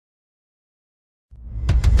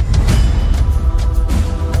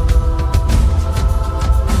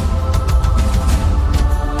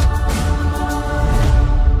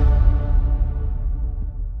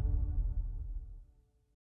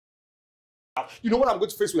house. You know what I'm going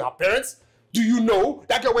to face with her parents? Do you know?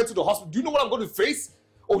 That girl went to the hospital. Do you know what I'm going to face?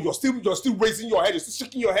 Oh, you're still raising your head. You're still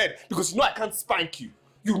shaking your head because you know I can't spank you.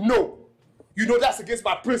 You know that's against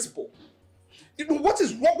my principle. You know what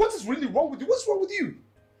is wrong? What is really wrong with you? What's wrong with you?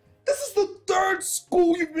 This is the 3rd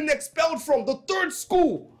school you've been expelled from. The 3rd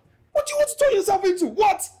school. What do you want to turn yourself into?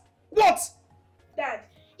 What? Dad,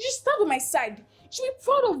 you should stand on my side. You should be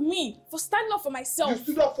proud of me for standing up for myself. You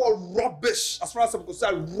stood up for rubbish. As far as I'm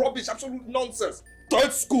concerned, rubbish, absolute nonsense.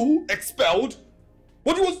 3rd school expelled.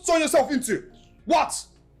 What do you want to turn yourself into? What?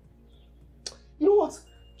 You know what?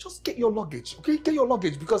 Just get your luggage, okay? Get your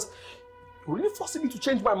luggage because you're really forcing me to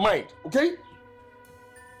change my mind, okay?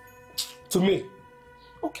 To me.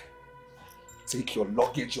 Okay. Take your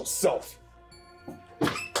luggage yourself.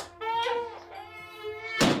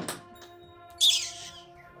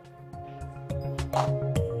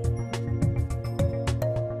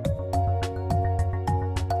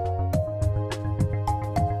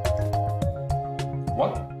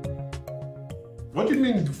 What? What do you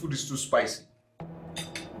mean the food is too spicy?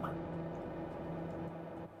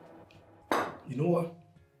 You know what?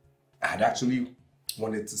 I had actually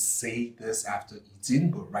wanted to say this after eating,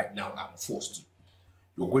 but right now I'm forced to.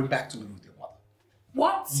 You're going back to live with your mother.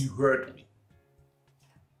 What? You heard me.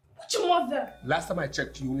 What's your mother? Last time I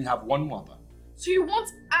checked, you only have one mother. So you want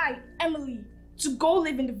I, Emily, to go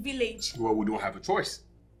live in the village? Well, we don't have a choice.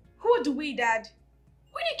 Who are the way, Dad?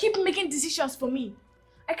 Why do you keep making decisions for me?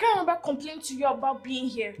 I can't remember complaining to you about being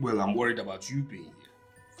here. Well, I'm worried about you being here.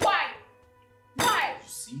 Why? Why? You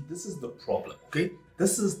see, this is the problem, okay?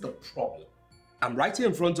 This is the problem. I'm right here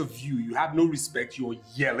in front of you. You have no respect. You're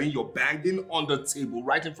yelling. You're banging on the table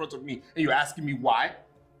right in front of me. And you're asking me why?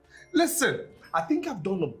 Listen, I think I've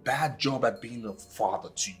done a bad job at being a father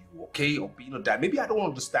to you, okay? Or being a dad. Maybe I don't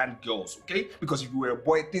understand girls, okay? Because if you were a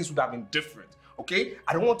boy, things would have been different, okay?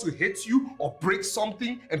 I don't want to hit you or break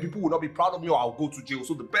something and people will not be proud of me or I'll go to jail.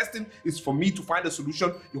 So the best thing is for me to find a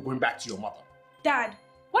solution. You're going back to your mother. Dad,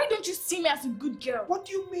 why don't you see me as a good girl? What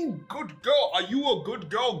do you mean, good girl? Are you a good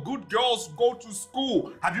girl? Good girls go to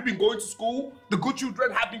school. Have you been going to school? The good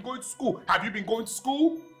children have been going to school. Have you been going to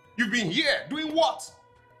school? You've been here. Doing what?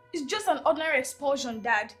 It's just an ordinary expulsion,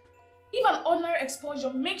 Dad. If an ordinary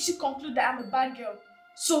expulsion makes you conclude that I'm a bad girl,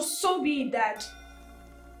 so be it, Dad.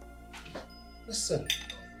 Listen,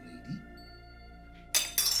 lady.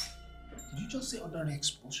 Did you just say ordinary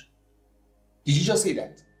expulsion? Did you just say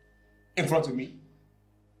that? In front of me?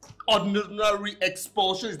 Ordinary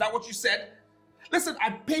expulsion, is that what you said? Listen,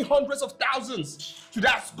 I pay hundreds of thousands to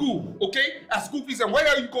that school, okay? At school fees, and where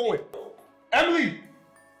are you going? Emily!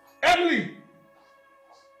 Emily!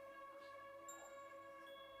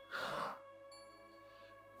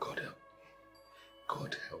 God help me.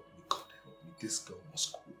 God help me. God help me. This girl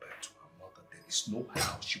must go back to her mother. There is no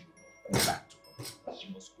how she will not go back to her mother.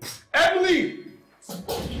 She must go. Emily!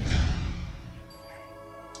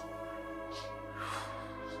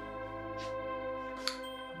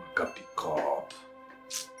 Pick up.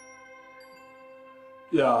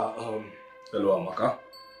 Yeah, hello, Amaka.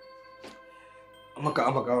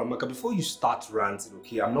 Amaka, before you start ranting,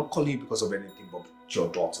 okay, I'm not calling you because of anything but your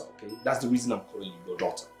daughter, okay? That's the reason I'm calling you your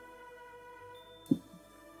daughter.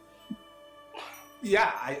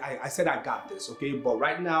 Yeah, I said I got this, okay? But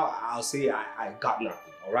right now, I'll say I got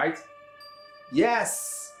nothing, all right?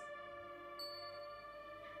 Yes!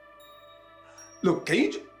 Look, can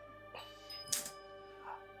you...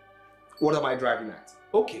 What am I driving at?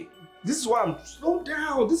 Okay, this is what I'm... Slow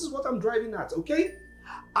down. This is what I'm driving at, okay?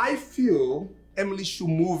 I feel Emily should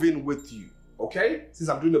move in with you, okay? Since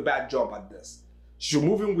I'm doing a bad job at this. She should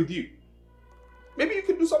move in with you. Maybe you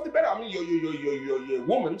can do something better. I mean, you're a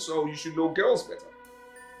woman, so you should know girls better.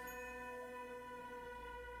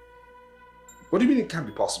 What do you mean it can't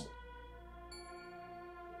be possible?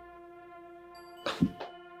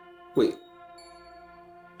 Wait.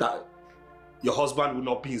 That your husband will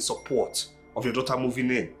not be in support of your daughter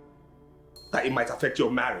moving in? That it might affect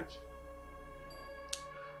your marriage?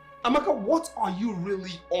 Amaka, what are you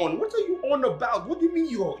really on? What are you on about? What do you mean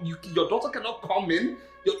your daughter cannot come in?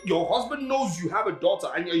 Your husband knows you have a daughter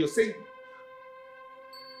and you're saying...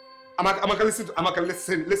 Amaka,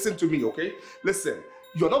 listen to me, okay? Listen,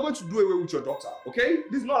 you're not going to do away with your daughter, okay?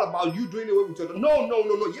 This is not about you doing away with your daughter.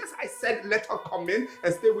 No. Yes, I said let her come in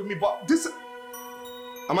and stay with me, but this...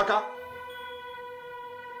 Amaka?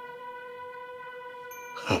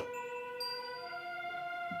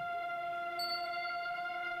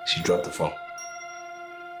 She dropped the phone.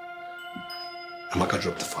 Amaka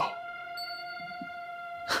dropped the phone.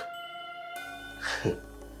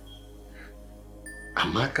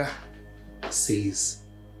 Amaka says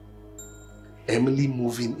Emily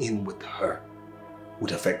moving in with her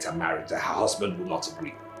would affect her marriage, that her husband will not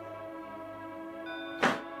agree.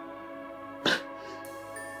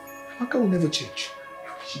 Amaka will never change.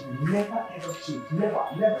 She will never ever change. Never,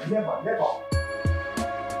 never, never, never.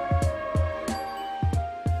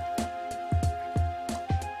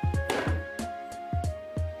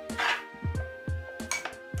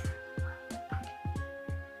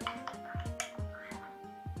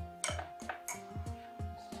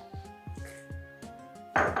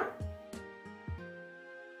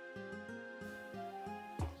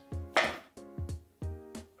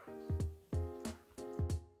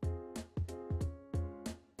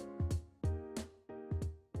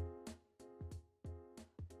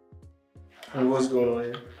 And what's going on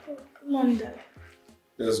here? Good morning, Dad.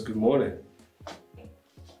 Yes, good morning.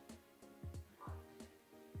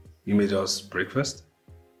 You made us breakfast?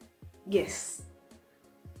 Yes.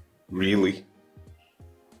 Really?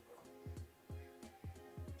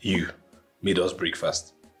 You made us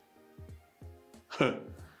breakfast?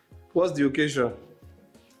 What's the occasion?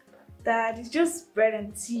 Dad, it's just bread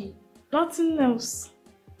and tea. Nothing else.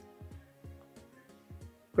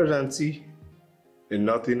 Bread and tea and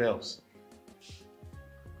nothing else.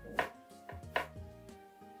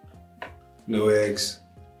 No eggs.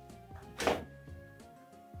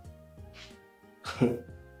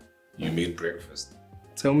 You made breakfast.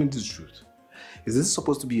 Tell me the truth. Is this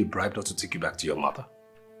supposed to be a bribe not to take you back to your mother?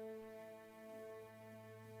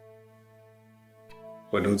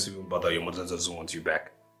 Well, don't even bother. Your mother doesn't want you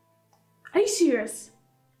back. Are you serious?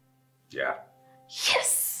 Yeah.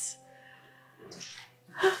 Yes!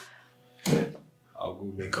 I'll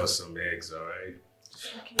go make us some eggs, alright?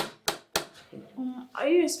 Okay. Are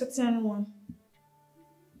you expecting anyone?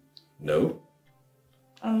 No.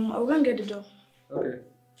 I'll go and get the door. Okay.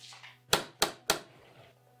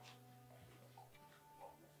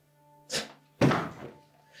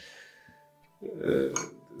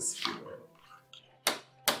 This funeral.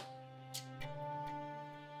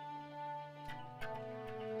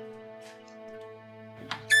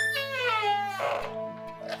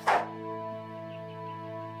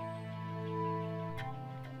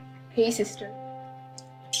 Hey, sister.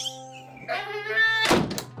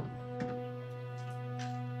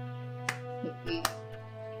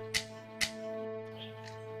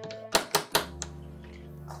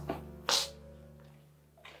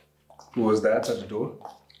 Who was that at the door?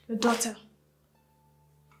 Your daughter.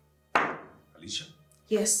 Alicia?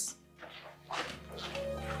 Yes.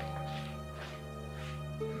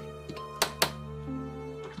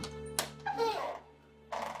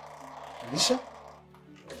 Alicia?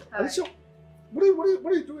 Alicia, what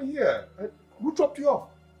are you doing here? Who dropped you off?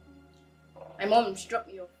 My mom, she dropped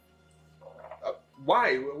me off.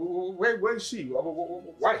 Why? Where is she?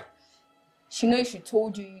 Why? She knows she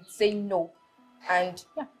told you you'd say no. And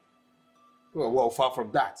yeah. Well, far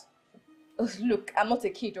from that. Look, I'm not a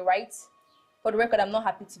kid, alright? For the record, I'm not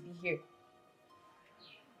happy to be here.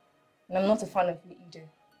 And I'm not a fan of you either.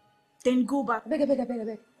 Then go back. I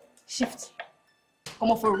beg. Shift.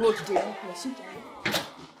 Come off a road today.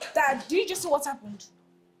 Dad, do you just see what happened?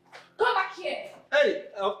 Come back here. Hey,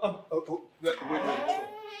 wait.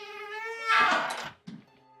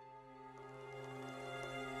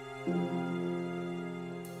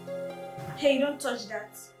 Hey, don't touch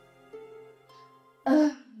that.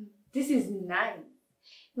 This is nice.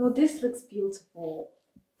 You know, this looks beautiful.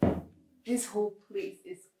 This whole place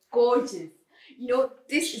is gorgeous. You know,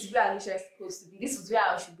 this is where Alicia is supposed to be. This is where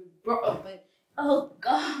I should be brought up. And oh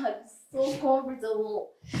God, so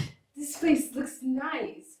comfortable. This place looks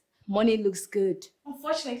nice. Money looks good.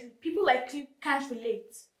 Unfortunately, people like you can't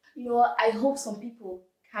relate. You know what? I hope some people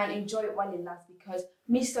can enjoy it while it lasts because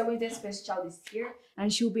Mr. Winston's first child is here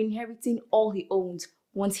and she'll be inheriting all he owns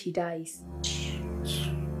once he dies.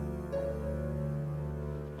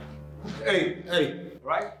 Hey,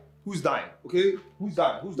 right? Who's dying? Okay? Who's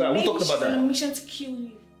dying? Who's Maybe talking about she's on a that? mission to kill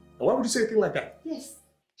you. Why would you say a thing like that? Yes.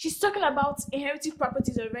 She's talking about inheriting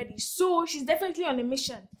properties already, so she's definitely on a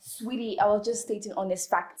mission. Sweetie, I was just stating honest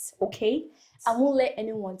facts, okay? I won't let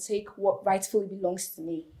anyone take what rightfully belongs to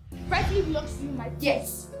me. Rightfully belongs to you, my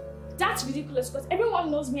Yes. That's ridiculous because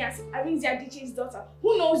everyone knows me as Arinze Adichie's daughter.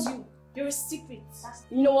 Who knows you? You're a secret.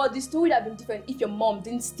 You know what? The story would have been different if your mom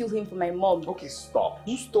didn't steal him from my mom. Okay, stop.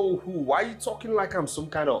 Who stole who? Why are you talking like I'm some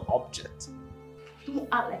kind of object? Don't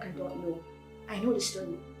act like I don't know. I know the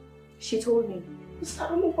story. She told me. Listen, I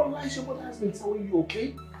don't know what lies your mother has been telling you,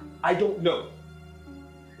 okay? I don't know.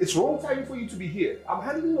 It's wrong timing for you to be here. I'm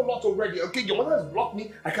handling a lot already, okay? Your mother has blocked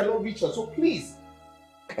me. I cannot reach her, so please.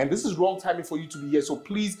 And this is wrong timing for you to be here, so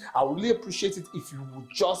please, I would really appreciate it if you would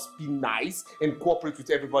just be nice and cooperate with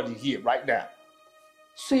everybody here right now.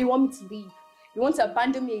 So you want me to leave? You want to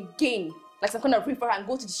abandon me again, like some kind of river, and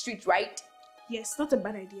go to the street, right? Yes, not a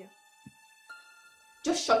bad idea.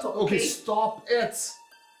 Just shut up, Okay, okay? stop it.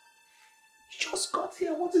 You just got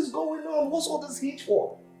here. What is going on? What's all this heat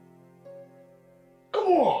for? Come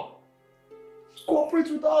on. Cooperate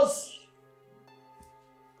with us.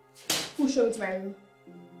 Who showed it to my room?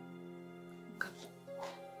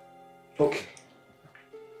 Okay.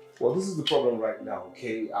 Well, this is the problem right now,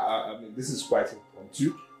 okay? I mean, this is quite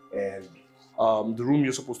impromptu, and the room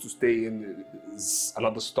you're supposed to stay in is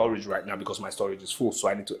another storage right now because my storage is full, so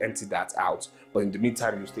I need to empty that out. But in the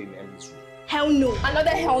meantime, you stay in Emily's room. Hell no.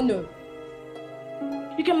 Another hell no.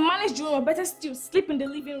 You can manage the room, or better still, sleep in the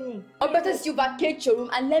living room. Or better still, vacate your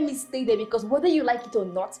room and let me stay there, because whether you like it or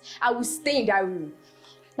not, I will stay in that room.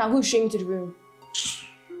 Now, who's showing you to the room?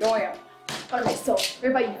 Don't worry. Follow myself.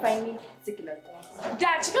 Wherever you find me, take it like that.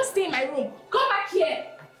 Dad, you can't stay in my room. Come back here.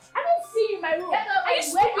 I don't see you in my room. Get out. Are you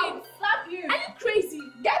stupid? I will slap you. Are you crazy?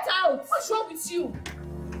 Get out. What's wrong with you?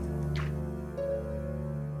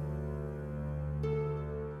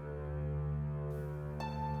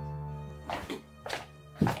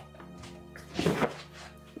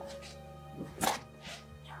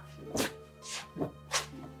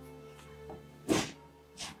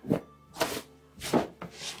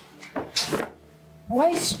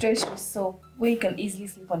 Why stress yourself when you can easily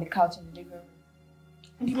sleep on the couch in the living room?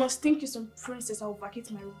 And you must think you're some princess I will vacate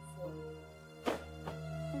my room for.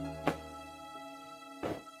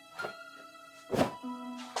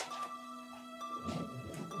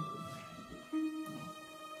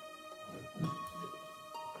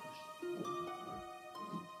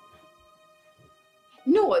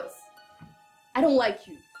 You know what? I don't like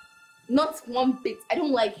you. Not one bit. I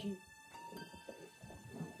don't like you.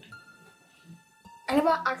 I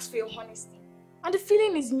never asked for your honesty. And the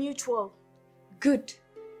feeling is mutual. Good.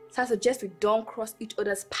 So I suggest we don't cross each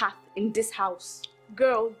other's path in this house.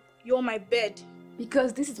 Girl, you're on my bed.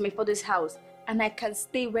 Because this is my father's house, and I can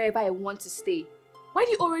stay wherever I want to stay. Why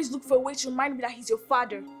do you always look for a way to remind me that he's your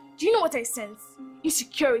father? Do you know what I sense?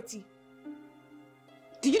 Insecurity.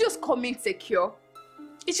 Did you just call me insecure?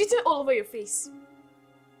 It's written all over your face.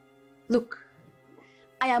 Look,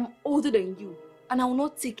 I am older than you, and I will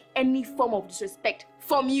not take any form of disrespect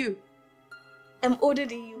from you. I'm older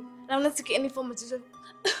than you, and I'm not taking any form of disrespect.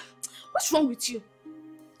 What's wrong with you?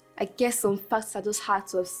 I guess some facts are just hard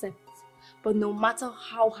to accept. But no matter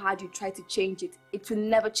how hard you try to change it, it will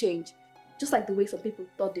never change. Just like the way some people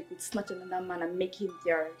thought they could snatch another man and make him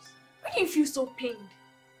theirs. Why do you feel so pained?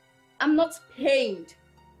 I'm not pained.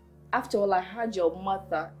 After all, I heard your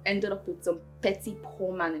mother ended up with some petty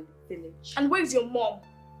poor man in the village. And where is your mom?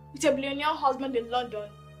 With a billionaire husband in London.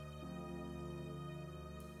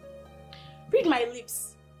 Read my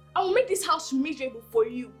lips. I will make this house miserable for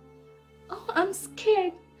you. Oh, I'm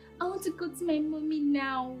scared. I want to go to my mommy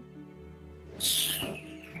now.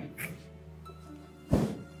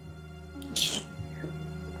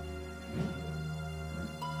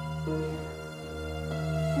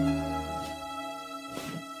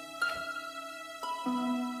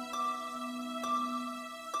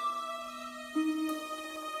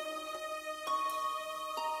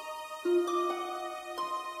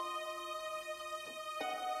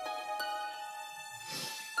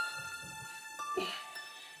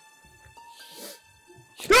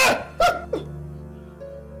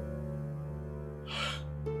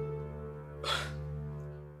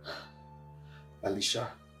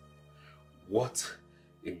 Alicia, what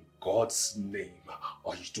in God's name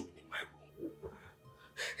are you doing in my room?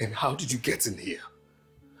 And how did you get in here?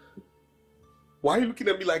 Why are you looking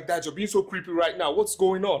at me like that? You're being so creepy right now. What's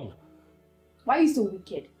going on? Why are you so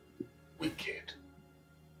wicked? Wicked?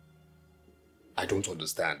 I don't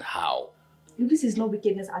understand how. This is not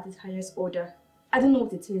wickedness at its highest order. I don't know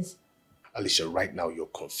what it is. Alicia, right now you're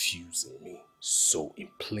confusing me. So in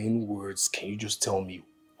plain words, can you just tell me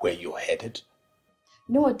where you're headed?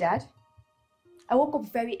 You know what, Dad? I woke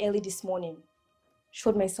up very early this morning.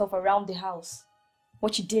 Showed myself around the house.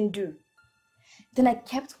 What you didn't do. Then I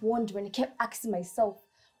kept wondering, I kept asking myself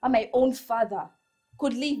why my own father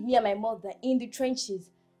could leave me and my mother in the trenches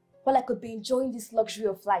while I could be enjoying this luxury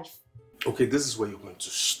of life. Okay, this is where you're going to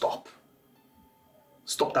stop.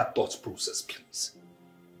 Stop that thought process, please.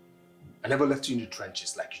 I never left you in the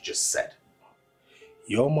trenches like you just said.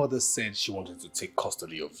 Your mother said she wanted to take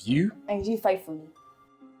custody of you. And you didn't fight for me.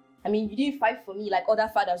 I mean, you didn't fight for me like other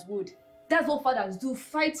fathers would. That's what fathers do,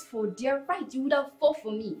 fight for their right. You would have fought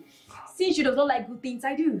for me. Since you don't like good things,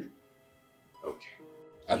 I do. Okay.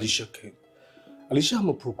 Alicia, I'm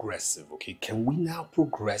a progressive, okay? Can we now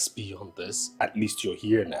progress beyond this? At least you're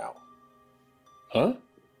here now. Huh?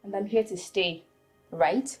 And I'm here to stay,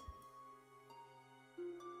 right?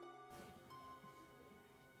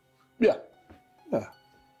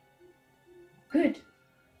 Good.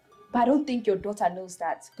 But I don't think your daughter knows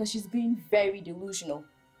that because she's being very delusional.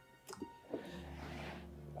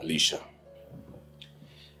 Alicia,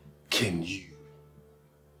 can you,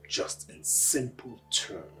 just in simple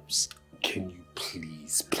terms, can you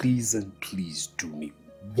please and please do me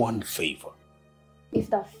one favor? If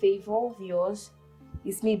that favor of yours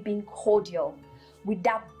is me being cordial with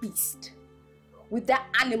that beast, with that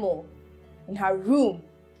animal in her room,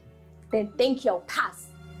 then thank you, I'll pass.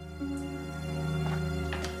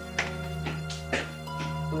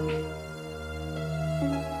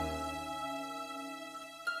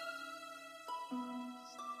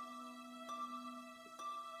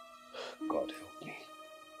 God help me.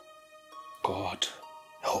 God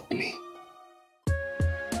help me.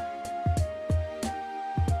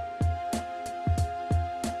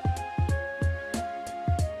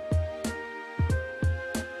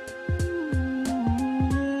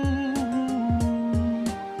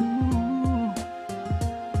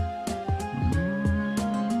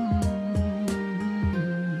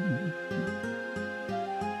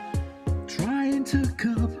 Trying to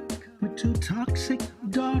cope with two toxic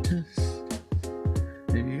daughters.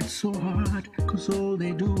 It's so hard, cause all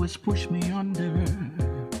they do is push me under.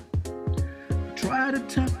 I try to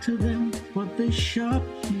talk to them, but they shut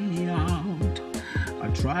me out. I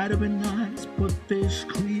try to be nice, but they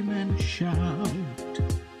scream and shout.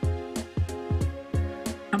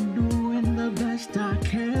 I'm doing the best I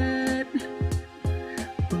can,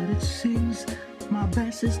 but it seems my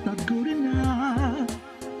best is not good enough.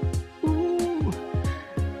 Ooh,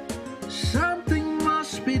 something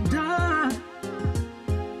must be done,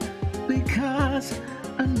 because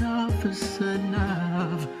enough is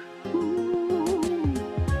enough. Ooh,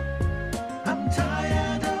 I'm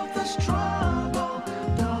tired of the struggle,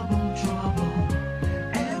 double trouble.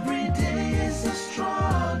 Every day is a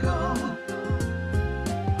struggle.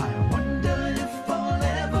 I wonder if I'll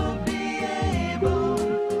ever be able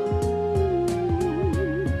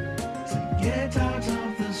to get out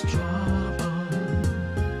of this trouble.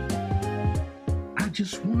 I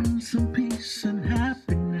just want some peace and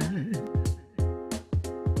happiness,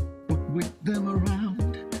 but with them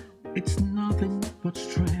around, it's nothing but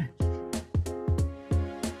stress.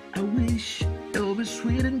 I wish they'll be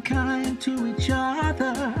sweet and kind to each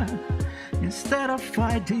other instead of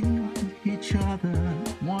fighting each other,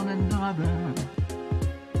 one another.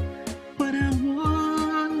 But I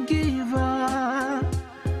won't give up.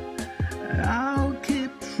 I'll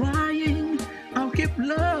keep trying, I'll keep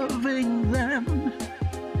loving them.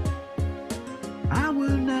 I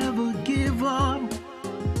will never give up.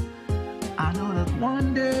 I know that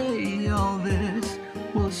one day all this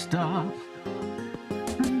will stop.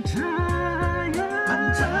 I'm tired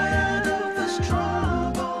of the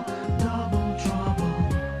struggle, double trouble.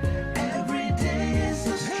 Every day is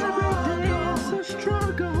a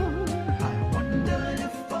struggle. I wonder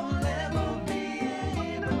if I'll ever be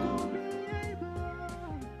able.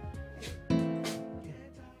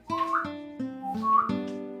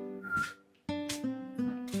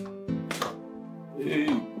 Hey.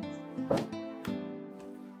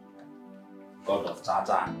 God of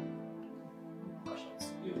Tata.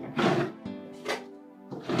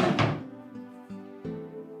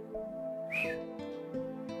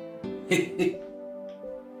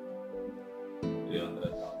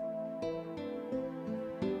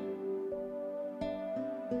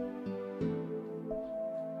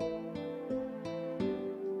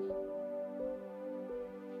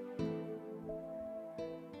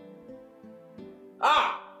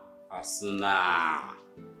 Asana.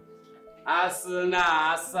 I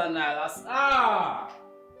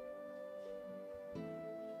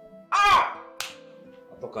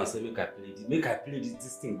thought I say make I play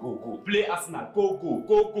this thing. Go. Play Asana. Go.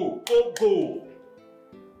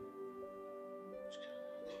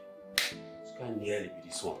 This can nearly be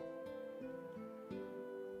this one.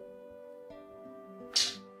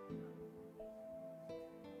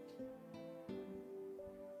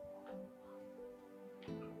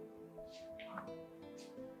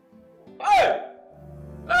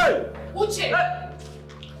 Hey! Uche!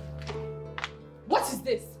 What is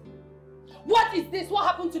this? What is this? What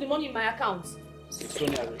happened to the money in my account?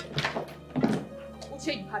 Sonia.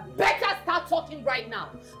 Uche, you had better start talking right now,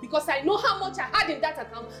 because I know how much I had in that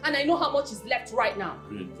account and I know how much is left right now.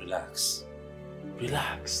 Relax.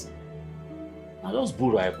 I just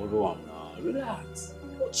borrow now. Relax.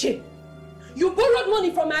 Uche, you borrowed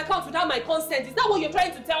money from my account without my consent. Is that what you're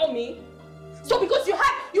trying to tell me? So because you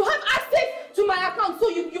have access to my account, so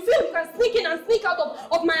you feel you can sneak in and sneak out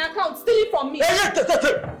of my account, steal it from me.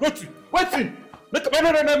 Hey, wait.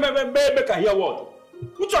 Make I hear what?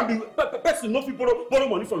 Which one be person no fit borrow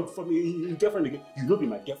money from your girlfriend again? You don't be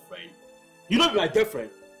my girlfriend. You don't be my girlfriend.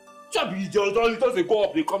 Which one be just they go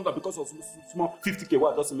up, they come down because of small 50k.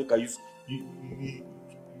 What doesn't make I use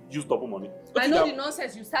double money? I know the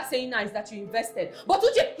nonsense you start saying now is that you invested. But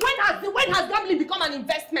Uche, when has gambling become an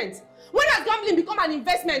investment? When has gambling become an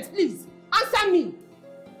investment? Please answer me.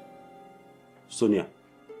 Sonia,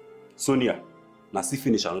 now see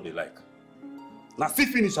finish I know they like. Now see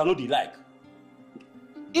finish I know they like.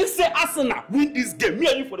 If say Arsenal win this game, me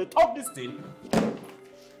and you for the top this thing.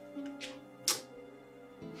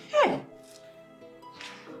 Hey,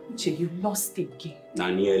 Uche, you lost again. Nah,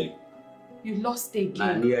 nearly. You lost again.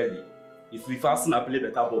 Nah, nearly. If Arsenal play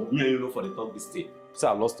better, but me and you know for the top this thing. Say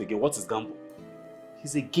I lost again. What is gamble?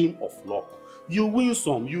 It's a game of luck. You win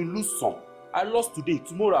some, you lose some. I lost today,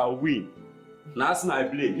 tomorrow I'll win. Now Arsenal I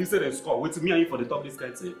play. You say they score. Wait till me and you for the top this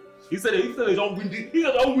kind of thing. He said if they don't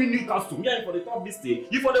win Newcastle, me and you for the top this thing.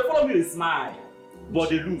 If they follow me, they smile. But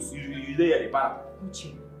they lose. You there at the back.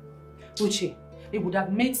 Uche, it would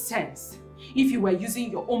have made sense if you were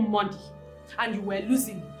using your own money and you were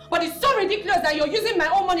losing. But it's so ridiculous that you're using my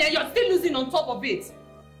own money and you're still losing on top of it.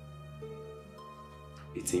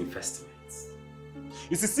 It's investment.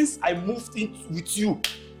 You see, since I moved in with you,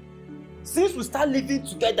 since we start living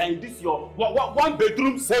together in this your one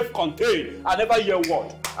bedroom self-contained, I never hear a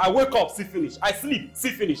word. I wake up, see finish. I sleep, see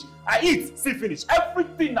finish. I eat, see finish.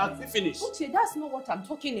 Everything that's see finish. Uche, that's not what I'm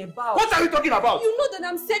talking about. What are you talking about? You know that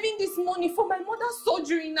I'm saving this money for my mother's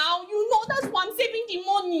surgery now. You know that's why I'm saving the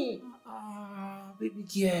money. Baby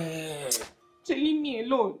girl. Leave me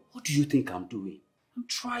alone. What do you think I'm doing? I'm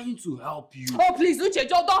trying to help you. Oh, please, Uche,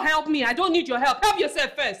 don't help me. I don't need your help. Help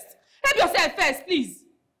yourself first. Help yourself first, please.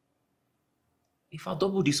 If I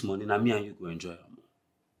double this money, now me and you go enjoy it.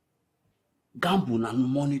 Gamble and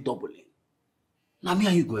money doubling. Now me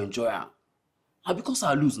and you go enjoy it. Now because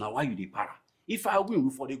I lose, now why you dey para? If I win,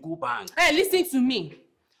 we for the go bank. Hey, listen to me.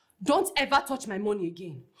 Don't ever touch my money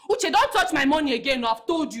again. Uche, don't touch my money again. I've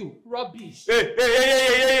told you. Rubbish.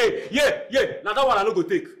 Hey. Now that one I no go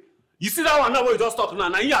take. You see that one now where you just talk now.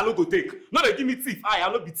 Now here I no go take. No, they give me thief.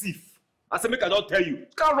 I no be thief. I say make I don't tell you.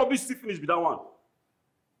 Can't rubbish see finish with that one.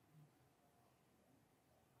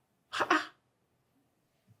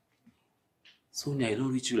 Sonia, it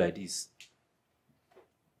don't reach you like this.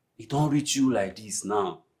 It don't reach you like this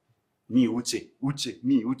now. Me, Uche,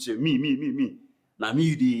 me. Now me,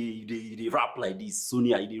 you dey rap like this.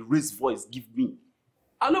 Sonia, you dey raise voice, give me.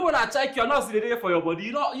 I know when I check you, I'm not sitting there for your body.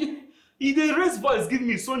 You dey raise voice, give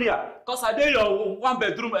me, Sonia. Because I dey your one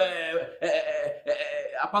bedroom,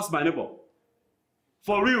 I pass my neighbor.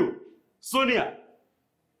 For real, Sonia,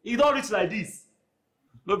 it don't reach like this.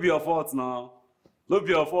 No be your fault now. No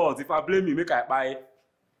be your fault. If I blame you, make I buy.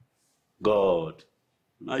 God,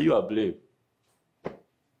 now you are blame.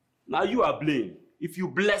 Now you are blame. If you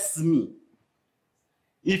bless me,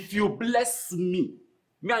 me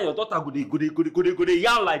and your daughter go dey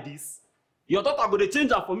yarn like this. Your daughter go dey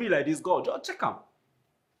change her for me like this. God, just check am.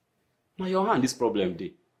 Now your hand this problem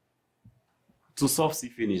dey. To solve see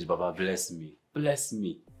finish, Baba, bless me.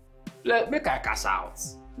 Make I cash out.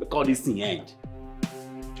 Make all this thing end.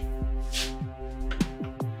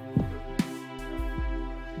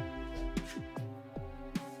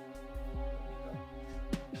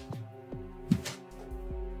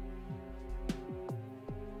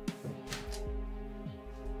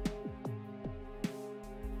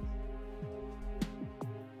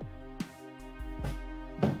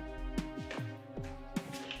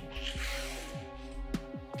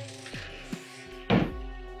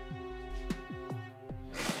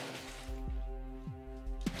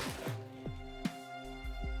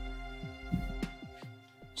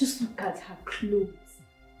 Just look at her clothes.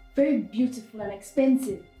 Very beautiful and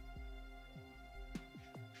expensive.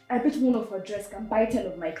 I bet one of her dresses can buy 10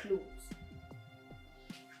 of my clothes.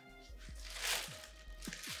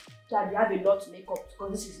 Dad, you have a lot to make up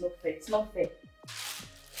because this is not fair. It's not fair.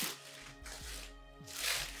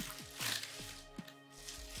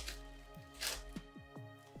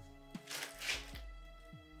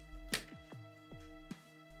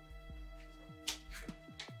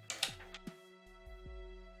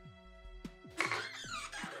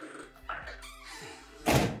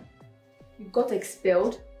 Got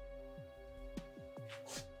expelled.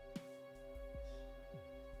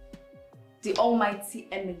 The almighty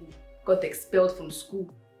Emily got expelled from school.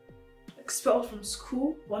 Expelled from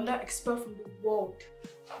school? Wanda expelled from the world.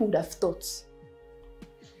 Who would have thought?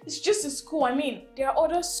 It's just a school. I mean, there are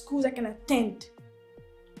other schools I can attend.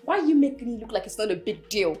 Why are you making it look like it's not a big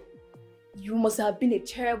deal? You must have been a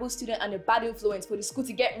terrible student and a bad influence for the school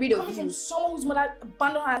to get rid of you. Coming from someone whose mother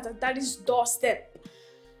abandoned her at her daddy's doorstep.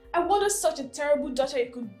 I wonder such a terrible daughter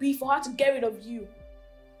it could be for her to get rid of you.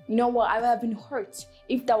 You know what? I would have been hurt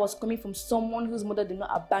if that was coming from someone whose mother did not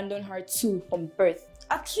abandon her too from birth.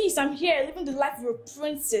 At least I'm here living the life of a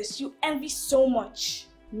princess you envy so much.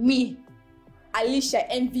 Me, Alicia,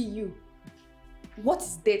 envy you. What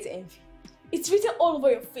is there to envy? It's written all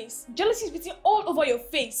over your face. Jealousy is written all over your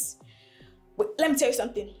face. Wait, let me tell you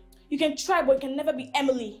something. You can try, but you can never be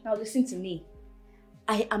Emily. Now listen to me.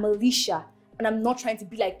 I am Alicia, and I'm not trying to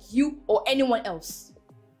be like you or anyone else.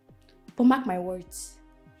 But mark my words,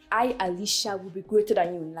 I, Alicia, will be greater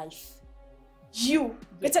than you in life. You,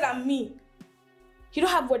 better than me. You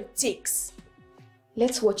don't have what it takes.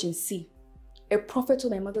 Let's watch and see. A prophet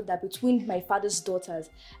told my mother that between my father's daughters,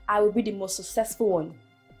 I will be the most successful one.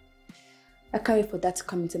 I can't wait for that to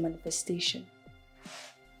come into manifestation.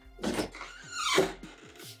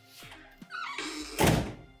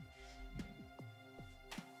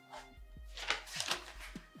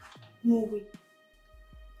 No way.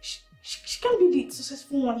 She can't be the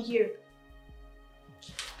successful one here.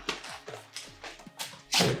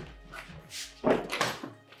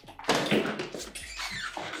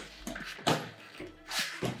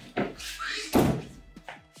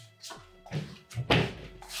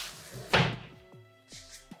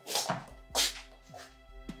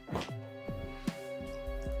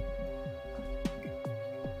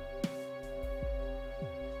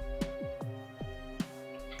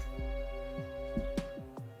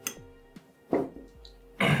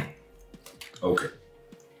 Okay.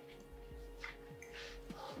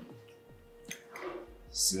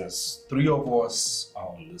 Since 3 of us are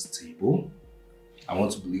on this table, I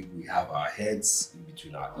want to believe we have our heads in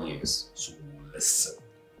between our ears. So listen.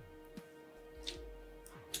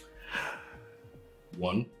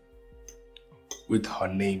 1 with her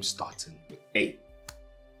name starting with A.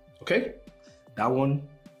 Okay? That one,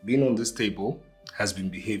 being on this table, has been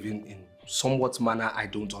behaving in somewhat manner I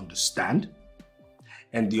don't understand.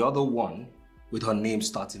 And the other one, with her name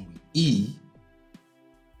starting with E,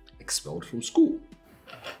 expelled from school.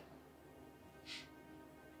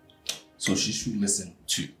 So she should listen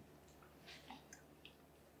too.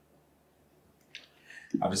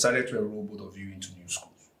 I've decided to enroll both of you into new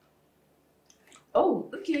schools. Oh,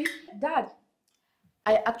 okay. Dad,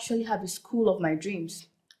 I actually have a school of my dreams.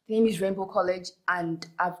 The name is Rainbow College, and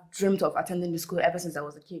I've dreamt of attending the school ever since I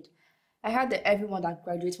was a kid. I heard that everyone that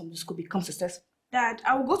graduates from the school becomes successful. Dad,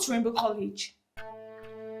 I will go to Rainbow College.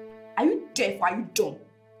 Are you deaf or are you dumb?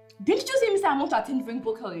 Didn't you say, Mr. I want to attend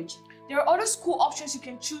Rainbow College? There are other school options you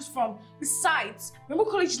can choose from. Besides, Rainbow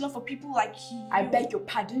College is not for people like you. I beg your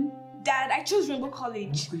pardon? Dad, I chose Rainbow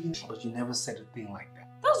College. But you never said a thing like that.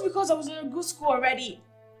 That was because I was in a good school already.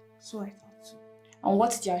 So I thought so. And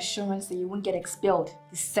what's the assurance that you won't get expelled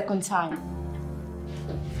the second time?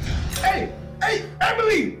 Hey! Hey!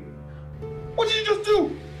 Emily! What did you just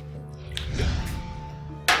do?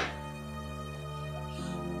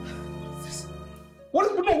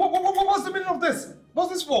 What's the meaning of this?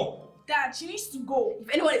 What's this for? Dad, she needs to go. If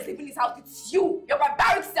anyone is leaving this house, it's you, your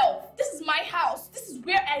barbaric self. This is my house. This is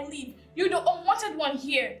where I live. You're the unwanted one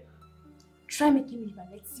here. Try making me leave and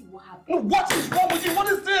let's see what happens. No, what is wrong with you? What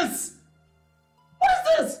is this? What is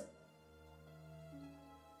this?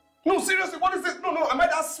 No, seriously, what is this? No, am I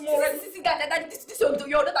that small? This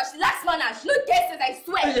your daughter, she lacks manners. She no guesses, I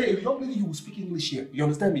swear. Hey, young lady, you will speak English here. You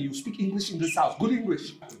understand me? You speak English in this house. Good English.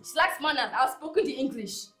 She lacks manners. I've spoken the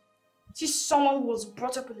English. She's someone who was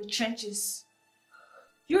brought up in the trenches.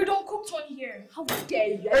 You don't cook one here. How dare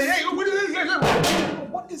you? Hey,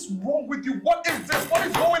 what is wrong with you? What is this? What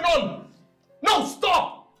is going on? No,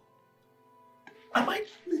 stop! Am I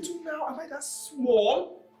little now? Am I that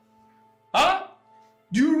small? Huh?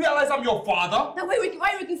 Do you realize I'm your father? Now, why are you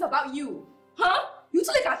making this about you? Huh? You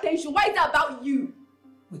too like attention. Why is that about you?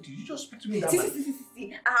 Wait, did you just speak to me that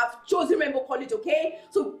See. I have chosen Rainbow College, okay?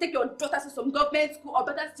 So take your daughter to some government school or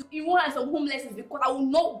better still, you won't have some home lessons because I will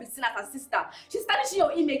not be seen as a sister. She's tarnishing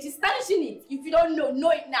your image. She's tarnishing it. If you don't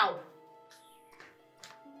know it now.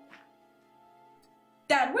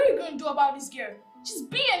 Dad, what are you going to do about this girl? She's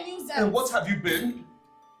being a nuisance. And what have you been?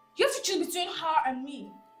 You have to choose between her and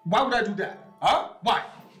me. Why would I do that? Huh? Why?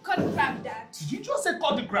 Cut the crap, Dad. Did you just say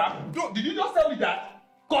cut the crap? Did you just tell me that?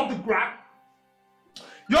 Cut the crap?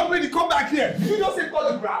 Young lady, come back here. Did you just say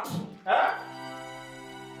cut the crap? Huh?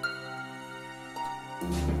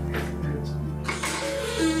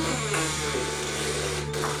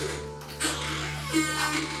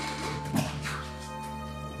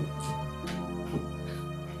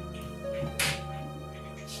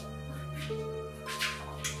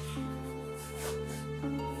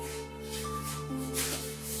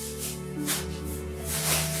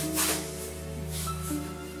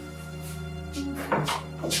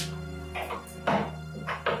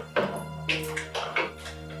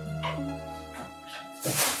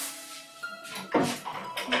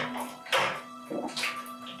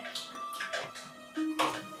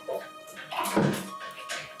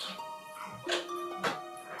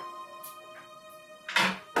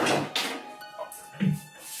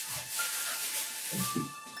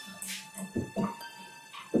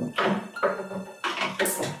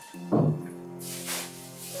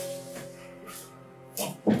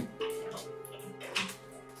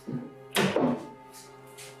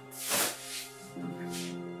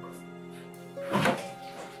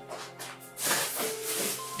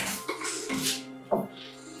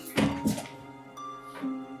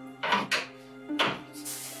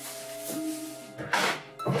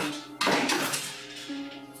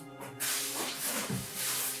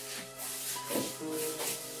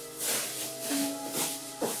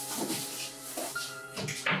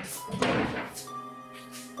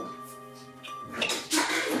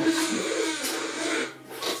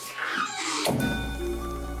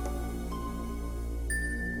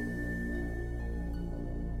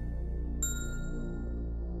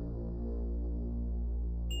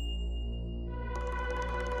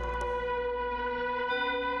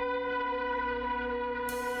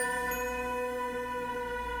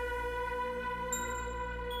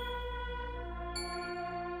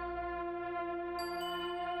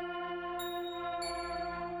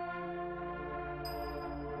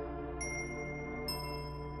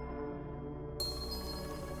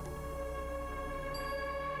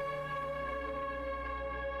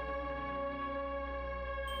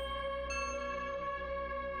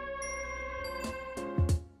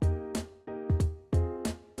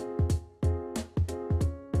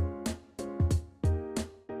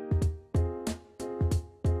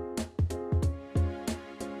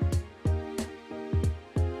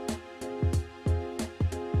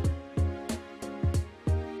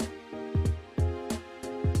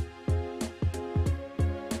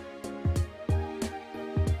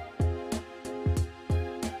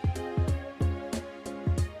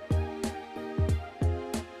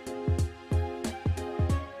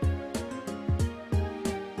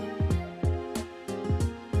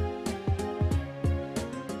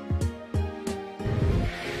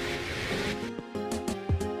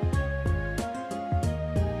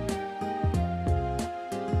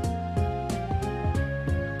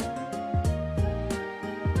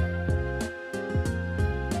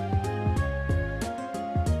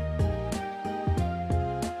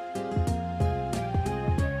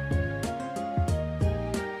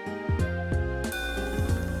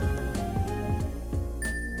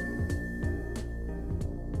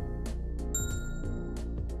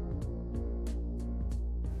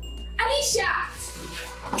 Alicia!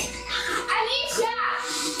 Alicia!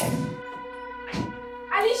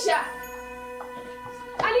 Alicia!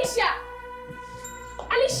 Alicia!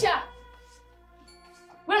 Alicia!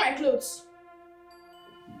 Where are my clothes?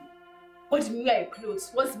 What do you mean by your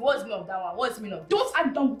clothes? What's the meaning of that one? What's the meaning of that? Don't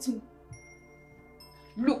act dumb with me.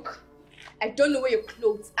 Look, I don't know where your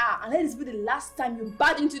clothes are, and let this be the last time you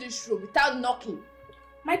barge into this room without knocking.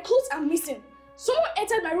 My clothes are missing. Someone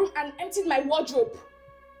entered my room and emptied my wardrobe.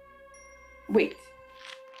 Wait,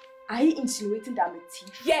 are you insinuating that I'm a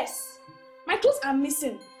thief? Yes, my clothes are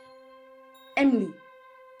missing. Emily,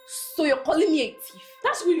 so you're calling me a thief?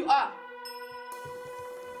 That's who you are.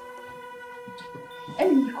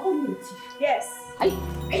 Emily, you call me a thief? Yes.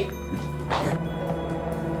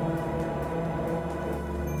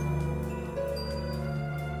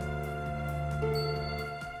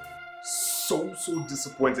 So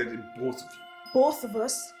disappointed in both of you. Both of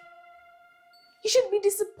us? You should be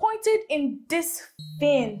disappointed in this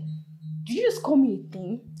thing. Did you just call me a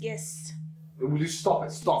thing? Yes. Will you stop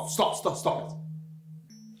it? Stop it.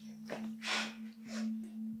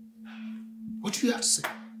 What do you have to say?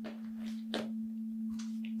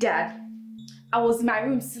 Dad, I was in my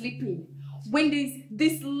room sleeping when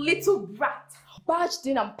this little rat barged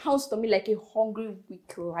in and pounced on me like a hungry,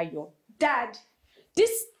 weak lion. Dad,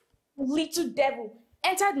 this little devil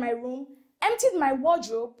entered my room, emptied my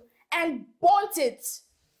wardrobe, and burnt it.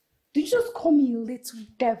 Did you just call me a little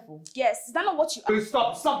devil? Yes, is that not what you are? Please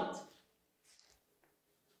stop it.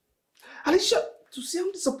 Alicia, to say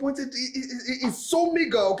I'm disappointed is so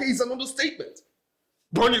meager, okay? It's an understatement.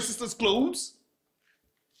 Burn your sister's clothes?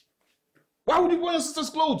 Why would you burn your sister's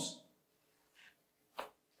clothes?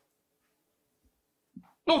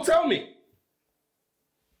 No, tell me.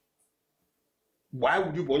 Why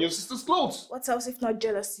would you burn your sister's clothes? What else if not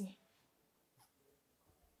jealousy?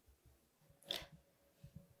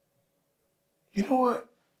 You know what?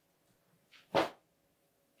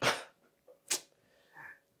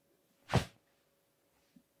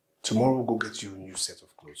 Tomorrow we'll go get you a new set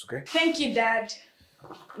of clothes, okay? Thank you, Dad.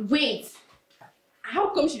 Wait,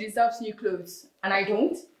 how come she deserves new clothes and I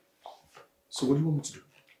don't? So what do you want me to do?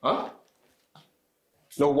 Huh?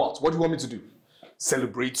 No, what? What do you want me to do?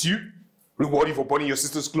 Celebrate you? Reward you for burning your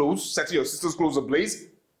sister's clothes? Setting your sister's clothes ablaze?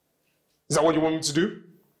 Is that what you want me to do?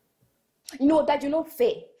 You know, Dad, you're not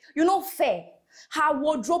fair. You're not fair. Her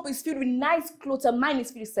wardrobe is filled with nice clothes and mine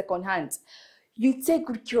is filled with second-hand. You take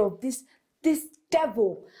good care of this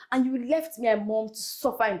devil, and you left me and Mom to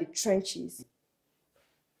suffer in the trenches.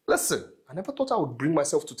 Listen, I never thought I would bring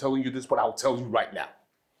myself to telling you this, but I'll tell you right now.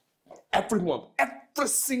 Every month, every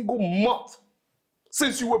single month,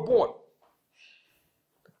 since you were born,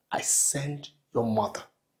 I send your mother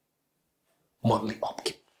monthly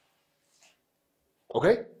upkeep.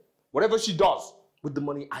 Okay? Whatever she does with the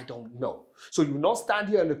money, I don't know. So you will not stand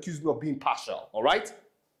here and accuse me of being partial, all right?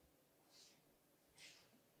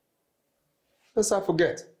 Lest I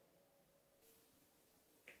forget,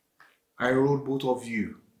 I enrolled both of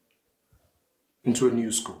you into a new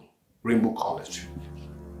school, Rainbow College.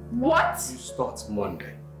 What? You start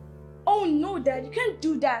Monday. Oh no, Dad, you can't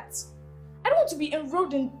do that. I don't want to be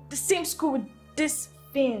enrolled in the same school with this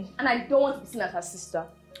thing. And I don't want to be seen as her sister.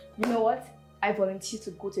 You know what? I volunteer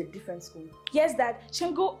to go to a different school. Yes, Dad, she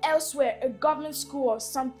can go elsewhere, a government school or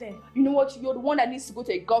something. You know what? You're the one that needs to go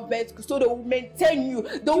to a government school so they will maintain you.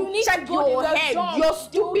 They will check your head. You're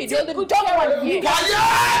stupid. You're the dumb one here.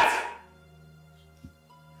 Quiet!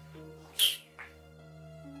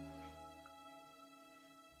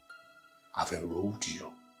 I've enrolled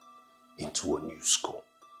you into a new school.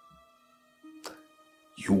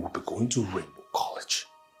 You will be going to Rainbow College.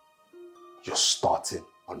 You're starting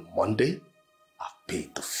on Monday. I've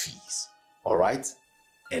paid the fees, all right?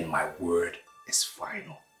 And my word is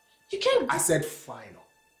final. You can't. I said final.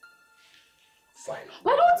 Final.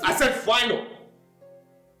 Why don't you? I said final.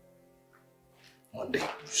 Monday,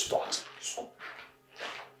 you start school.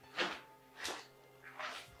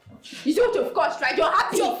 You don't, of course, right? You're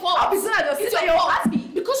happy. It's your fault. I'll be seen as your sister. You're happy.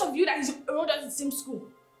 Because of you that is enrolled at the same school.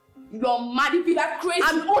 You're mad. If you're crazy.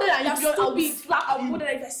 I'm older than you. I'll be slap you. I'm older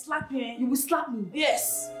than if I slap you. You will slap me.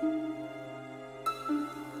 Yes.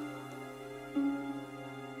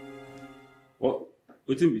 What?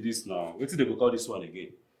 Wetin be this now? Wetin they go call this one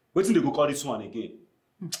again? Wetin they go call this one again?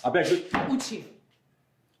 I beg.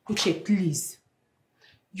 Uche, please.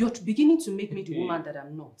 You're beginning to make me the woman that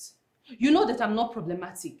I'm not. You know that I'm not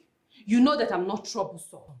problematic. You know that I'm not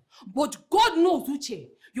troublesome. But God knows, Uche,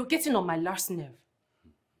 you're getting on my last nerve.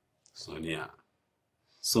 Sonia.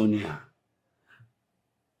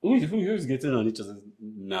 Who's getting on each other's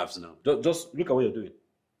nerves now? Just look at what you're doing.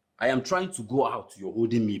 I am trying to go out. You're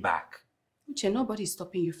holding me back. Uche, nobody's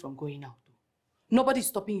stopping you from going out. Nobody's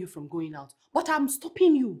stopping you from going out. But I'm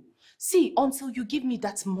stopping you. See, until you give me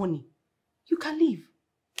that money, you can leave.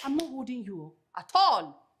 I'm not holding you at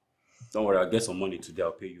all. Don't worry, I'll get some money today.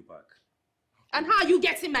 I'll pay you back. And how are you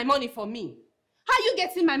getting my money for me? How are you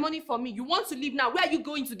getting my money for me? You want to leave now. Where are you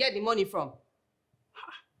going to get the money from?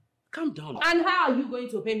 Calm down. And how are you going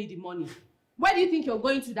to pay me the money? Where do you think you're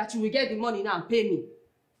going to that you will get the money now and pay me?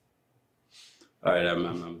 All right,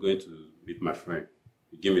 I'm going to meet my friend.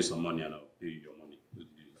 You give me some money and I'll pay you your money.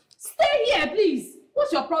 Stay here, please.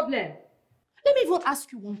 What's your problem? Let me even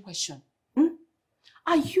ask you one question.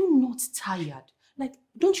 Are you not tired? Like,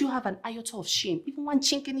 don't you have an iota of shame? Even one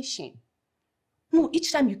chinkany shame? No,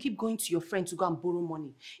 each time you keep going to your friend to go and borrow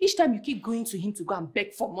money. Each time you keep going to him to go and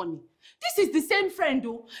beg for money. This is the same friend,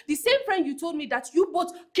 though. The same friend you told me that you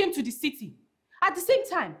both came to the city. At the same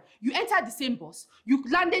time, you entered the same bus. You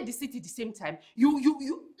landed the city the same time.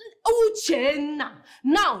 Uchenna.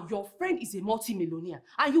 Now, your friend is a multi-millionaire.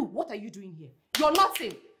 And you, what are you doing here? You're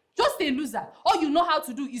nothing. Just a loser. All you know how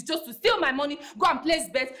to do is just to steal my money, go and place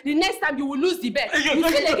bets. The next time you will lose the bet. You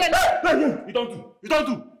steal again. You don't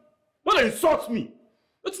do. Don't insult me.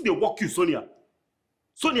 What's they walk you, Sonia?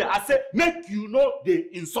 Sonia, I said, make you know they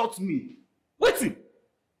insult me. Wait.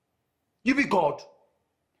 You be God.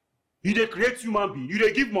 You dey create human being. You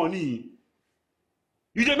dey give money.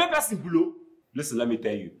 You dey make person below. Listen, let me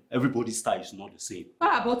tell you, everybody's style is not the same.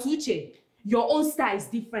 But Uche, your own star is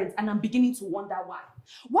different, and I'm beginning to wonder why.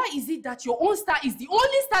 Why is it that your own star is the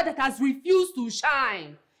only star that has refused to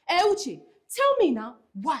shine? Uche, tell me now,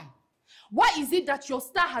 why? Why is it that your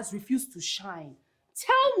star has refused to shine?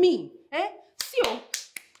 Tell me, See,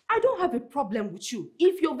 I don't have a problem with you.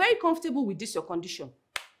 If you're very comfortable with this, your condition,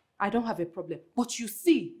 I don't have a problem. But you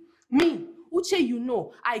see, me, Uche, you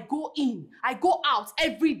know, I go in, I go out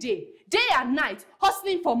every day and night,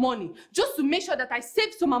 hustling for money, just to make sure that I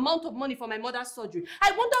save some amount of money for my mother's surgery.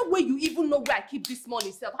 I wonder where you even know where I keep this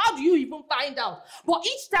money, self. How do you even find out? But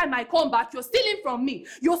each time I come back, you're stealing from me.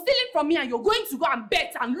 You're stealing from me and you're going to go and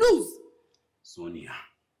bet and lose.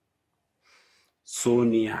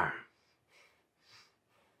 Sonia.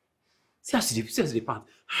 See as they pant.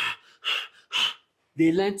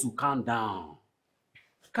 They learn to calm down.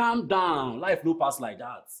 Calm down. Life no pass like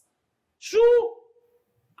that. Sure.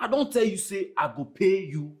 I don't tell you, say, I go pay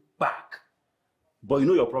you back. But you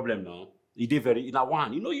know your problem now. You did very in a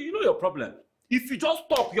one. You know your problem. If you just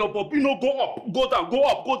talk, your bobby no go up, go down, go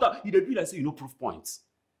up, go down. You dey be like say you no proof points.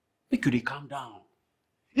 Make you dey calm down.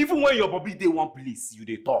 Even when your bobby dey one place, you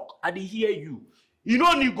dey talk. I dey hear you. You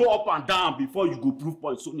no need go up and down before you go proof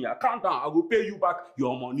points. Sonia, calm down. I go pay you back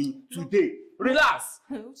your money today. Relax.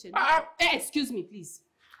 Excuse me, please.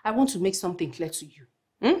 I want to make something clear to you.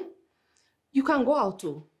 You can go out,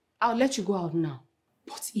 oh. I'll let you go out now.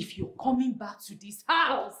 But if you're coming back to this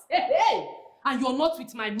house, and you're not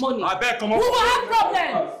with my money, I bet come on. We will have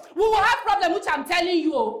problem. We will have problem, which I'm telling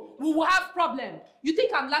you. Oh. We will have problem. You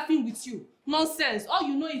think I'm laughing with you? Nonsense. All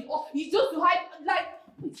you know is, you just to hide, like.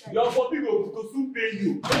 Your bobby will soon pay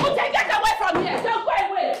you. Okay, get away from here. Don't go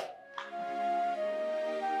away.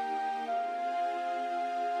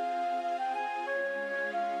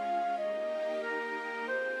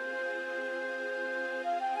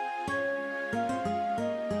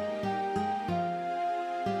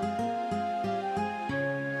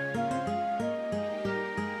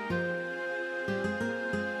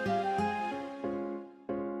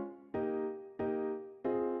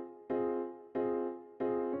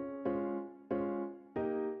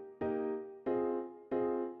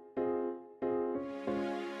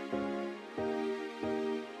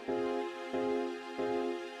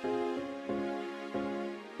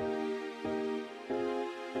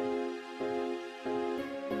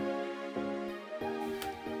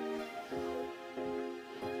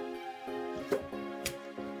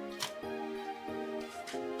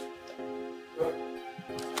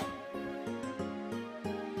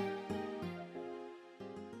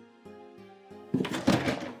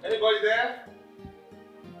 Anybody there?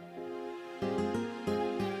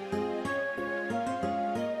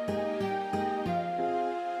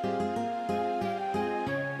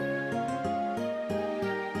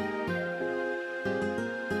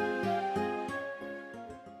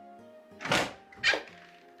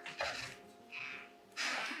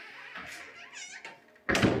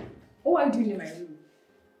 What are you doing in my room?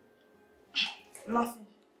 Nothing.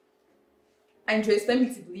 And you expect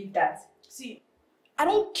me to believe that? See, I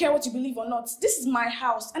don't care what you believe or not. This is my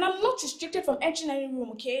house, and I'm not restricted from entering any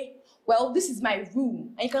room, okay? Well, this is my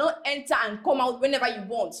room, and you cannot enter and come out whenever you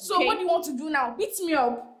want. So okay? what do you want to do now? Beat me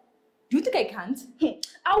up? Do you think I can't?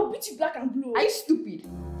 I'll beat you black and blue. Are you stupid?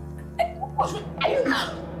 Are you?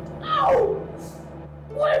 Ow!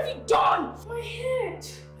 What have you done? My head.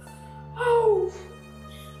 Ow!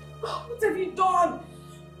 What have you done?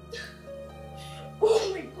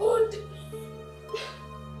 Oh my God!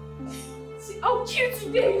 See, I'll kill you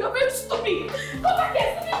today. You're very stupid. Come back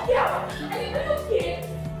here, sit here. Are you not okay?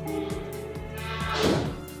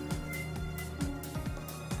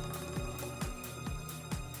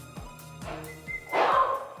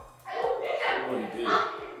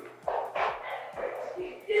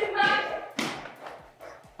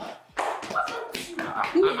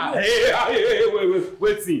 Hey, wait.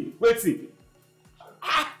 What's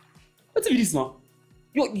this now?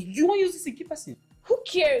 You want to use this to keep person? Who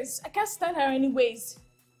cares? I can't stand her anyways.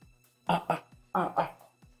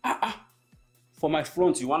 For my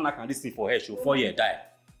front, you want knock and this thing for her, she'll 4 years die.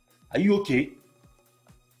 Are you okay?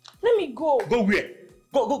 Let me go. Go where?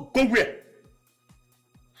 Go where?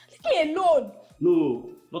 Leave me alone. No,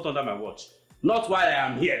 not under my watch. Not while I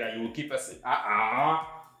am here that you will keep person.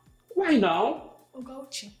 Why now?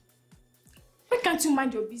 Ogauchi, why can't you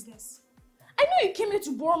mind your business? I know you came here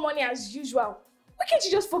to borrow money as usual. Why can't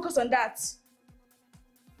you just focus on that?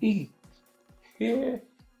 He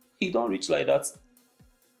don't reach like that.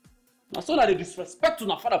 Now so that they disrespect to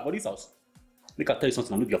my father for this house. Make I tell you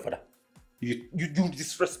something, I'm not your father. You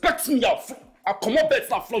disrespect me, I'll come up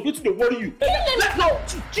beds and floor. You think they worry you? Let's go!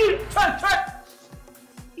 Chill! Try!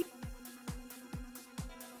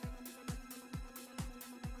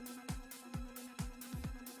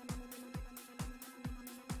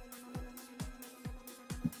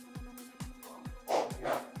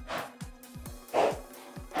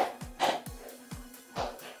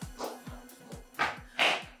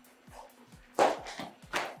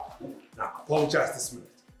 Apologize this minute.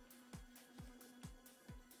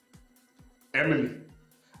 Emily,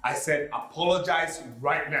 I said apologize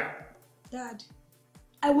right now. Dad,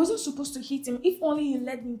 I wasn't supposed to hit him if only you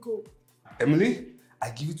let me go. Emily, I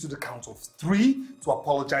give you to the count of 3 to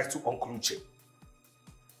apologize to Uncle Uche.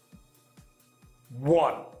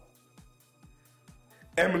 1.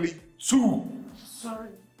 Emily, 2. Sorry.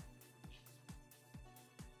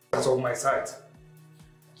 That's on my side.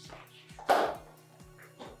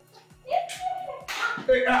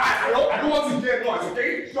 Hey, I don't want to hear noise,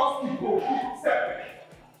 okay? Just keep going. Step back.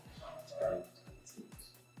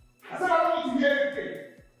 I said I don't want to hear anything.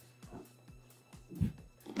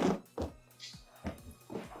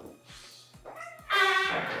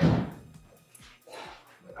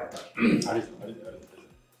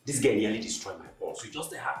 This girl nearly destroyed my boss. You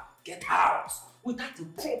just let her get out without a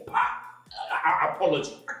proper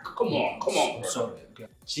apology. Come on. Sorry, okay.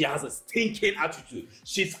 She has a stinking attitude.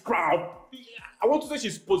 She's proud. I want to say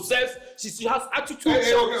she's possessed. She has attitude.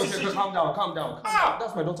 Hey, okay, calm down.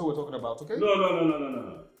 That's my daughter we're talking about, okay?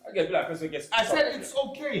 No. I get like person gets. I said it's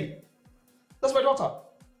okay. That's my daughter.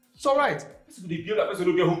 It's all right. This is the girl that person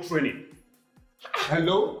who get home training.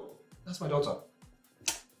 Hello? That's my daughter.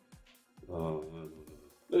 No.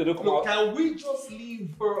 Look, can we just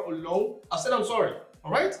leave her alone? I said I'm sorry,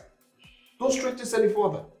 all right? Don't stretch this any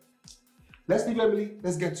further. Let's leave Emily.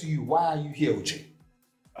 Let's get to you. Why are you here, Uche?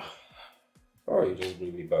 Oh, you just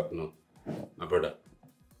bring me back now. My brother,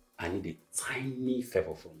 I need a tiny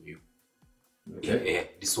favor from you. Okay. Yeah,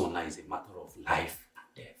 this one now is a matter of life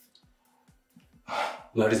and death.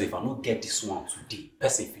 Whereas if I don't get this one today,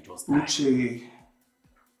 person if you just die. Uche,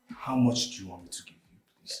 how much do you want me to give you,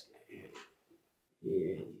 please?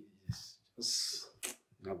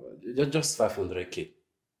 Yeah, just 500k.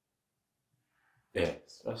 Yeah,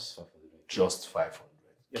 just 500k. Just 500k.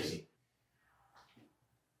 Yes.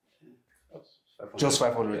 Just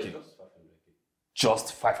 500k.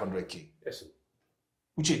 Just 500k. Yes, sir.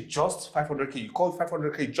 Uche, just 500k. You call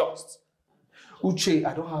 500k just. Uche,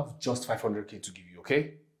 I don't have just 500k to give you,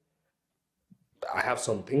 okay? I have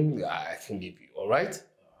something I can give you, all right?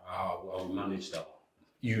 I'll manage that.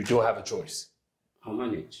 You don't have a choice. I'll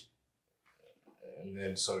manage. And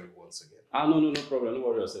then, sorry once again. No problem. Don't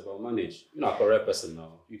worry yourself. I'll manage. You're not a correct person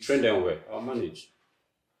now. You train them well. I'll manage.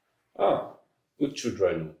 Good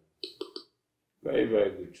children. Very, very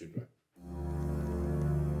good children.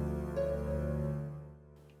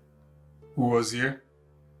 Who was here?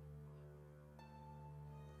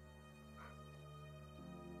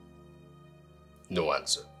 No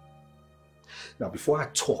answer. Now, before I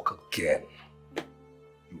talk again,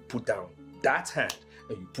 you put down that hand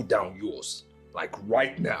and you put down yours. Like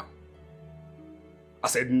right now. I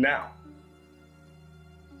said now.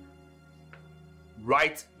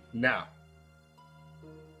 Right now.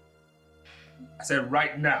 I said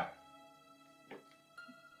right now.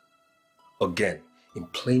 Again, in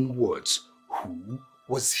plain words, who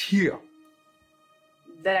was here?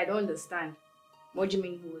 That I don't understand. What do you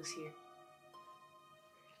mean who was here?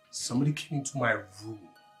 Somebody came into my room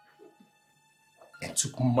and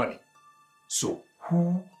took money. So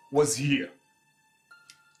who was here?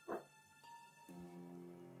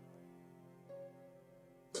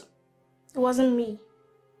 It wasn't me.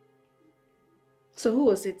 So who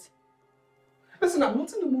was it? Listen, I'm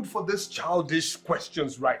not in the mood for these childish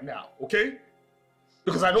questions right now, okay?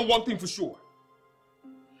 Because I know one thing for sure.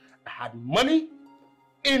 I had money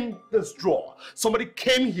in this drawer. Somebody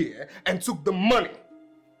came here and took the money.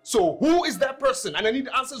 So who is that person? And I need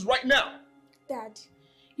answers right now. Dad,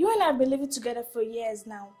 you and I have been living together for years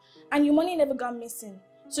now, and your money never got missing.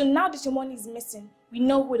 So now that your money is missing, we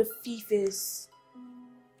know who the thief is.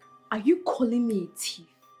 Are you calling me a thief?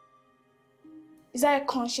 Is that a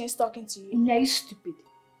conscience talking to you? Are you stupid?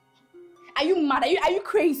 Are you mad? Are you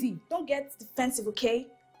crazy? Don't get defensive, okay?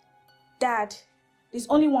 Dad, there's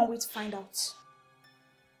only one way to find out.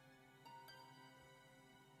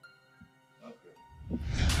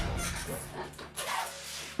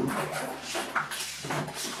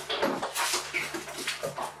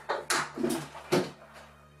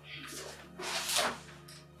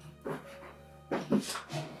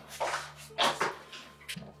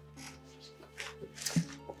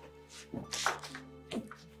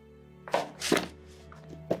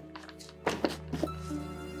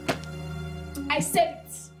 I said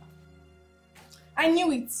it. I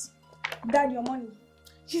knew it. Dad, your money.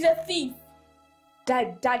 She's a thief.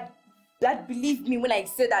 Dad, believe me when I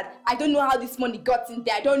say that. I don't know how this money got in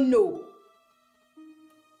there. I don't know.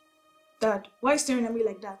 Dad, why are you staring at me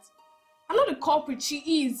like that? I'm not the culprit,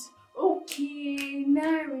 she is. Okay, now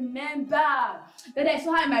I remember that I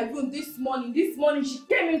saw her in my room this morning. This morning she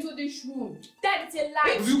came into this room. Dad, it's a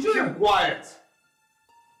lie. Hey, you keep quiet.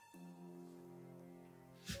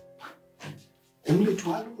 Emily,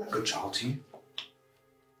 do I look like a child to you?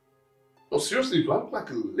 No, seriously, do I look like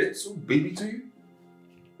a little baby to you?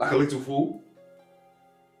 Like a little fool?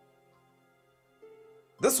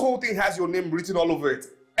 This whole thing has your name written all over it.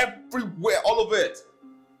 Everywhere, all of it.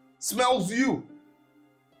 Smells you.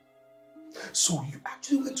 So you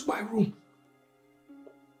actually went to my room,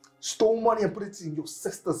 stole money and put it in your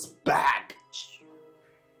sister's bag.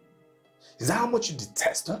 Is that how much you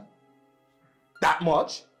detest her? That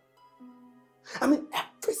much? I mean,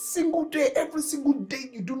 every single day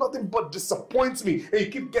you do nothing but disappoint me and you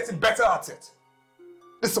keep getting better at it.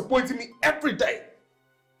 Disappointing me every day.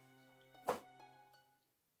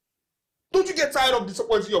 Don't you get tired of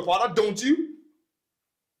disappointing your father, don't you?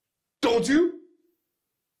 Don't you?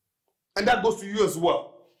 And that goes to you as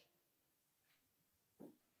well.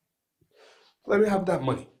 Let me have that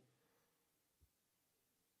money.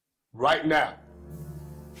 Right now.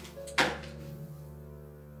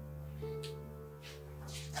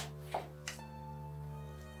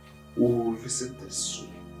 We'll revisit this soon.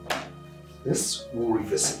 This we'll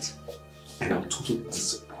revisit. And I'm totally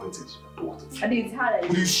disappointed in your daughter.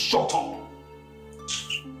 Will you shut up?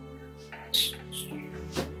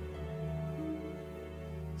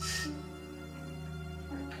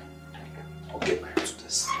 I'll get back to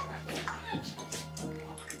this.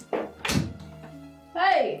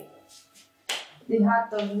 Hey! The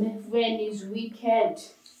heart of my friend is wicked.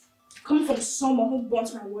 Coming from someone who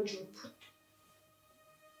burnt my wardrobe.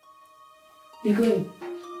 Be going.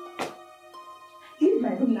 Leave my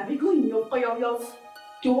room now. Be going. Your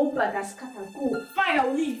whole bag has scattered. Go. Fine,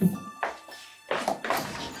 I'll leave.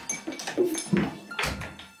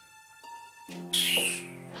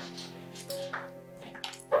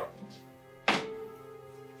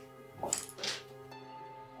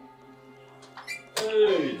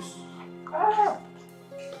 Hey!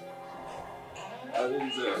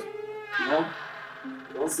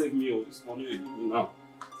 Don't save me all this money you give me now.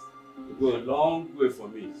 You go a long way for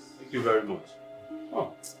me. Thank you very much.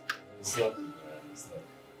 Oh, it's not.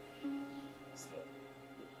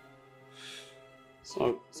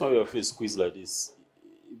 Sorry your face squeezed like this.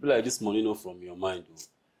 It be like this money not from your mind. Though.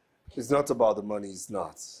 It's not about the money, it's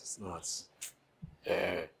not. It's not.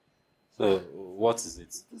 So, what is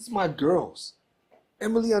it? This is my girls.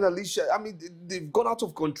 Emily and Alicia, I mean, they've gone out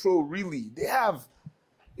of control, really. They have.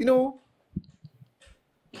 You know,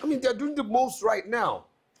 I mean, they're doing the most right now.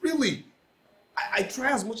 Really. I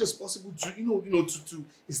try as much as possible to, to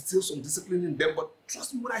instill some discipline in them, but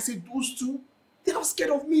trust me when I say those two, they're not scared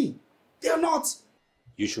of me. They're not.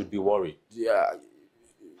 You should be worried. Yeah,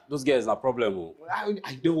 those guys are a problem.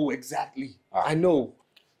 I know exactly. I know.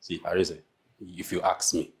 See, Arise, if you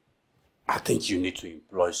ask me, I think you need to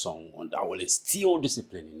employ someone that will instill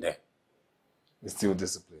discipline in there. Instill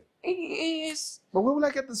discipline? Yes. But where will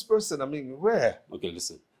I get this person? I mean, where? Okay,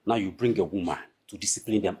 listen. Now you bring a woman to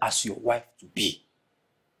discipline them as your wife to be.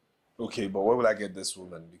 Okay, but where will I get this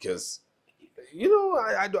woman? Because,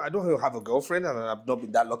 I don't have a girlfriend and I've not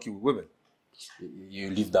been that lucky with women. You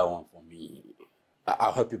leave that one for me.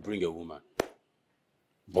 I'll help you bring a woman.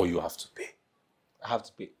 But you have to pay. I have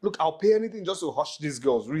to pay. Look, I'll pay anything just to hush these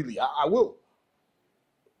girls, really. I will.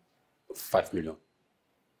 5 million.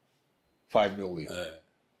 5 million.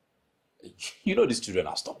 You know these children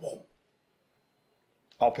are stubborn.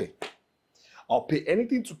 I'll pay. I'll pay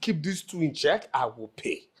anything to keep these two in check. I will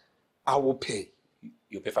pay. I will pay.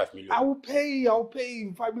 You pay 5 million? I will pay. I'll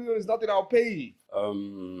pay. 5 million is nothing. I'll pay.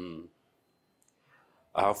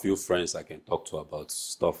 I have few friends I can talk to about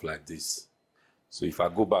stuff like this. So if I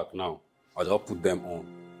go back now, I'll just put them on.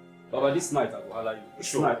 Baba, this night I will holler you.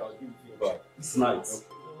 This night I'll give you back. This night.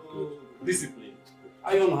 Okay. Discipline.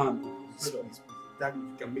 Iron hand. Please. That if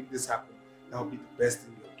you can make this happen, that will be the best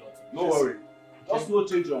thing you have done for me. No worry. Just no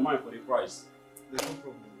change your mind for the price. There's no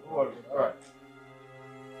problem. No worry. All right.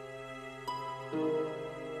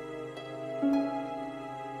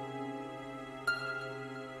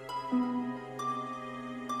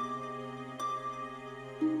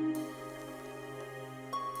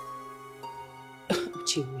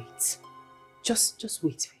 Wait. Just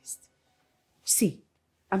wait first. See,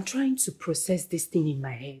 I'm trying to process this thing in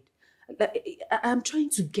my head. I'm trying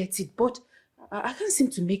to get it, but I can't seem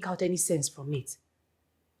to make out any sense from it.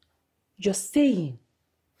 You're saying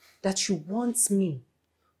that you want me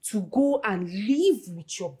to go and live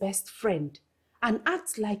with your best friend and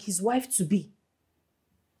act like his wife-to-be.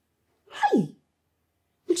 Hi!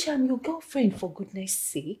 Which I'm your girlfriend, for goodness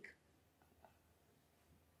sake.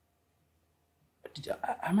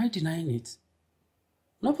 Am I denying it?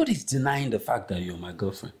 Nobody's denying the fact that you're my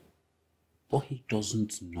girlfriend. But he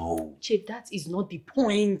doesn't know. Che, that is not the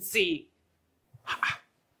point, see.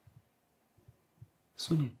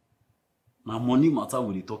 Sonia, my money matter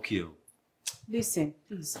with the talk here. Listen,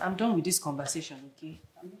 please, I'm done with this conversation, okay?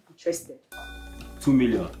 I'm not interested. 2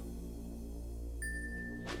 million.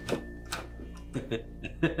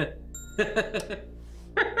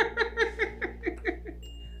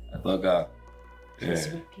 I thought, Please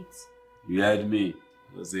repeat. You heard me.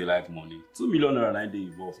 You say you like money. 2 million naira 9 days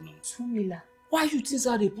involved now. 2 million. Why you think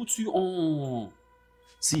that they put you on?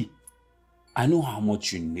 See, I know how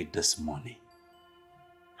much you need this money.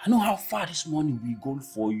 I know how far this money will go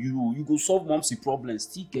for you. You go solve mom's problems,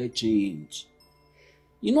 still get change.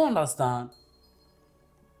 You don't understand?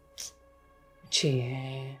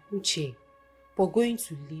 Uche, we're going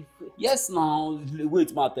to live with. Yes, now,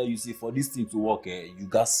 wait, ma, tell you, see, for this thing to work, you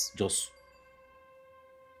guys just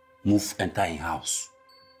move, enter in house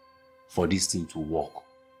for this thing to work.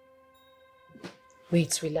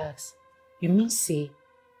 Wait, relax. You mean say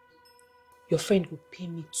your friend will pay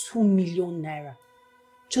me 2 million naira?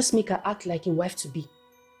 Just make her act like a wife to be.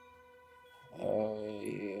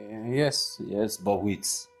 Yes, but wait.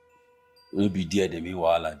 We'll be there, the mean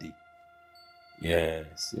wahala dey.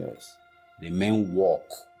 Yes. The men walk,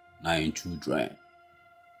 now in children.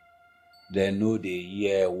 They know they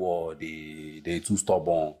hear what they too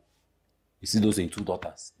stubborn. You see those in 2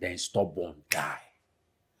 daughters, they're stubborn guy.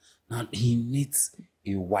 Now he needs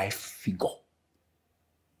a wife figure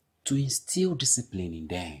to instill discipline in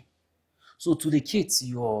them. So to the kids,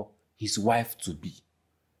 you're his wife to be.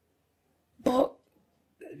 But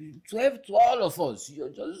to all of us, you're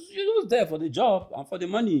just there for the job and for the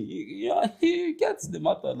money. You get the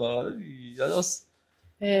matter, though. You're just.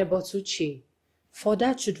 But Uche, for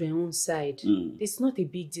that children's own side, it's not a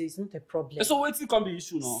big deal. It's not a problem. So what's can be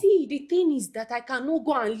issue now? See, the thing is that I cannot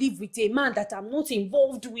go and live with a man that I'm not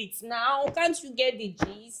involved with now. Can't you get the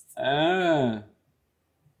gist? Oh,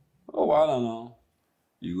 wow, now.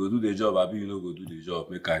 You go do the job, Abi, you no go do the job.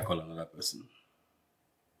 Make I call another person.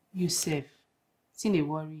 You safe. It's they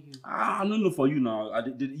worry you. I don't know for you now.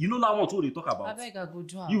 You know that much what they talk about. I beg I go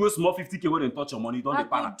do am. You waste more 50K when they touch your money. You don't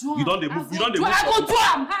para. You don't move. You don't move. I go do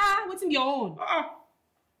am. What's in your own?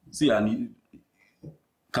 See, I need.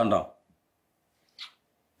 Calm down.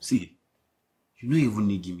 See, you don't even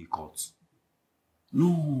need give me calls.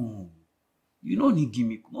 No, you don't need give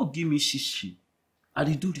me. Not give me shishi. I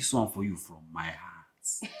did do this one for you from my heart.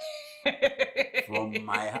 From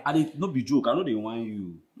my heart. I did not be joke. I know they want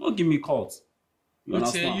you. Not give me calls. You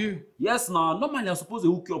understand? You? Yes, now. Normally, I'm supposed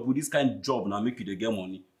to hook you up with this kind of job now, make you the get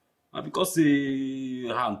money. And because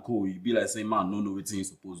hand co, you be like saying, man, no what you're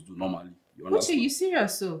supposed to do normally. You understand? You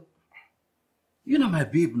serious so? You know my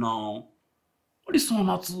babe now. What is one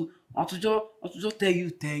to just tell you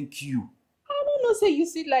thank you? I don't know, say you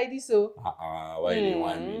sit like this so. Why you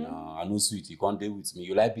want me now? I know sweet, you can't deal with me.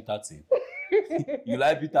 You like bitter thing. You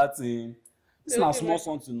like bitter thing. It's not small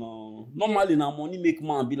something now. Normally, now money make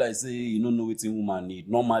man be like say you don't know what woman need.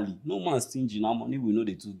 Normally, no man stingy now. Money we know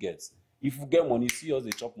the two get. If you get money, see us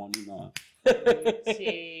they chop money now.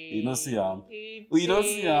 You don't see him. You don't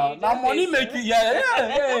see him. Now money make you yeah.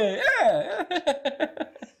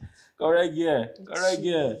 Correct yeah.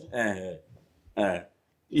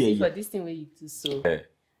 For this thing where you do so, I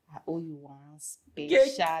owe you one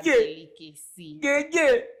special delicacy.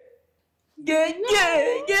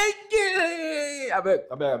 I beg.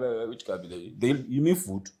 Which can be there? You mean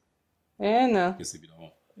food? No. Okay, see,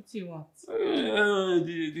 what do you want?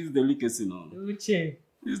 This delicacy now. Uche.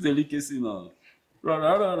 This delicacy now. Ra.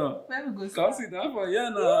 Where we go? Come sit down for here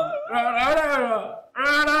now. Ra.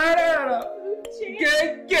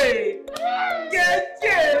 Get.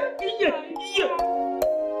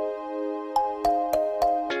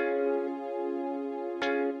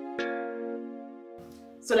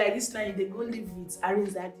 So like this time, they go live with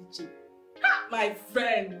Arinzadichi. My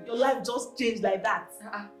friend, your life just changed like that.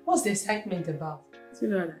 What's the excitement about? You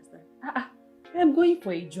don't understand. I'm going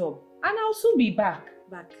for a job, and I'll soon be back.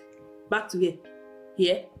 Back to where?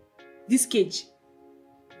 Here? This cage?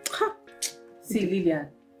 See, Lillian,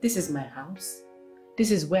 this is my house.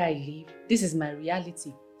 This is where I live. This is my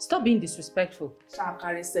reality. Stop being disrespectful. Shall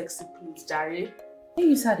carry sexy clothes, Jerry? When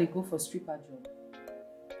you said they go for stripper job.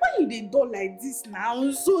 Why you dey dull like this now,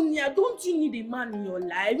 Sonia? Don't you need a man in your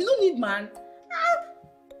life? You don't need man.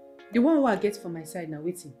 The one who I get for my side now,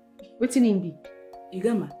 waiting him be. You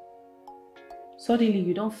get man? Suddenly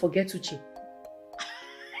you don't forget Uche.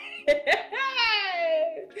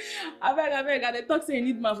 I beg, I talk say you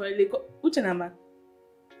need man for a leko. Uche na man.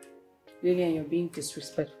 Lillian, you're being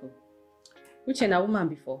disrespectful. Uche na woman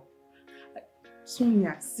before.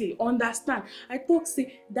 Sonia, see, understand. I talk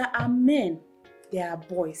say there are men. They are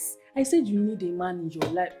boys. I said you need a man in your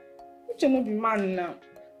life. You should not be man now.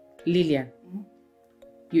 Lillian,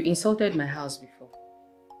 you insulted my house before.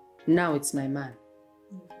 Now it's my man.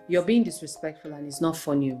 You're being disrespectful and it's not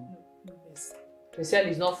funny. Yes. You said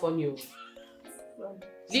it's not funny.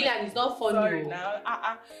 Lillian, it's not funny. Sorry now.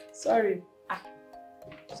 Sorry.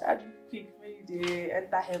 Shall pick when you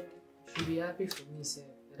enter heaven? You should be happy for me, sir,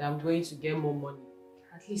 that I'm going to get more money.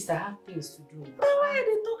 At least I have things to do. Why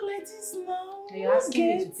they talk like this now? And you're asking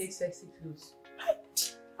me to take sexy clothes.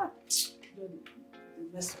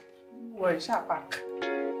 Don't worry, sharp back.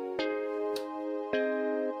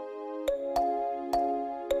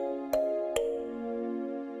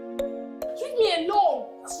 Leave me alone.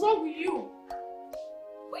 What's wrong with you?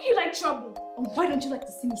 Why do you like trouble? And why don't you like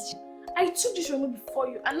to see me? I took this room before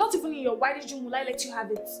you, and not even in your widest dream will I let you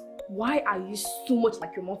have it. Why are you so much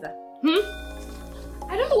like your mother?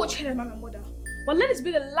 I don't know what you heard about my mother, but let this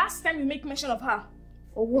be the last time you make mention of her.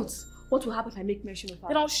 Or what? What will happen if I make mention of her?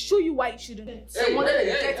 Then I'll show you why you shouldn't. Hey!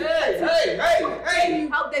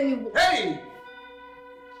 How dare you?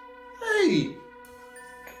 Hey!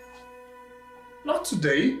 Not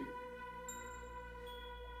today.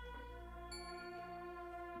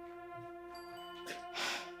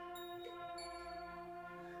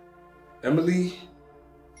 Emily,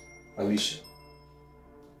 Alicia,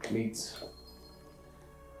 meet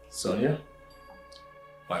Sonia,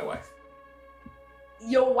 my wife.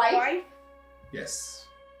 Your wife? Yes.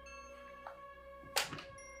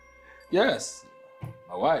 Yes,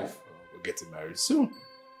 my wife. We're getting married soon.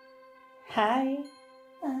 Hi.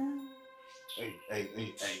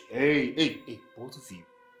 Hey, both of you.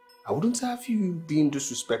 I wouldn't have you being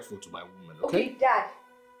disrespectful to my woman, okay? Okay, Dad.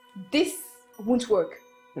 This won't work.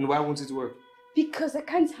 And why won't it work? Because I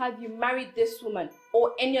can't have you marry this woman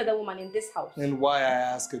or any other woman in this house. And why, I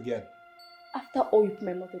ask again? After all you put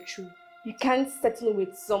my mother through, you can't settle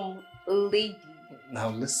with some lady.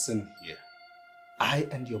 Now listen here. I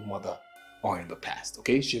and your mother are in the past,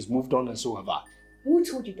 okay? She has moved on and so have I. Who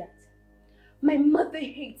told you that? My mother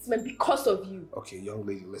hates me because of you. Okay, young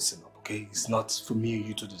lady, listen up, okay? It's not for me and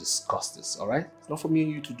you to discuss this, alright? It's not for me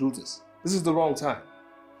and you to do this. This is the wrong time,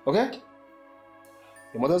 okay?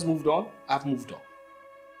 Your mother's moved on, I've moved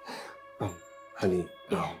on. Honey,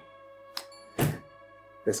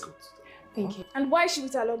 let's go. Thank you. And why is she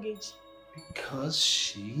with her luggage? Because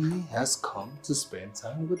she has come to spend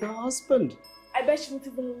time with her husband. I bet she won't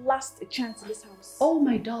even last a chance in this house. Oh,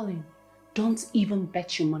 my darling. Don't even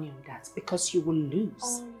bet your money on that because you will lose.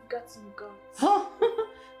 Oh, you got some guts. Huh?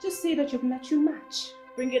 Just say that you've met your match.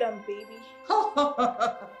 Bring it on, baby.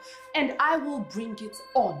 And I will bring it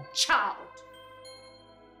on, child.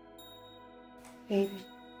 Baby,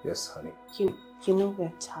 Yes, honey. you know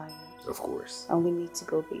we're tired. Of course. And we need to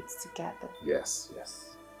go bathe together. Yes.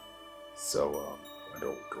 So, why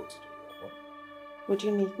don't we go to the room? Would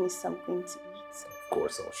you make me something to eat? Of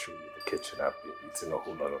course, I'll show you the kitchen. I've been eating a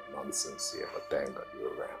whole lot of nonsense here, but thank God you're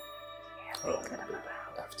around. Yeah, All right, good baby.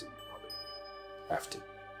 around. After you, mommy. After you.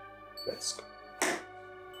 Let's go.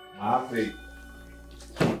 Happy.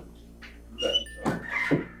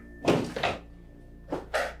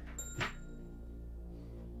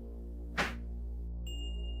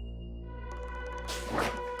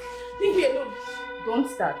 Leave me alone. Don't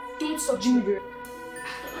start. Don't touch me.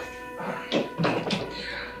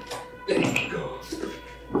 There you go.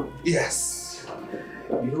 Yes.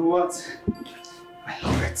 You know what? I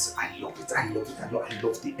love it. I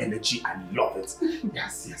love the energy. I love it.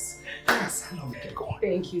 Yes, I love it. Get going.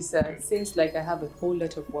 Thank you, sir. It seems like I have a whole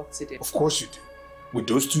lot of work to do. Of course you do. With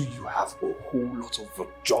those two, you have a whole lot of a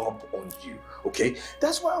job on you, okay?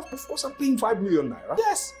 That's why, of course, I'm paying 5 million naira.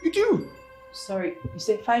 Yes, you do. Sorry, you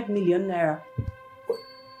said 5 million naira. What?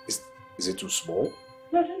 Is it too small?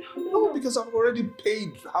 No. Because I've already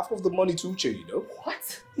paid half of the money to Uche, you know?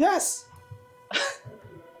 What? Yes.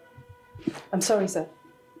 I'm sorry, sir.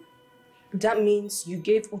 That means you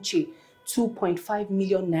gave Uche 2.5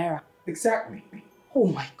 million naira. Exactly. Oh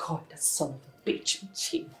my God, that son of a bitch,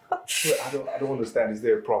 Uche. I don't understand. Is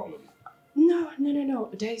there a problem? No.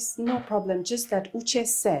 There is no problem. Just that Uche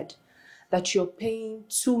said that you're paying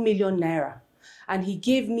 2 million naira and he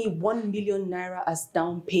gave me 1 million naira as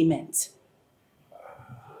down payment.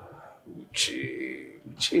 Uche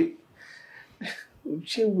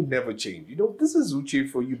would never change. You know, this is Uche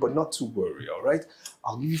for you, but not to worry, all right?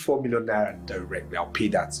 I'll give you 4 million naira directly. I'll pay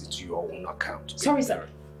that to your own account. Sorry, sir.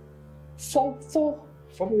 4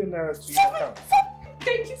 million naira to your account.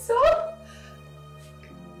 Thank you, sir.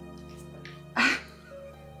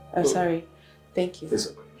 I'm sorry. Thank you.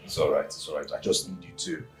 Listen, it's all right. I just need you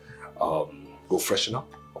to go freshen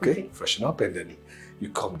up, okay? Freshen up and then you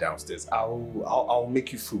come downstairs. I'll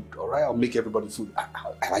make you food, all right? I'll make everybody food.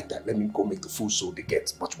 I like that. Let me go make the food so they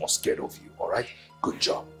get much more scared of you, all right? Good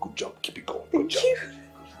job. Keep it going. Good job. Thank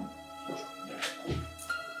you.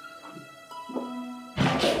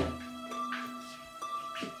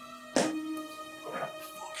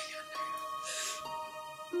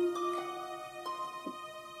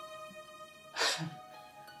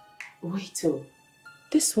 Wait till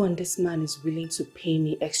This man is willing to pay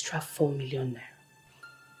me extra 4 million naira.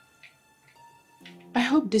 I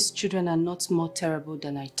hope these children are not more terrible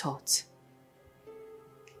than I thought.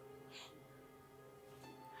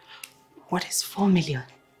 What is 4 million?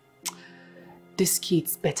 These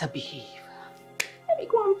kids better behave. Let me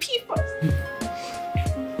go and pee first.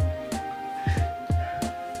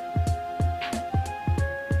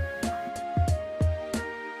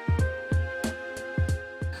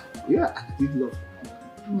 Yeah, I did love her.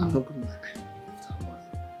 I'm not gonna lie, I loved her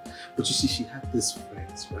mother. But you see, she had these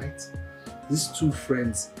friends, right? These two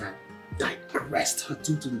friends that digressed her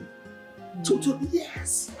totally. Totally,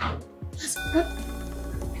 yes. Yes.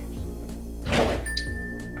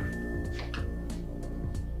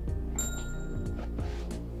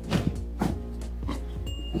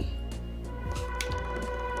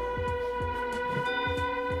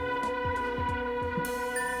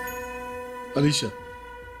 Alicia.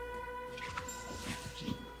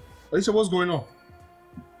 Alicia, what's going on?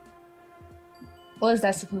 What is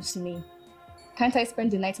that supposed to mean? Can't I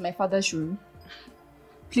spend the night in my father's room?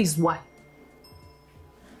 Please, why?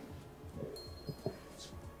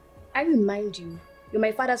 I remind you, you're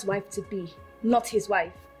my father's wife-to-be, not his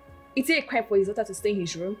wife. It's a crime for his daughter to stay in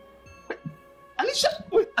his room. Alicia,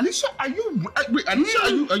 wait, Alicia, are you... Wait, Alicia,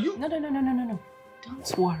 are you... No.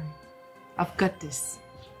 Don't worry. I've got this.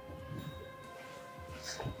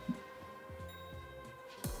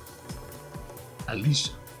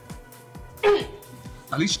 Alicia.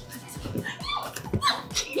 Alicia.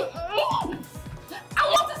 I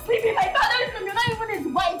want to sleep in my father's room. You're not even his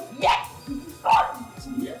wife yet.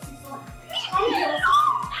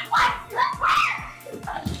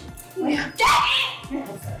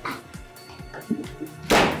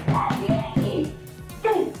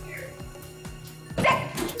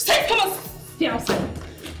 Come on. Stay outside.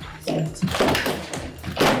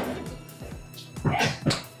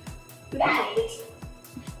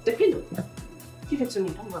 The pillow. Give it to me.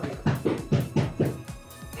 Don't worry.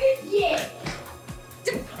 Yeah.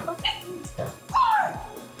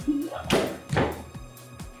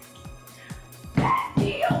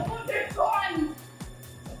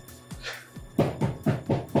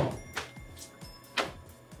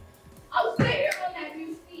 I'll stay here all night,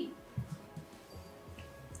 you see.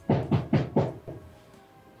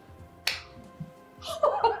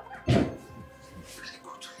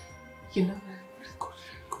 You know,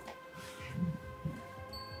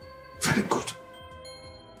 Very good.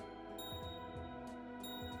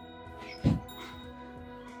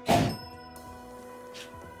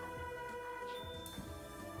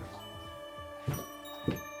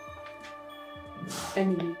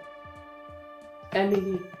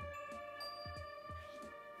 Emily.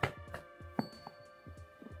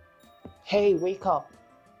 Hey, wake up.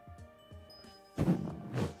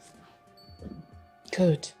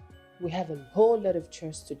 Good. We have a whole lot of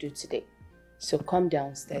chores to do today. So come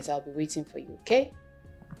downstairs. I'll be waiting for you, okay?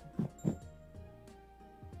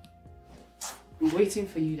 I'm waiting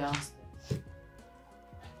for you downstairs.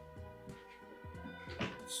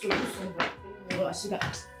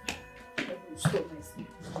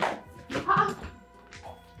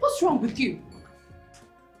 What's wrong with you?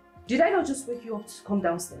 Did I not just wake you up to come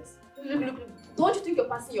downstairs? Look. Don't you think you're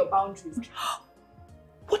passing your boundaries?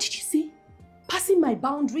 What did you say? Passing my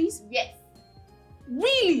boundaries? Yes.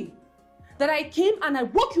 Really? That I came and I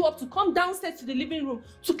woke you up to come downstairs to the living room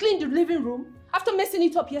to clean the living room after messing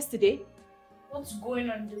it up yesterday? What's going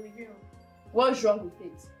on in the living room? What's wrong with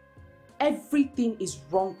it? Everything is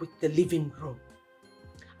wrong with the living room.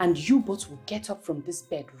 And you both will get up from this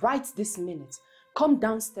bed right this minute, come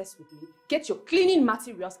downstairs with me, get your cleaning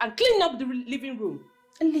materials and clean up the living room.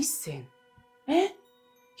 And listen,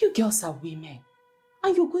 you girls are women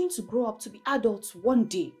and you're going to grow up to be adults one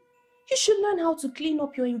day. You should learn how to clean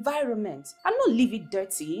up your environment and not leave it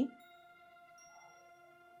dirty.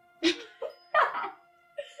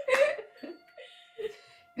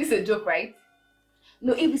 This is a joke, right?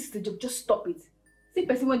 No, if this is a joke, just stop it. See,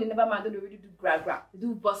 person when they never mind, don't already do gra, they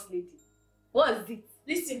do boss lady. What is it?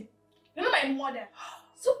 Listen, you're not my mother.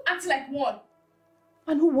 So act like one.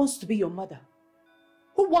 And who wants to be your mother?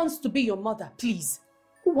 Who wants to be your mother, please?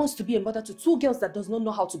 Who wants to be a mother to two girls that does not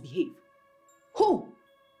know how to behave? Who?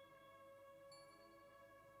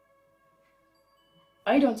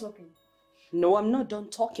 Are you done talking? No, I'm not done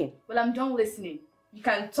talking. Well, I'm done listening. You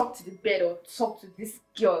can talk to the bed or talk to this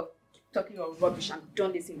girl talking your rubbish. I'm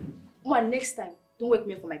done listening. One next time, don't wake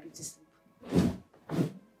me up for my beauty sleep.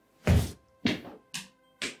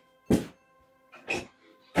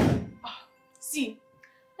 See,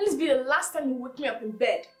 let this be the last time you wake me up in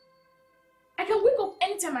bed. I can wake up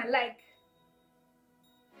anytime I like.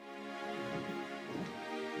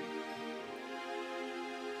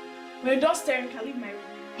 When you're done staring, can leave my room.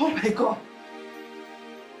 Oh my God.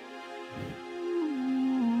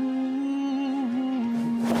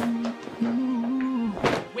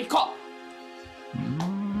 Wake up!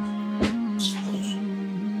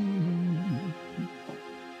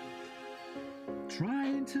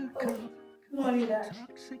 Trying to cut Morning, Dad.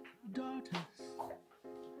 toxic daughters.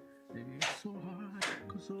 It's so hard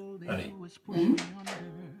because all they Honey. do is push me under.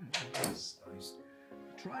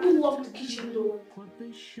 Who locked the kitchen door? But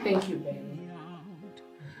they shut Thank you, baby. me out.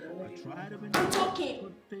 I try to be I'm talking.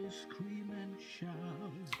 but they scream and shout.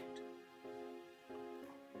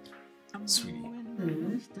 Sweetie,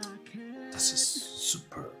 this is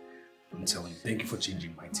superb. I'm telling you, thank you for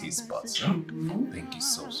changing my taste buds. Huh? Thank you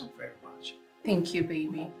so very much. Thank you,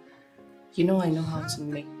 baby. You know I know how to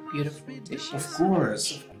make beautiful dishes. Of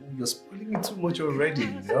course. You're spoiling it too much already,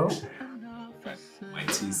 you know? My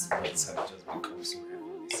taste buds have just become so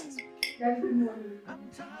heavy.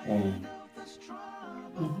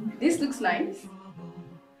 This looks nice.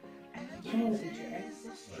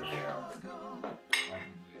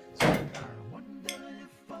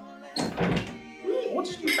 What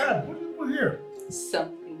did you add? What did you put here?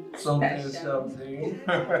 Something. Something.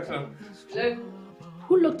 Look,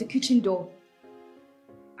 who locked the kitchen door?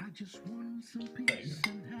 I just want some peace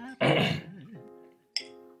and happiness.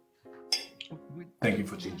 Thank you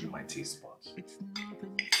for changing my taste buds. It's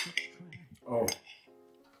nothing but Oh.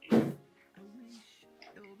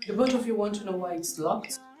 The both of you want to know why it's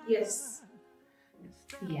locked? Yes.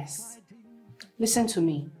 Yes. Listen to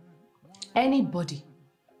me. Anybody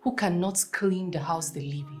who cannot clean the house they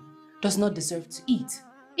live in does not deserve to eat.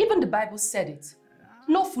 Even the Bible said it.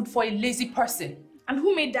 No food for a lazy person. And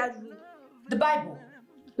who made that rule? The Bible.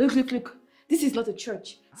 Look. This is not a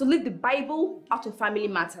church. So leave the Bible out of family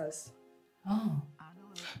matters. Oh.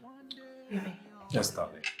 Baby. Yes,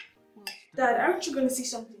 darling. Dad, aren't you going to say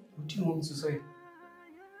something? What do you want me to say?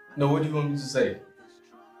 No, what do you want me to say?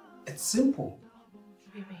 It's simple.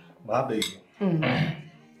 Baby. My baby.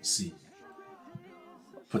 See,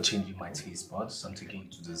 for changing my taste buds, I'm taking you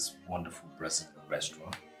to this wonderful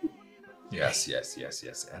restaurant. Yes.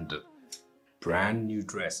 And the brand new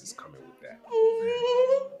dress is coming with that.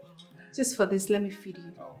 Just for this, let me feed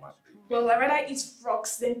you. Oh, my baby. Well, I'd rather eat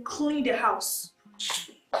frogs than clean the house.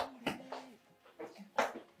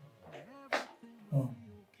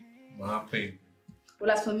 My baby.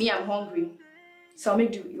 Well, as for me, I'm hungry. So I'll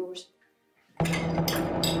make do with yours.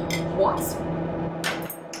 What?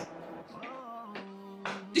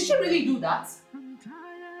 Did she really do that?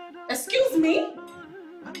 Excuse me?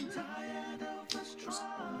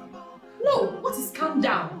 No, what is calm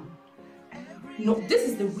down? No, this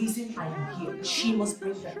is the reason I am here. She must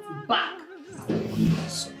bring that food back.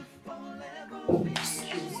 Excuse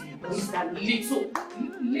me, who's that little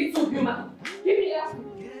human? Give me that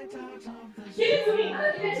food. Give it to me.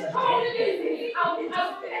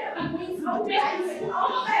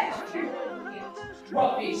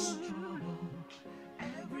 Rubbish.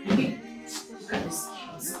 Look at this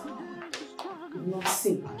kid. Not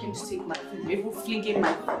sing. I came to take my food. You're even flinging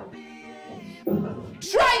my food.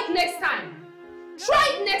 Try it next time.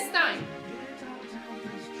 Try it next time.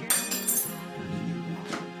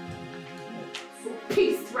 So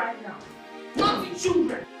pissed right now. Not the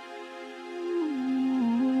children.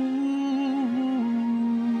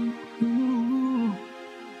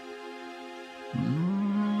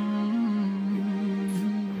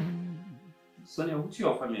 Sonia, would you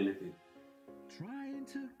offer me anything? Trying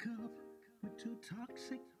to cope with two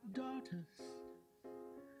toxic daughters.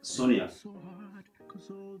 Sonia, So hard, 'cause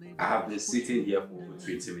all they I have been sitting here for over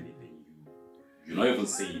 20 minutes and you're not even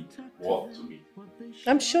saying what to me.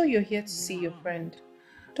 I'm sure you're here to see your friend.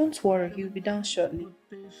 Don't worry, he'll be down shortly.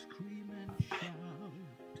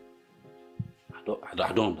 I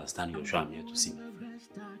don't understand you, sure I'm here to see my friend.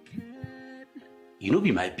 You know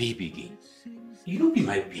be my baby again. You know be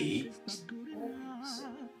my babe.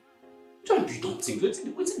 Don't think, what's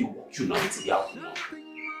the work you know, what's the outcome now?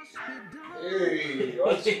 Hey,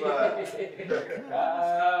 what's my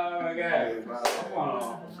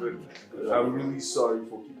God. Good. I'm really sorry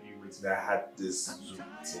for keeping you waiting. I had this Zoom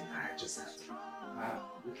meeting. I just had to.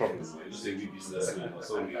 No problem, man. Just say we business, man.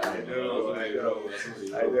 So we I know.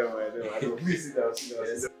 Please sit down.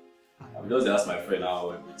 I'm just ask my friend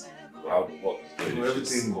how the work is going.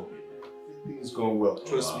 Everything's going well.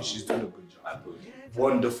 Trust me, she's doing a good job. I told you.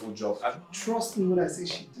 Wonderful job. And trust me when I say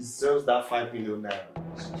she deserves that 5 million naira.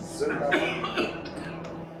 She deserves that 5 million.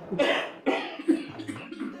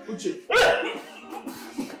 Uche,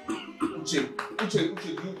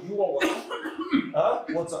 you want what? Huh?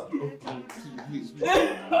 What's up? Please.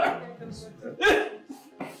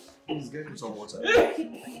 Please get him some water.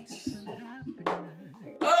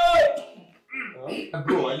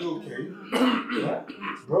 Bro, are you okay? Yeah?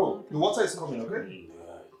 Bro, the water is coming, okay?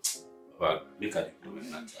 Well, look at it. I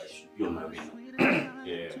should be on my way now.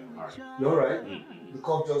 Yeah, alright. You alright? The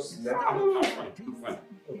cop just left. I'm fine.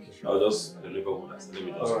 Okay. I'll just, I don't know about that. Let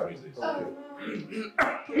me just raise it. Okay.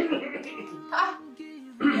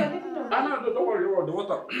 No, don't worry, the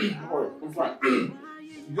water. Don't worry, I'm fine.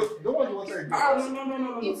 You don't want the water again?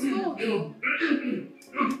 No. It's cool though.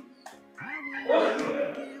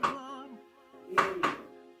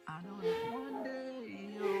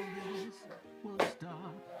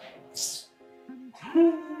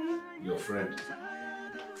 Your friend.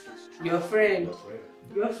 Your friend.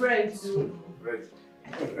 Your friend too. Friend.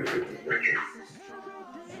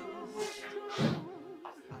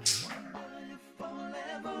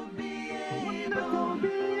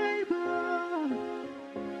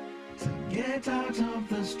 Get out of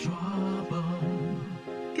this trouble.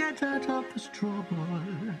 Get out of this trouble.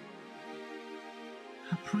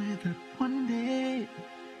 I pray that one day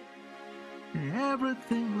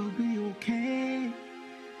everything will be okay.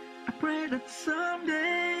 I pray that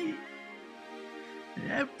someday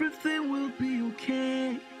everything will be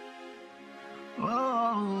okay.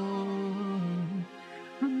 Oh,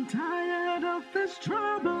 I'm tired of this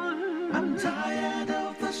trouble. I'm tired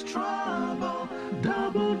of this trouble.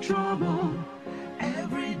 Double trouble.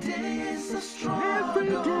 Every day is a struggle. Every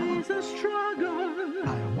day is a struggle.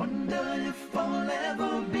 I wonder if I'll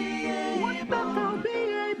ever be able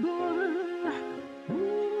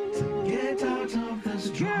to get out of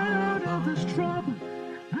this trouble.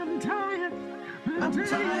 I'm tired. I'm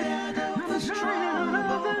tired of this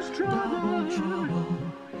trouble. Double trouble.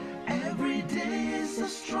 Every day is a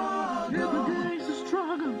struggle. Every day is a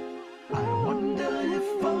struggle. I wonder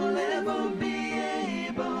if I'll ever be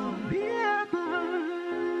able to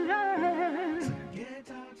get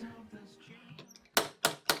out of this trouble.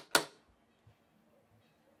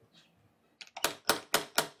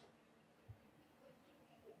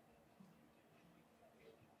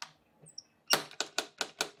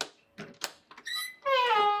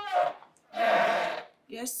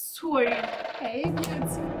 Yes, who are you? Hey,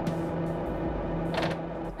 beauty.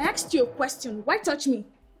 I asked you a question. Why touch me?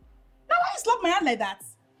 Now why you slap my hand like that?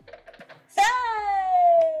 Hey!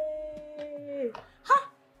 Ha!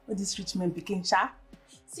 What this rich man became, sha?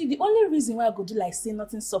 See, the only reason why I go do like say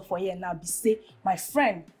nothing so for here now be say my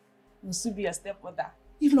friend will soon be your stepmother.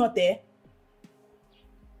 If not there,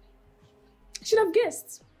 Should have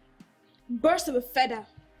guessed. Burst of a feather.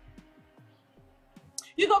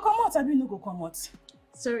 you go come out, abi no go come out.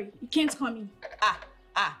 Sorry, you can't call me.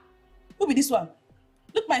 Who be this one?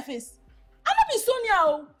 Look my face. I no be Sonia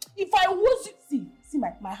oh. If I was you, see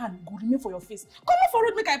my hand go remain for your face. Come on for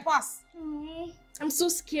road, make I pass. I'm so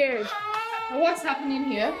scared. What's happening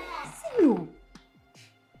here? See you.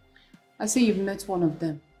 I see you've met one of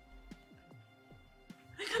them.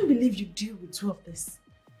 I can't believe you deal with two of this.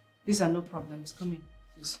 These are no problems. Come in,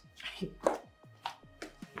 please.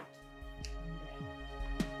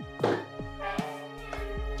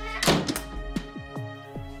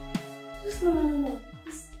 No.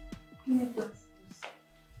 Give me a glass.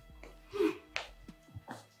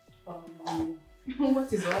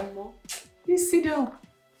 What is wrong, Mo? Please sit down.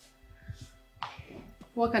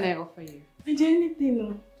 What can I offer you? I do anything,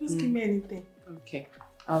 no. Just give me anything. Okay,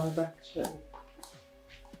 I'll be back shortly.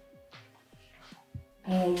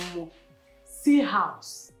 See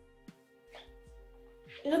house.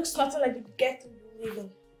 It looks nothing like the ghetto you live in.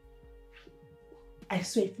 I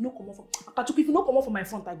swear, if you no come off, Patuku, if you no come off from my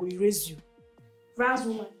front, I go erase you. Raz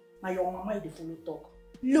woman, now your mama is the follow talk.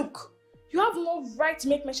 Look, you have no right to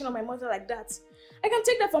make mention of my mother like that. I can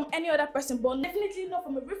take that from any other person, but definitely not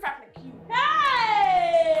from a riffraff like you.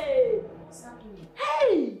 Hey! What's happening?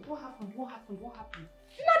 Hey! What happened? Now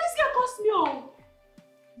this girl cost me oh.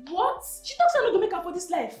 What? She talks I'm not gonna make up for this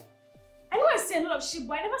life. I know I say a lot of shit,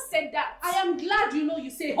 but I never said that. I am glad you know you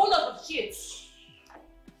say a whole lot of shit.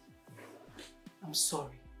 I'm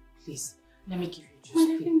sorry. Please, let me give you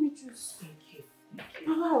juice. Give me juice. Thank you.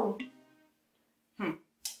 Wow.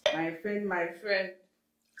 My friend.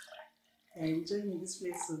 I enjoy me this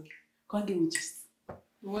place, so come give me gist.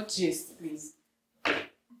 What gist, please?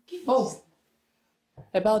 Give me Oh,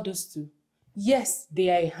 about those two. Yes, they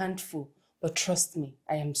are a handful, but trust me,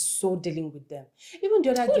 I am so dealing with them. Even the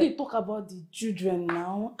other Who girl. they talk about the children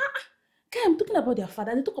now? Okay, I'm talking about their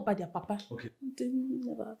father. They talk about their papa. Okay. They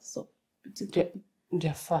never stop.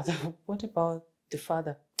 Their father. What about the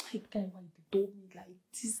father? I can't why they told me like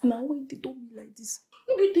this. Now why they told me like this?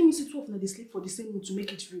 No be tell me say 12 na they sleep for the same room to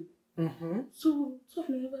make it real. Mm-hmm. So 12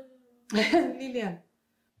 never. Lillian,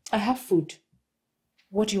 I have food.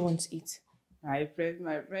 What do you want to eat? My friend,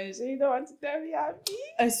 so you don't want to tell me happy?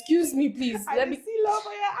 Excuse me, please. Let me see love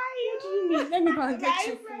for your eye. Let me go and get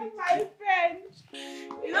you food. My friend.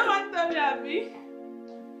 You don't want to tell me happy?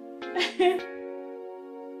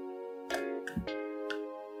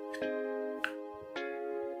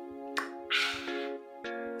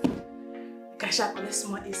 Cash up on this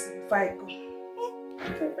small AC before I go. My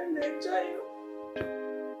friend, enjoy you.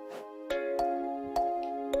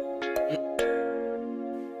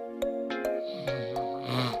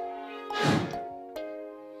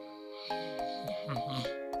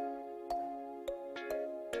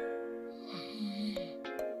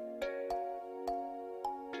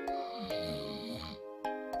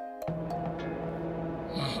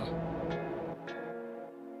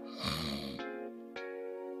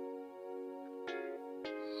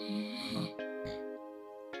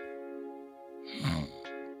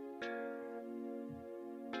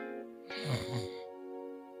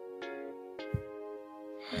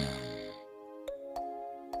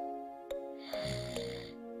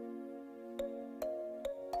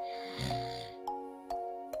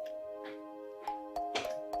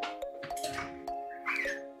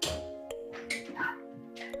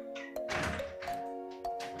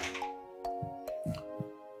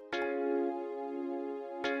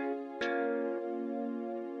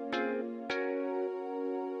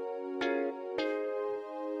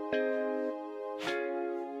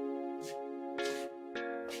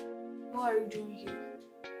 What are you doing here?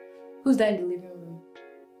 Who's there in the living room?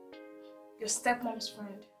 Your stepmom's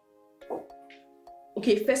friend.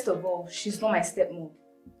 Okay, first of all, she's not my stepmom.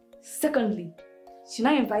 Secondly, she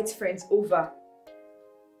now invites friends over.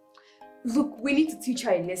 Look, we need to teach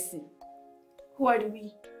her a lesson. Who are the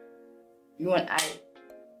we? You and I.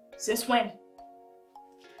 Since when?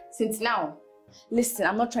 Since now. Listen,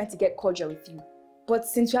 I'm not trying to get cordial with you. But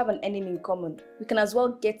since we have an enemy in common, we can as well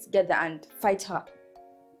get together and fight her.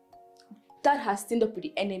 Dad has teamed up with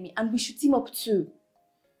the enemy and we should team up too.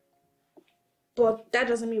 But that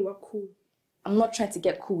doesn't mean we're cool. I'm not trying to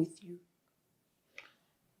get cool with you.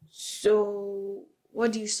 So,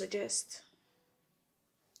 what do you suggest?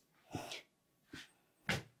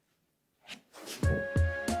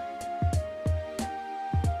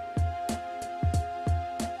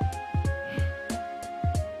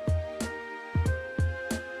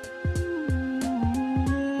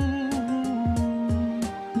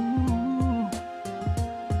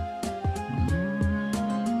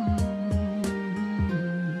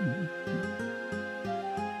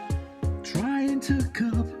 To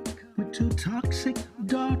cope with two toxic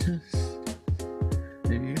daughters.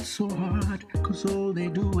 It's so hard, cause all they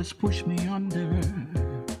do is push me under.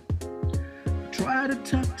 I try to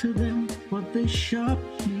talk to them, but they shut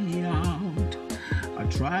me out. I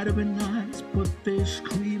try to be nice, but they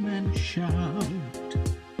scream and shout.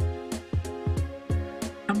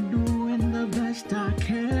 I'm doing the best I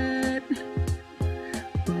can,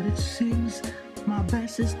 but it seems my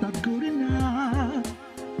best is not good enough.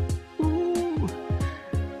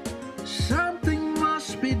 Something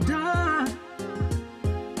must be done,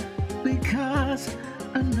 because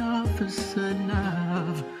enough is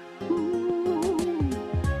enough. Ooh.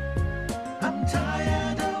 I'm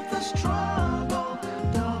tired of the struggle,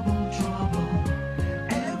 double trouble.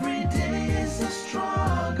 Every day is a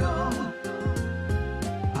struggle.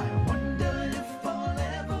 I wonder if I'll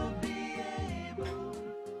ever be able.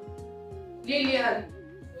 Lillian,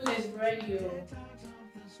 who is radio?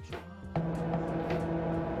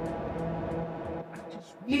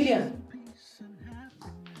 Lillian.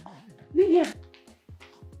 Lillian.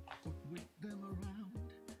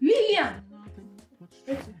 Lillian.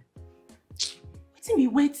 Waiting me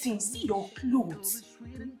waiting. See your clothes.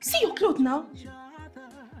 See your clothes now.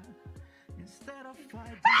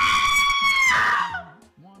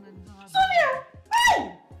 Sonia!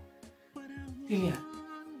 Hey! Lillian.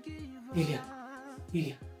 Lillian.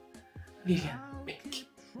 Lillian. Lillian. Beg.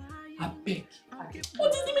 I beg.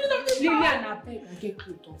 What is the meaning of this? Lillian, I beg. I get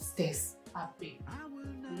clothes upstairs. I beg.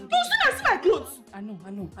 You still see my clothes? I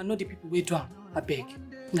know the people wait down. I beg.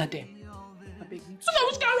 Not them. I beg. So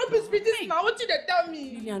which kind of rubbish be this now? What did they tell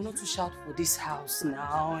me? Lillian, not to shout for this house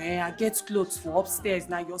now. I get clothes for upstairs.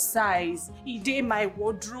 Now your size. It dey my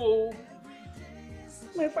wardrobe.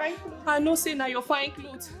 My fine clothes. I know say now your fine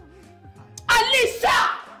clothes. Alicia!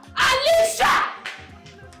 Alicia!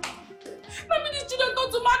 Maybe these children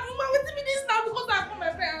come to mad woman. Wait me this now because I come my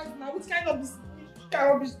parents now. Which kind of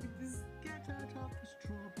rubbish be this?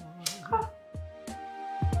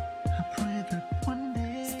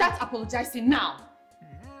 Start apologizing now.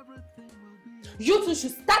 You two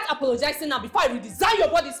should start apologizing now before I redesign your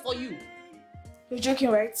bodies for you. You're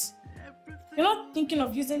joking, right? You're not thinking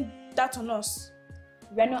of using that on us.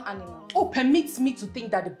 We're not animals. Oh, permit me to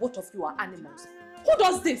think that the both of you are animals. Who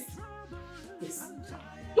does this? This.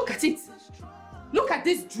 Look at it. Look at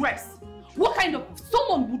this dress. What kind of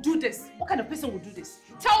someone would do this? What kind of person would do this?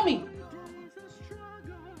 Tell me.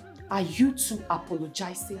 Are you two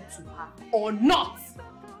apologizing to her or not?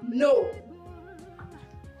 No.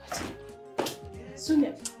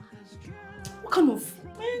 Sonia, what kind of...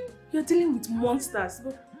 Man, you're dealing with monsters.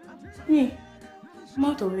 But me, I'm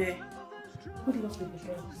out of here. Good luck with the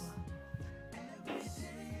girls.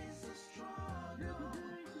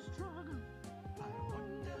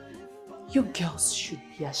 You girls should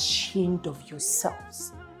be ashamed of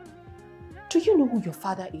yourselves. Do you know who your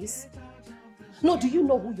father is? No, do you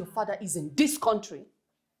know who your father is in this country?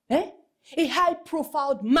 Eh? A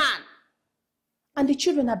high-profile man. And the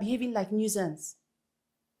children are behaving like nuisance.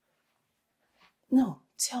 No,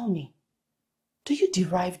 tell me, do you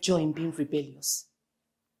derive joy in being rebellious?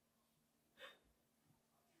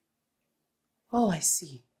 Oh, I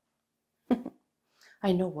see.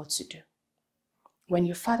 I know what to do. When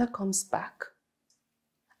your father comes back,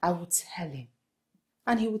 I will tell him,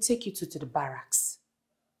 and he will take you two to the barracks.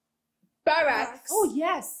 Barracks? Oh,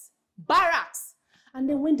 yes, barracks. And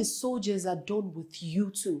then when the soldiers are done with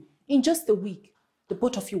you two, in just a week, the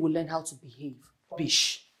both of you will learn how to behave.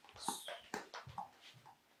 Bish.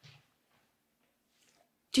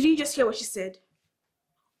 Did you just hear what she said?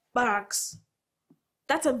 Barracks.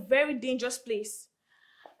 That's a very dangerous place.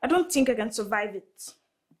 I don't think I can survive it.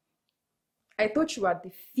 I thought you were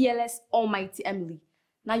the fearless, almighty Emily.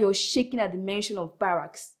 Now you're shaking at the mention of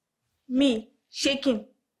barracks. Me? Shaking?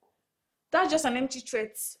 That's just an empty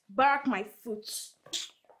threat. Barrack my foot.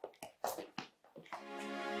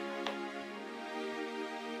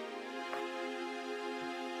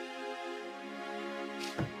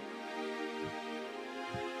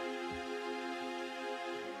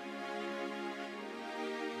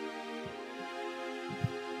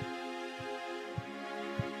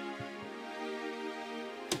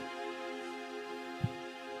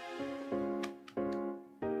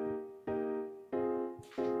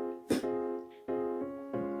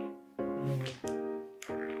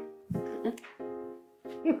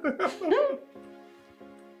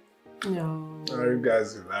 No. Oh, you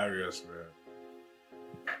guys are hilarious,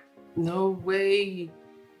 man. No way.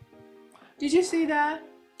 Did you see that?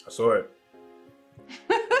 I saw it.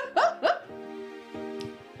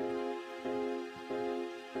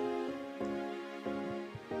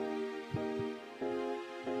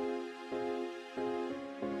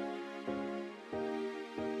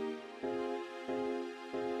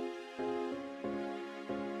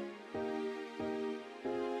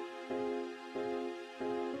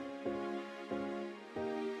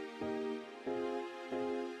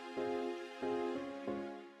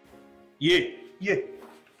 Yeah.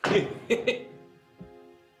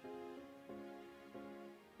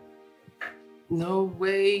 No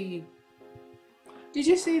way. Did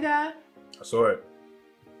you see that? I saw it.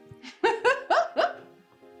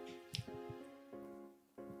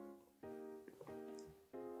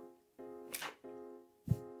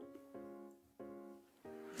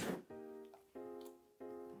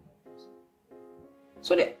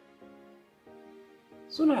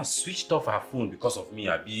 Sonia has switched off her phone because of me.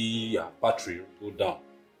 Her battery go down.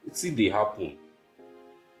 It's in the happen.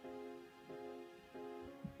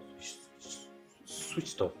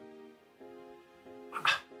 Switched off.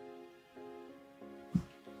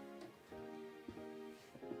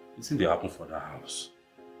 It's in the happen for that house.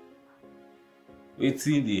 It's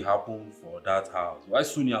in the happen for that house. Why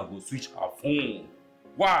Sonia go switch her phone?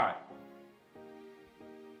 Why?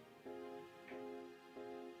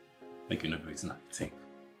 Make you not be waiting at the think.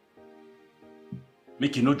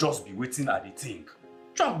 Make you not just be waiting at the think.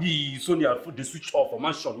 Try be Sonia for the switch off a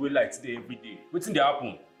mansion we light today every day. Waiting they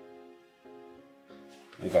happen.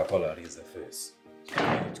 Make I call her raise the face. You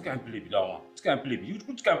can't play with that one. You can't play. You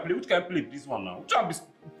can't play. You can't play with this one now. You can't be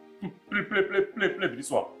play with this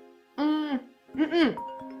one. No. I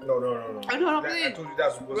don't want to play. I told you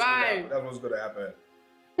that's what's Right. That's what's gonna happen.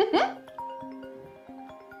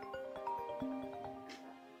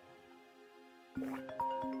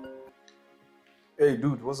 Hey,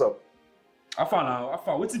 dude, what's up?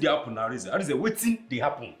 Afa, waiting they happen now, Rinze. Waiting they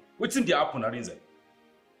happen. Waiting they happen now, Rinze.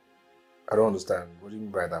 I don't understand. What do you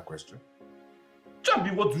mean by that question?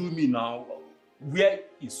 Chambi, what do you mean now? Where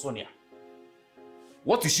is Sonia?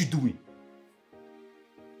 What is she doing?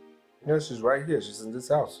 Yeah, she's right here. She's in this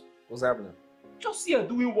house. What's happening? Just see her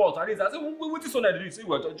doing what? I said, what is Sonia doing? Say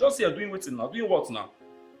what? Just see her doing what now? Doing what now?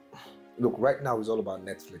 Look, right now it's all about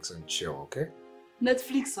Netflix and chill, okay?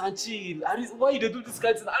 Netflix and chill. Aris, why you dey do this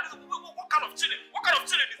kind of thing? Aris, what kind of chilling? What kind of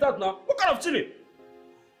chilling is that now? What kind of chilling?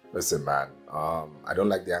 Listen, man, I don't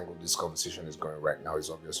like the angle this conversation is going right now. It's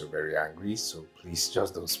obvious you're very angry, so please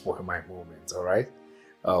just don't spoil my moment, all right?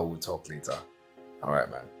 We'll talk later. All right,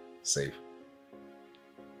 man. Safe.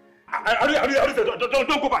 Aris,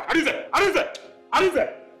 don't go back. Aris!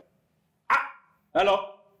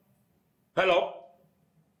 Hello? Hello?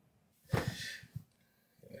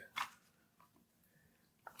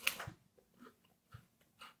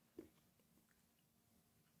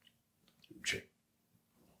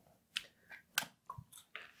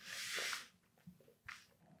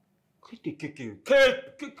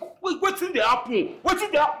 What's in the apple? What's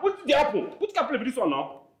in the apple? Which can play with this one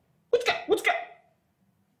now? Which can?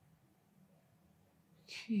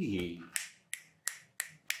 Hey.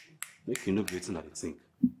 Make you know waiting at the thing.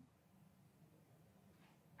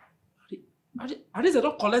 Are they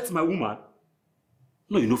don't collect my woman?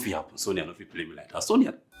 No, you know if it happen. Sonia, no, if you play me like that.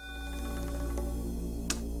 Sonia.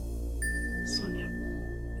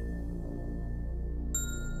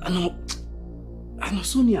 I know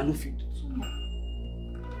Sonia, no fit.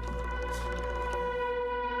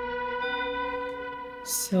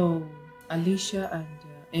 So, Alicia and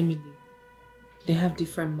Emily, they have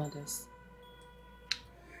different mothers.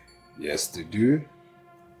 Yes, they do.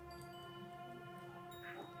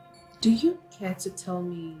 Do you care to tell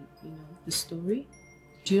me, the story?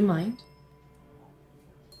 Do you mind?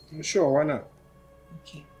 Sure, why not?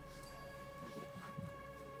 Okay.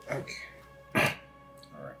 Okay.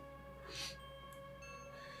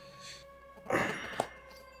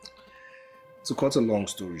 To cut a long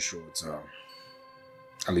story short,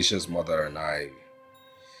 Alicia's mother and I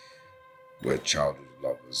were childhood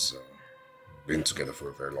lovers, been together for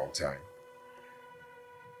a very long time.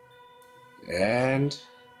 And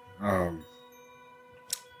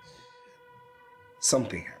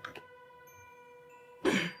something happened.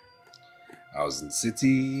 I was in the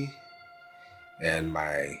city and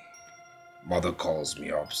my mother calls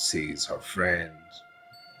me up, says her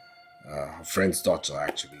friend's daughter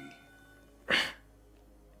actually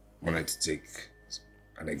wanted to take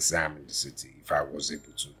an exam in the city if I was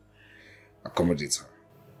able to accommodate her.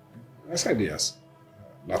 I said yes,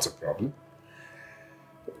 not a problem.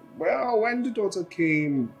 Well, when the daughter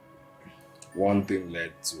came, one thing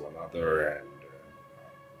led to another and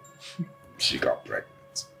she got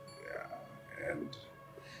pregnant. Yeah, and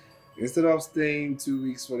instead of staying 2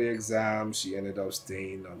 weeks for the exam, she ended up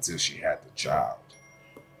staying until she had the child.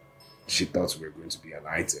 She thought we were going to be an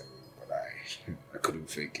item, but I couldn't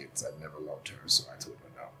fake it. I never loved her, so I told her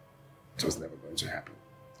no. It was never going to happen.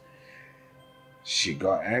 She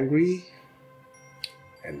got angry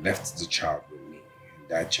and left the child with me. And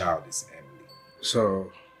that child is Emily.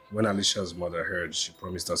 So when Alicia's mother heard, she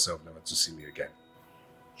promised herself never to see me again.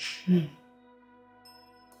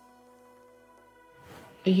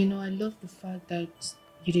 I love the fact that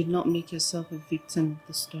you did not make yourself a victim of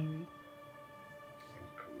the story.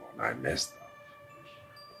 Come on, I messed up.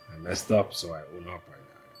 I messed up, so I own up.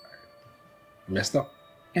 I messed up.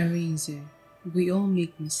 Arinze, we all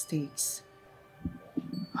make mistakes.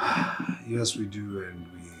 Yes, we do, and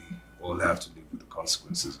we all have to live with the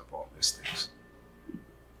consequences of our mistakes.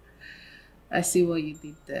 I see what you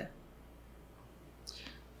did there.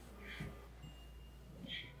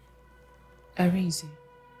 Arinze,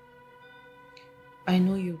 I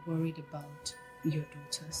know you're worried about your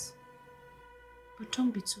daughters, but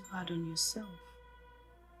don't be too hard on yourself.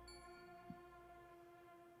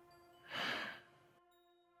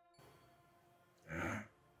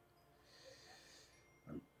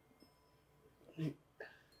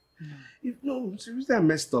 Seriously, I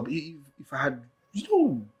messed up. If I had,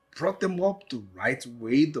 brought them up the right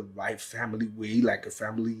way, the right family way, like a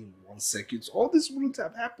family in 1 second, all this wouldn't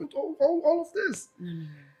have happened. All of this.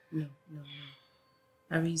 No.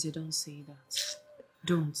 Arinze, don't say that.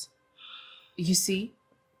 Don't. You see,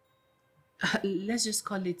 let's just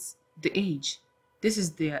call it the age. This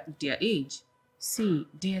is their age. See,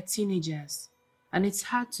 they are teenagers. And it's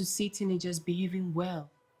hard to see teenagers behaving well.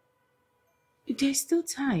 There's still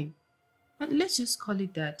time. But let's just call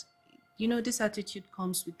it that. This attitude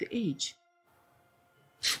comes with the age.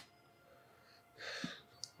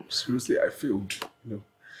 Seriously, I failed.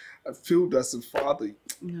 I failed as a father.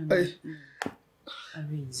 No. I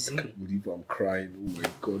Arinze. can't believe I'm crying. Oh my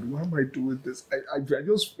God, why am I doing this? I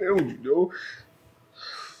just failed,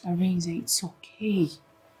 Arinze, it's okay.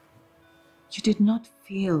 You did not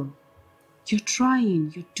fail. You're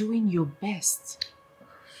trying. You're doing your best.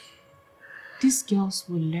 These girls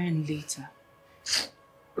will learn later.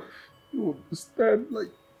 You understand?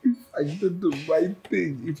 if I did the right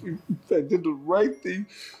thing, if I did the right thing,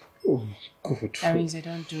 oh God. Arinze,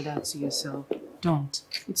 don't do that to yourself. Don't.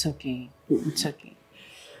 It's okay. It's okay.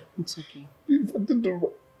 It's okay. If I did the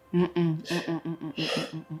right...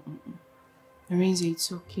 Arinze,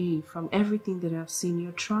 it's okay. From everything that I've seen,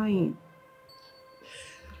 you're trying.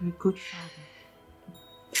 You're a good father.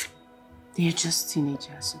 They're just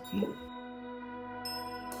teenagers, okay?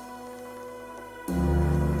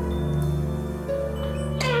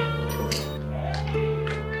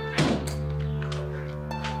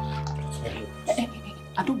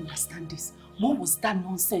 I don't understand this. What was that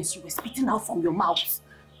nonsense you were spitting out from your mouth?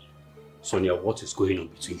 Sonia, what is going on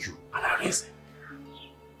between you and Arinze?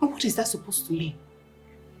 And what is that supposed to mean?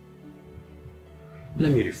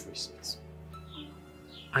 Let me rephrase it.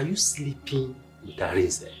 Are you sleeping with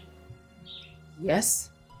Arinze?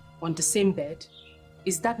 Yes, on the same bed.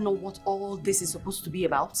 Is that not what all this is supposed to be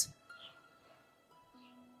about?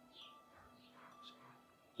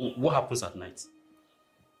 What happens at night?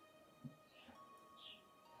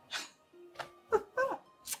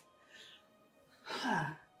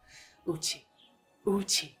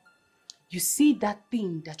 Uche, you see that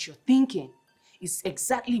thing that you're thinking is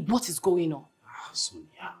exactly what is going on.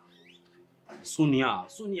 Sonia,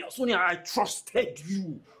 I trusted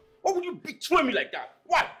you. Why would you betray me like that?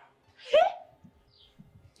 Why? Hey!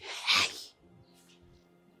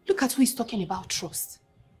 Look at who is talking about trust.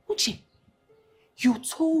 Uche, you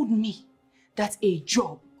told me that a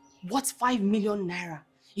job worth 5 million naira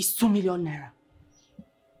is 2 million naira.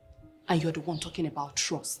 And you're the one talking about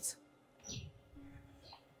trust.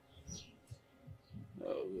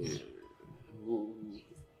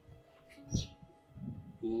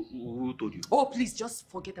 Who told you? Oh, please just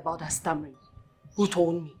forget about that stammering. Who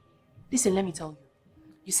told me? Listen, let me tell you.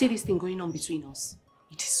 You see this thing going on between us?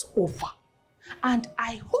 It is over. And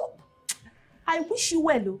I wish you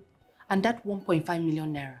well, oh. And that 1.5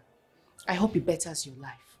 million naira, I hope it betters your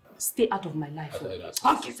life. Stay out of my life.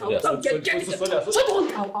 Oh.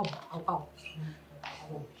 Ow.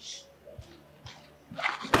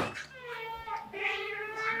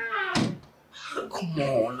 Come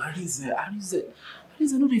on, Arinze,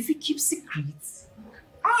 no, if you keep secrets.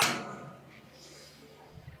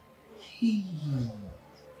 Hey,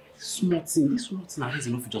 small thing, Arinze,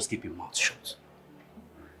 no, if you just keep your mouth shut.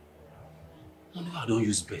 No, I don't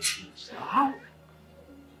use betting. How?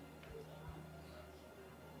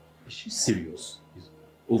 Is she serious? It's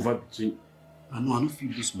over between... I don't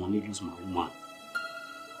feel lose money, lose my woman.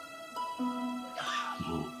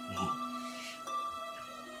 No.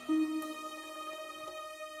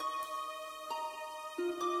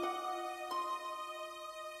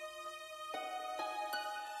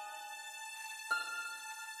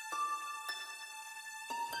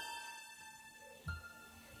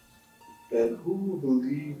 And who will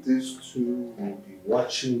believe these two will be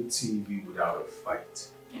watching TV without a fight?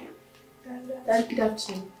 Dad, good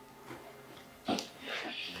afternoon.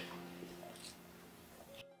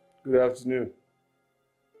 Good afternoon.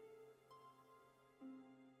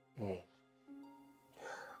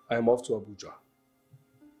 I am off to Abuja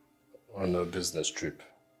on a business trip.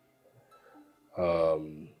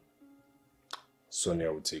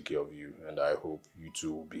 Sonia will take care of you, and I hope you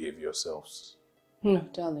two will behave yourselves. No,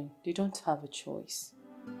 darling, you don't have a choice.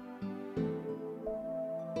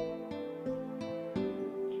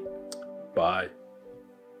 Bye.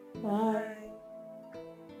 Bye.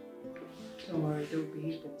 Don't worry, they'll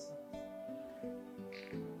behave themselves.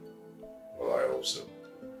 Well, I hope so.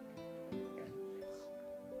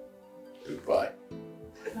 Goodbye.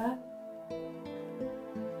 Bye.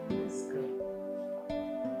 Let's go.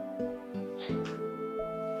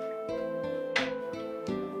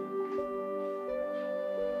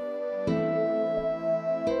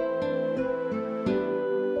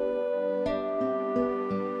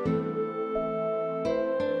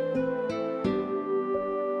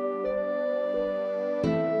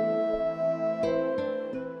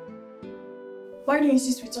 Why do you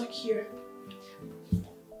insist we talk here?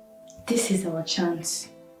 This is our chance.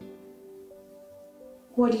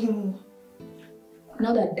 What do you mean?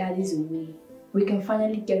 Now that Dad is away, we can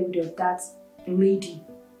finally get rid of that lady.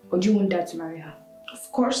 Or do you want Dad to marry her?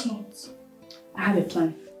 Of course not. I have a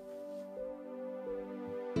plan.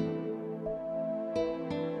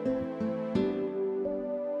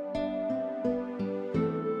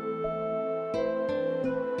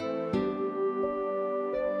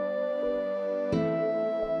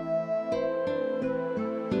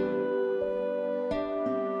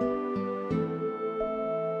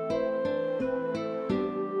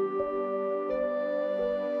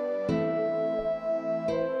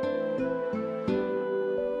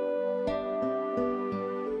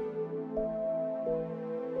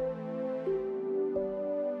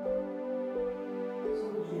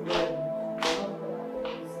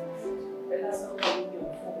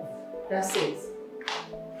 That's it.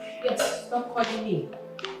 Yes, stop calling me.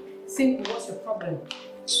 Simple, what's your problem?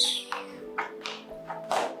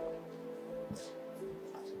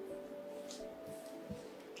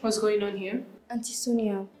 What's going on here? Auntie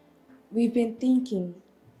Sonia, we've been thinking,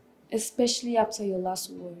 especially after your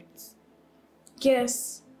last words.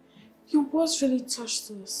 Yes, your words really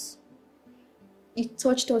touched us. It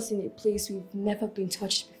touched us in a place we've never been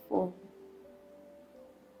touched before.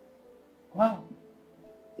 Wow.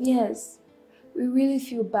 Yes, we really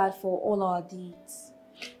feel bad for all our deeds.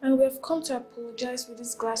 And we have come to apologize for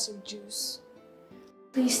this glass of juice.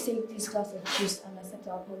 Please take this glass of juice and accept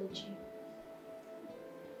our apology.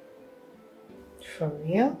 For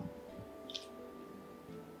real?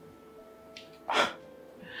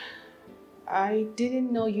 I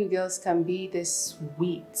didn't know you girls can be this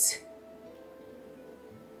sweet.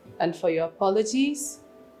 And for your apologies,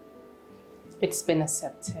 it's been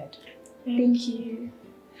accepted. Thank you.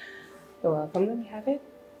 You're welcome. Let me have it.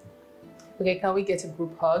 Okay, can we get a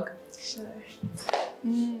group hug? Sure.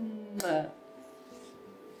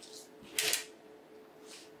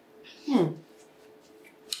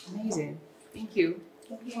 Amazing. Thank you.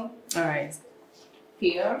 Okay. All right.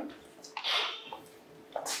 Here.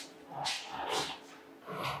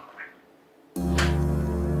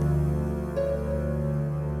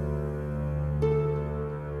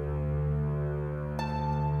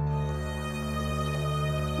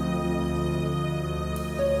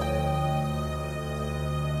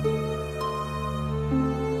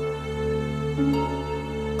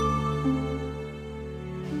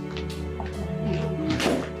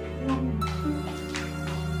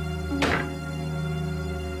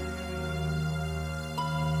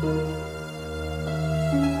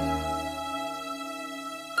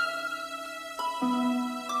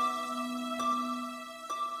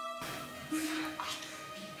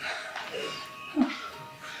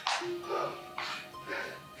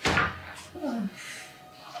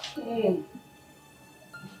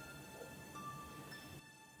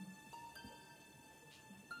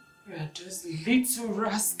 Those little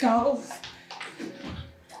rascals.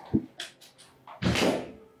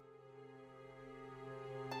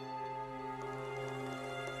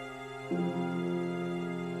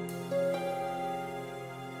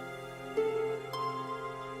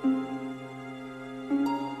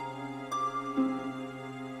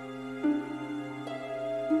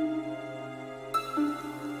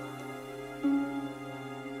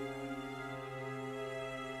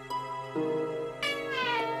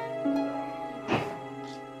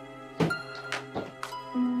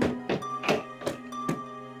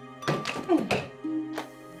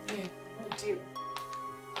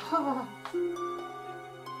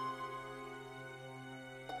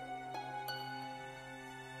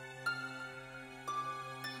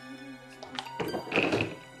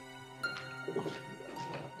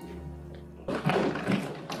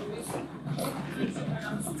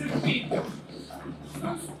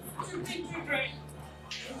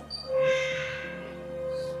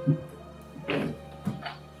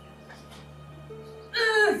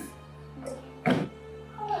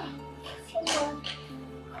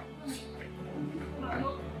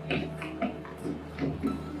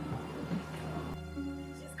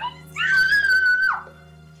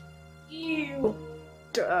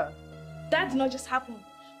 That did not just happen.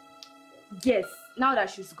 Yes, now that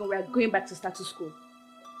she's gone, we are going back to status quo.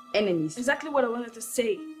 Enemies. Exactly what I wanted to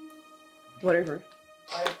say. Whatever.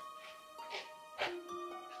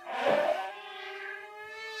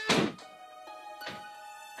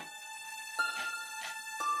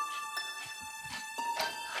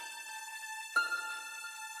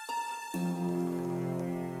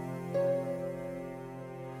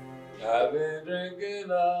 I've been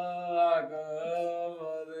drinking alcohol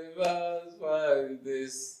for the past 5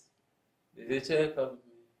 days. Did you check on me?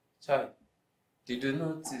 Child, did you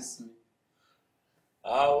notice me?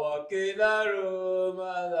 I walk in a room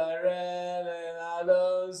and I ran and I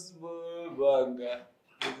don't smoke banga.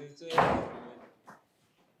 Did you check on me?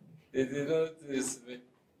 Did you notice me?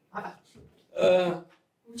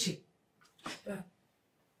 Uche,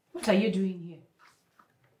 what are you doing here?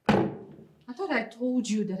 I thought I told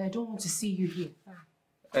you that I don't want to see you here.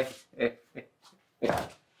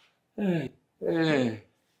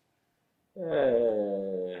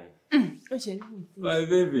 My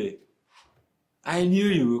baby, I knew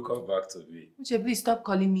you would come back to me. Uche, please stop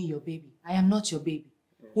calling me your baby. I am not your baby.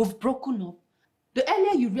 We've broken up. The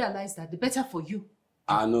earlier you realize that, the better for you.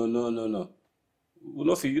 No. You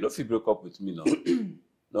know if you break up with me now.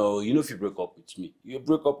 No, you know if you break up with me. You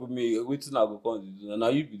break up with me, waiting I go come. Now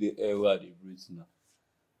you be the air where they breathe now.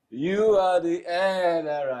 You are the air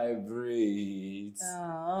that I breathe.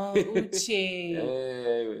 Oh, Uche.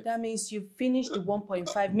 Hey. That means you finished the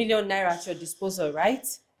 1.5 million naira at your disposal, right?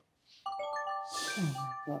 Oh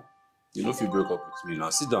my God. You know if you break up with me now,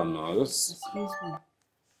 sit down now. Excuse me.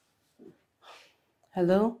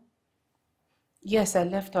 Hello? Yes, I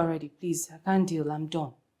left already. Please, I can't deal. I'm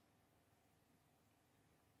done.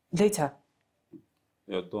 Later.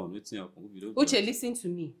 You're done. Uche, listen to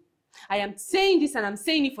me. I am saying this and I'm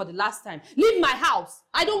saying it for the last time. Leave my house.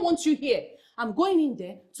 I don't want you here. I'm going in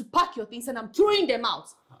there to pack your things and I'm throwing them out.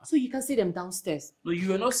 So you can see them downstairs. No, you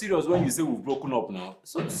were not serious when you say we've broken up now.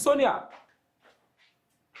 So, Sonia.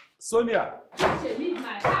 Uche, leave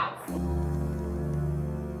my house.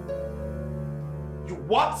 You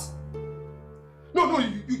what? No,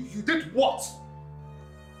 you did what?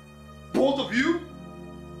 Both of you?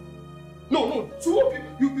 No, two of you.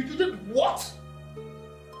 You did what?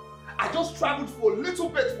 I just traveled for a little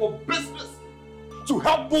bit for business to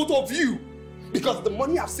help both of you. Because the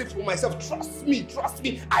money I've saved for myself, trust me,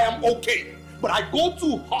 I am okay. But I go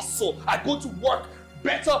to hustle, I go to work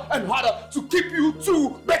better and harder to keep you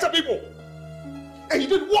two better people. And you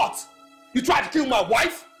did what? You tried to kill my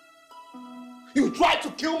wife? You tried to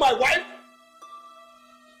kill my wife?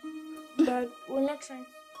 Dad, we're not trying to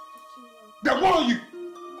kill her. Then what are you?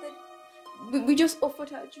 We just offered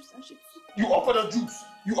her juice and she took it. You offered her juice.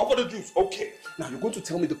 You offered her juice. Okay. Now you're going to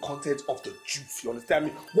tell me the content of the juice. You understand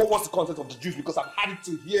me? What was the content of the juice? Because I'm happy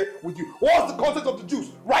to hear with you. What was the content of the juice?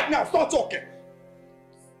 Right now, start talking.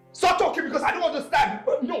 Start talking because I don't understand.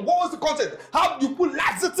 No, what was the content? How you put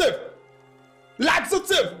laxative,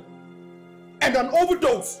 and an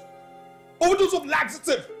overdose of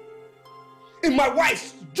laxative in my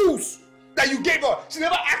wife's juice that you gave her. She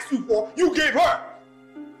never asked you for. You gave her.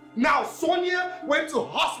 Now Sonia went to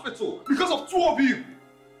hospital because of two of you.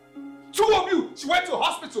 She went to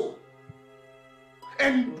hospital.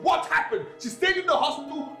 And what happened? She stayed in the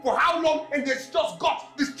hospital for how long and then she just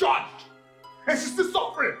got discharged. And she's still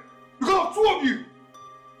suffering because of two of you.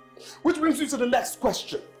 Which brings me to the next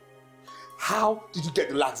question. How did you get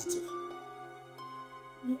the laxative?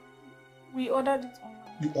 We ordered it online.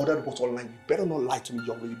 You ordered what online? You better not lie to me,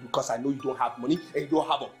 young lady, because I know you don't have money and you don't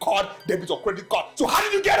have a card, debit or credit card. So how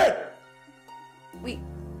did you get it?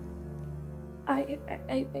 I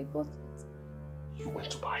bought it. You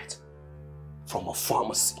went to buy it from a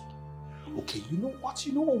pharmacy. Okay, you know what?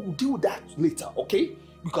 We'll deal with that later, okay?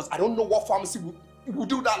 Because I don't know what pharmacy we'll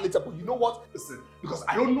do that later, but you know what? Listen, because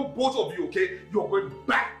I don't know both of you, okay? You're going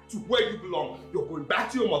back to where you belong. You're going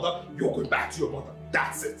back to your mother. You're going back to your mother.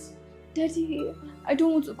 That's it. Daddy, I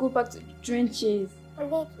don't want to go back to the trenches. I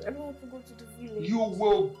don't want to go to the village. You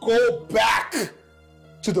will go back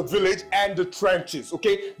to the village and the trenches,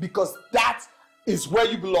 okay? Because that is where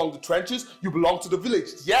you belong, the trenches. You belong to the village.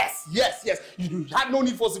 Yes. You have no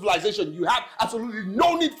need for civilization. You have absolutely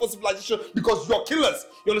no need for civilization because you're killers.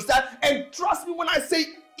 You understand? And trust me when I say,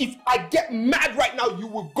 if I get mad right now, you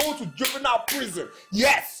will go to juvenile prison.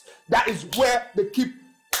 Yes, that is where they keep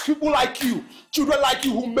people like you, children like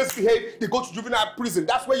you who misbehave. They go to juvenile prison.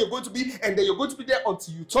 That's where you're going to be, and then you're going to be there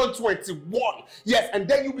until you turn 21. Yes, and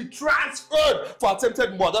then you'll be transferred for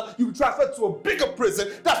attempted murder. You'll be transferred to a bigger prison.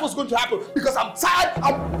 That's what's going to happen because I'm tired.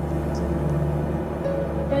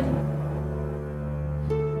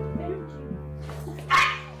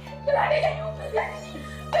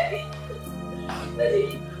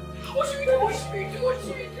 Daddy, what should we do? What should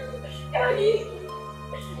we do? Daddy.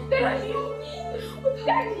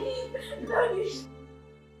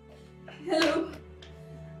 Hello.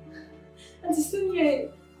 Auntie Sonia.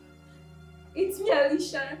 It's me,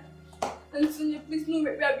 Alicia. Auntie Sonia, please, no,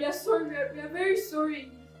 we are sorry. We are very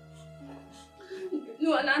sorry.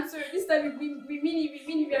 No, an answer. This time we mean it.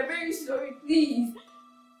 We are very sorry, please.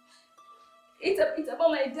 It's about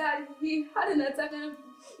my dad. He had an attack and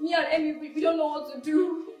me and Emmy, we don't know what to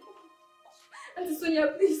do. Auntie Sonia,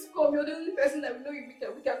 please come. You're the only person that we know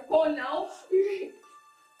we can call now.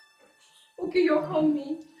 Okay, you'll call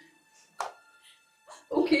me.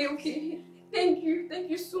 Okay. Thank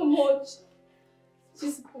you so much.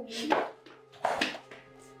 Just call me.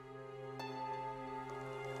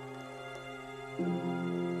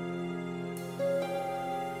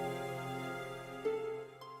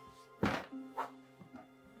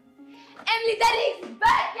 Emily, Daddy is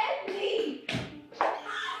back, Emily!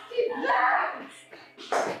 She's back!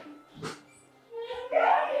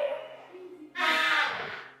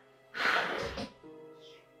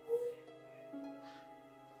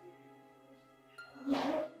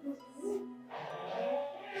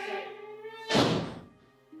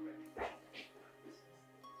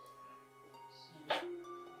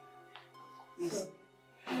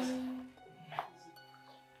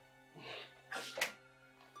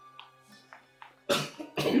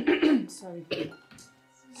 Sorry.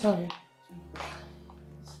 Sorry.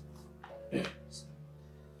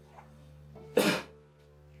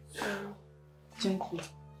 Gently.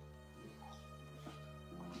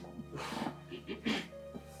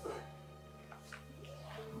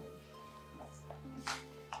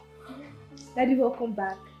 Daddy, welcome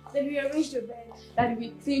back. Then we arranged your bed. Daddy, we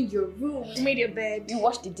cleaned your room. We made your bed. We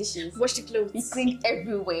washed the dishes. Washed the clothes. We cleaned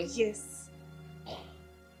everywhere. Yes.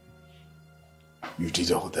 You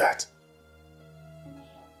did all that?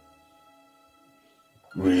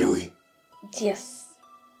 Really? Yes.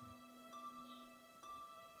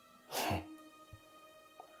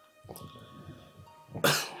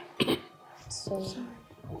 So,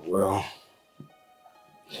 Well,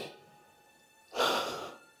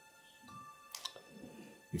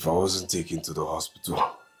 if I wasn't taken to the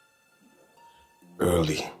hospital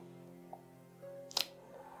early,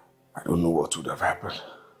 I don't know what would have happened.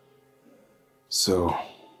 So,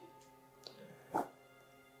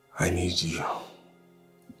 I need you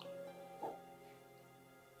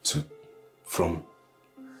to, from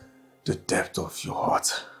the depth of your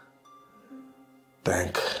heart,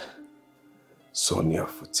 thank Sonia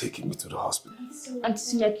for taking me to the hospital. Auntie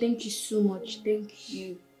Sonia, thank you so much. Thank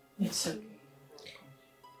you. It's okay.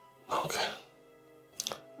 Okay.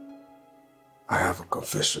 I have a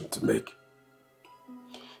confession to make.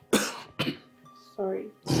 Sorry.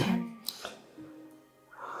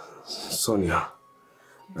 Sonia,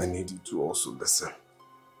 I need you to also listen.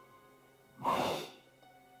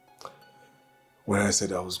 When I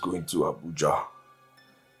said I was going to Abuja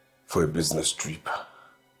for a business trip,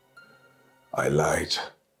 I lied.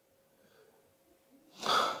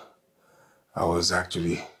 I was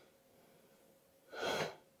actually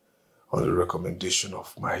on the recommendation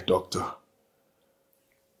of my doctor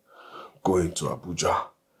going to Abuja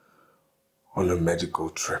on a medical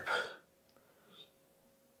trip.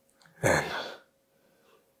 And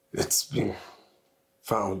it's been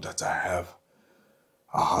found that I have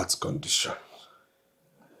a heart condition.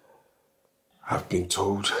 I've been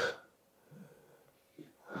told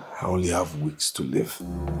I only have weeks to live.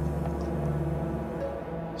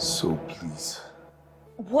 So please.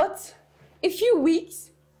 What? A few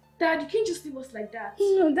weeks? Dad, you can't just leave us like that.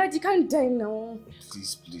 No, Dad, you can't die now.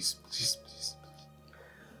 Please, please, please, please, please.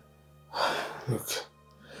 Look,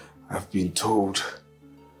 I've been told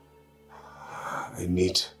I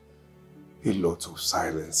need a lot of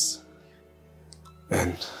silence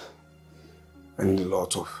and a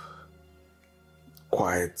lot of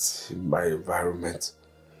quiet in my environment.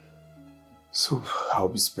 So I'll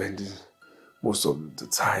be spending most of the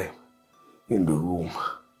time in the room.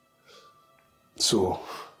 So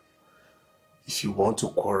if you want to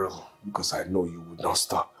quarrel, because I know you would not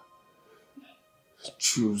stop,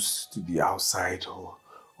 choose to be outside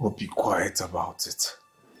or be quiet about it.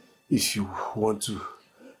 If you want to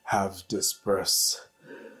have dispersed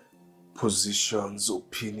positions,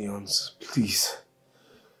 opinions, please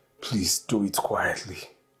do it quietly.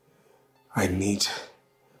 I need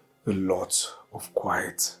a lot of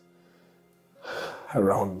quiet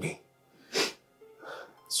around me.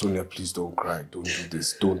 Sonia, please don't cry. Don't do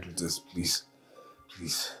this. Don't do this, please.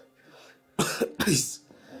 Please. Please.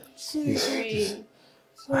 Please.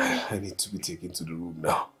 I need to be taken to the room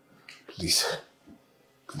now. Please.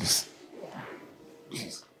 Please.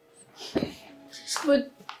 Please.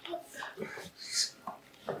 But...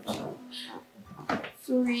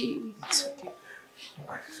 Sorry. It's okay.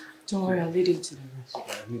 Don't worry, I'll lead him to the room.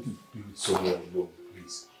 I need to be with Sonia alone,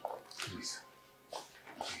 please. Please.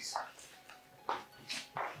 Please.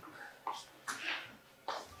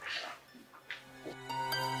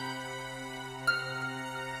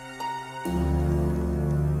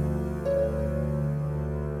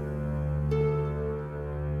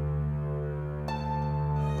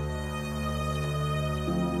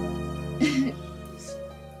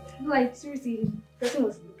 Like, seriously, the person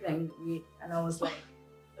was looking at me weird, and I was like,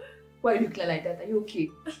 why are you looking like that? Are you okay?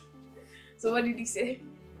 So what did he say?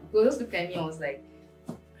 He was just looking at me and was like,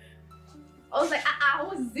 what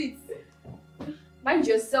is it? Mind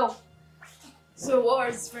yourself. So what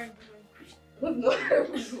was his friend doing? No, I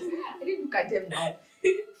didn't look at them now.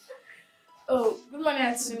 Oh, good morning,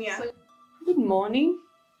 Auntie Sonia. Good morning.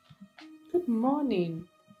 Good morning.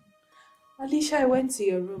 Alicia, I went to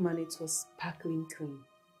your room and it was sparkling clean.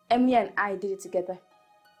 Emily and I did it together.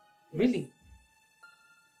 Really?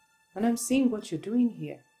 And I'm seeing what you're doing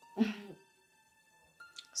here.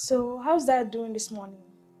 So how's Dad doing this morning?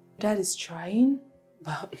 Dad is trying,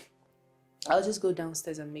 but I'll just go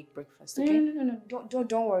downstairs and make breakfast, okay? No.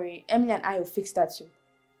 Don't worry. Emily and I will fix that too.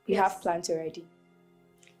 We have plans already.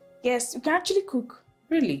 Yes, you can actually cook.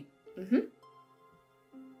 Really?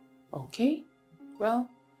 Okay. Well,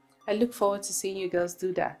 I look forward to seeing you girls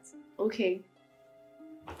do that. Okay.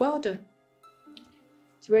 Well done.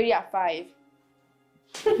 It's ready at 5.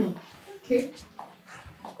 Okay.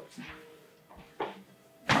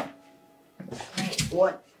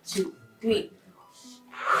 1, 2, 3.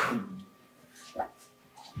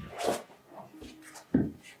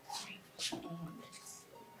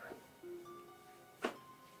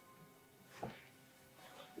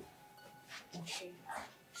 Okay.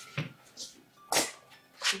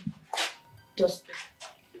 Just.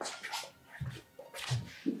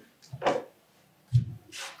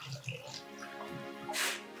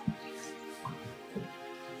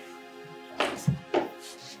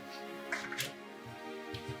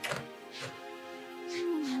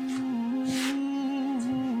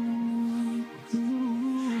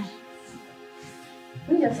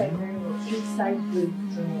 Yes, I very well. Inside the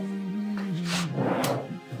drawer.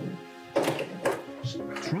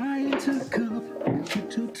 Trying to cope with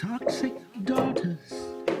 2 toxic daughters.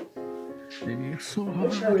 They get so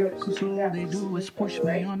hard, cause all they do is push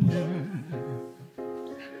me under. I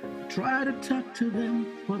try to talk to them,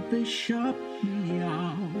 but they shut me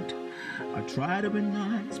out. I try to be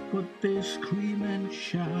nice, but they scream and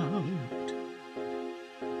shout.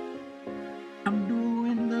 I'm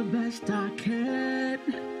doing the best I can,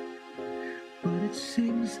 but it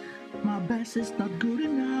seems my best is not good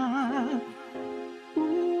enough.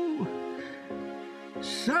 Ooh,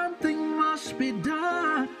 something must be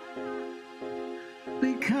done,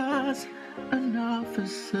 because enough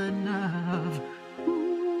is enough.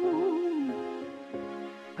 Ooh,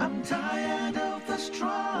 I'm tired of this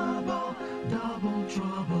trouble, double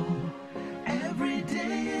trouble. Every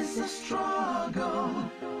day is a struggle.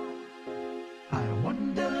 I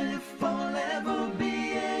wonder if I'll ever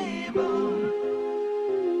be able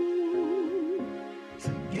to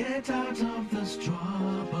get out of this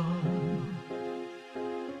trouble.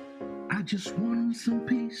 I just want some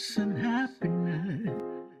peace and happiness,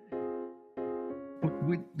 but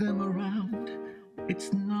with them around,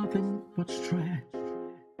 it's nothing but stress.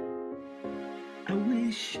 I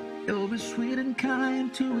wish they'll be sweet and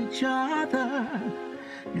kind to each other,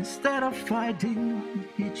 instead of fighting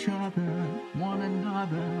each other, one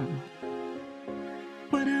another.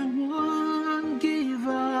 But I won't give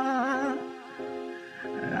up.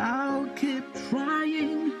 I'll keep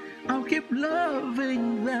trying, I'll keep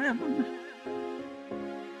loving them.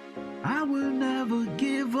 I will never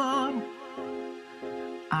give up.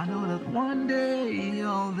 I know that one day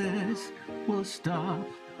all this will stop.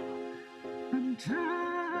 I'm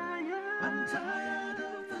tired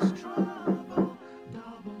of this trouble,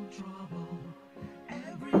 double trouble.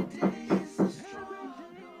 Every day is a struggle.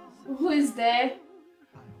 Who is there?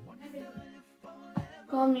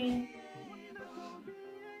 Come in.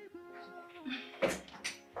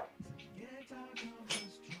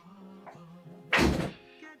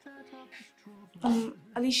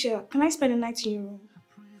 Alicia, can I spend the night in your room?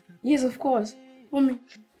 Yes, of course. Mommy.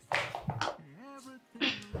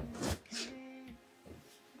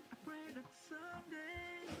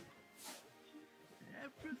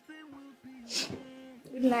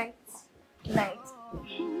 Good night. Good night.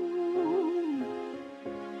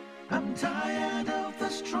 I'm tired of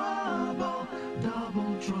this trouble,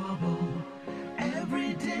 double trouble.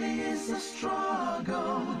 Every day is a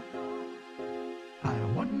struggle. I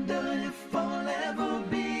wonder if I'll ever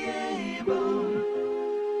be able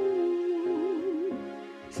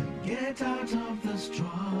to get out of this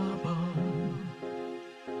trouble.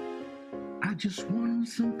 I just want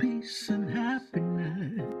some peace and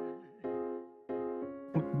happiness,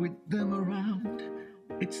 but with them around,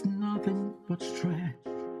 it's nothing but stress.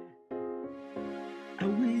 I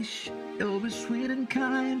wish they'll be sweet and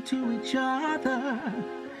kind to each other,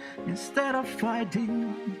 instead of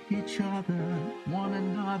fighting each other, one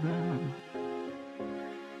another.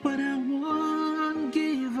 But I won't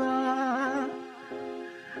give up.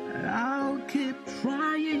 I'll keep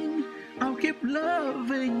trying, I'll keep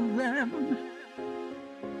loving them.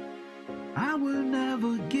 I will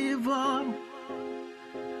never give up.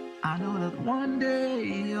 I know that one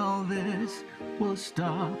day all this will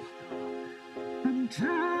stop. I'm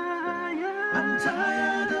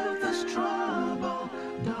tired of this trouble,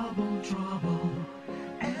 double trouble.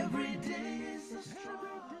 Every day is a struggle.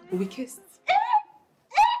 We kissed.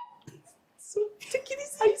 So taking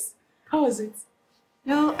his eyes. How was it?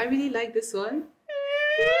 No, I really like this one.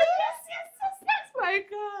 Yes, my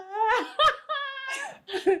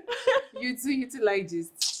God. You two like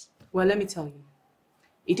this. Well, let me tell you.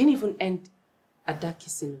 It didn't even end at that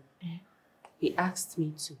kissing. He asked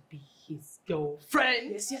me to be his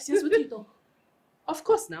girlfriend. Yes, with you though. Of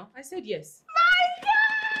course now. I said yes. My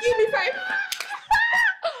God! Give me 5.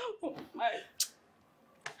 Oh, my.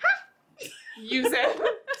 You said.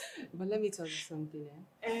 But let me tell you something,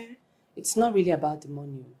 It's not really about the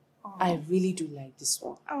money. I really do like this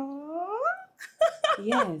one.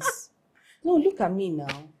 Yes. No, look at me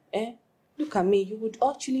now. Look at me. You would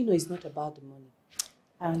actually know it's not about the money.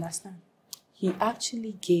 I understand. He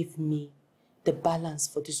actually gave me the balance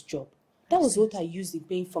for this job. That was what I used in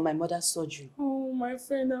paying for my mother's surgery. Oh, my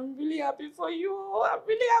friend, I'm really happy for you. I'm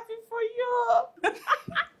really happy for you.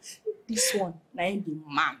 This one, now ain't the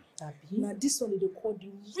man. Now this one, they call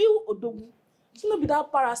the real Odogu. It's not be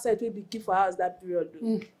that parasite will be keep for us that period.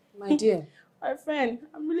 My dear. My friend,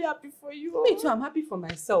 I'm really happy for you. Me too, I'm happy for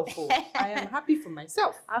myself. I am happy for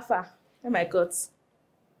myself. Alpha, oh my God.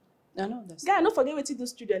 I know that's. Guy, don't forget what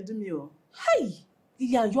those children do me. Hey,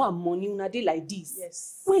 Lilian, you are money on a day like this.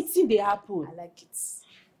 Yes. Wait till they happen. I like it.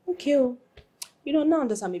 Okay. You know, now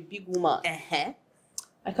that I'm a big woman,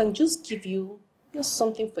 I can just give you just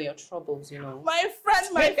something for your troubles, you know. My friend.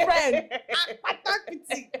 My friend.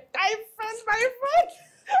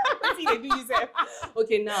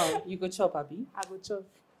 Okay, now you go chop, Abby. I go chop.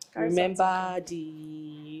 Remember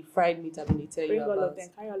the fried meat I'm going to tell you about? Bring all of them.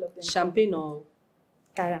 Carry all of them. Champagne or?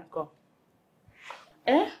 Carry and come.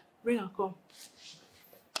 Bring and come.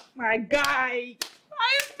 My guy.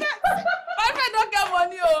 My friend don't get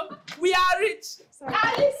money, oh. We are rich. Sorry.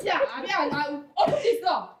 Alicia, open this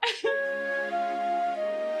door.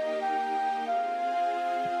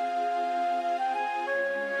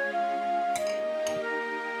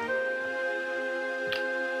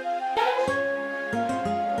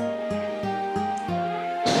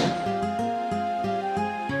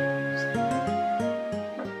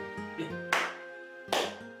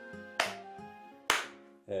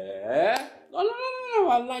 No,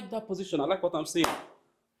 I like that position. I like what I'm saying.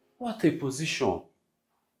 What a position.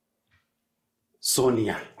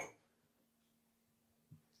 Sonia.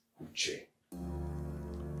 Uche,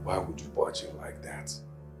 why would you budge him like that?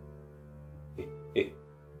 Hey,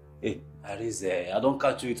 Arize, I don't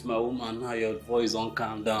catch you with my woman now. Your voice don't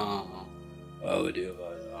calm down. Why would you?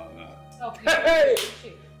 Hey!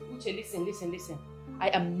 Uche, listen. I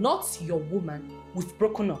am not your woman. We've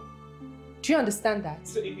broken up. Do you understand that?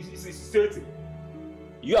 It's certain.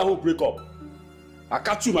 You and who break up? I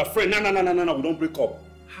catch you, my friend. No, we don't break up.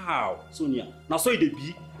 How? Sonia, now so it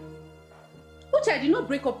be? Uche, I did not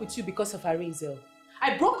break up with you because of Arizel.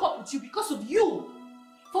 I broke up with you because of you.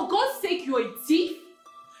 For God's sake, you're a thief.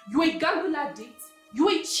 You're a gambler date.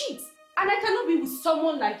 You're a cheat. And I cannot be with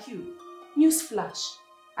someone like you. Newsflash.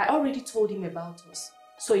 I already told him about us.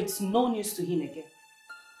 So it's no news to him again.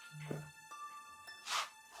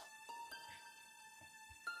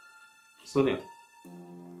 Sonia,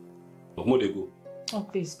 where they go? Oh,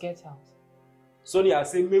 please, get out. Sonia, I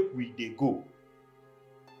say make we dey go.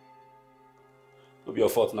 No be your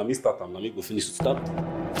fault. Now me start and now me go finish to start.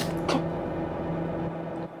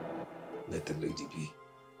 Let the lady be.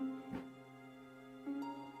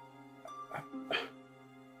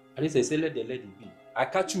 I didn't say let the lady be. I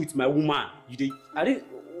catch you with my woman. You dey. I didn't.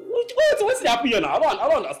 What's the happen here now? I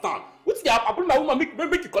don't understand. What's the happen? My woman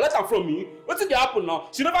make you collect her from me. What's the happen now?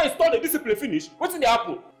 She never installed the discipline finish. What's the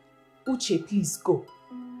happen? Uche, please go.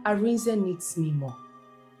 Arinze needs me more.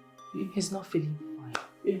 He's not feeling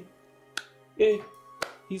fine. Hey,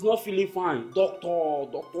 he's not feeling fine.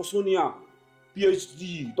 Dr. Sonia,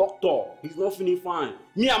 PhD, doctor. He's not feeling fine.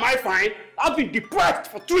 Me, am I fine? I've been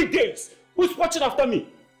depressed for 3 days. Who's watching after me?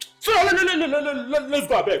 So let's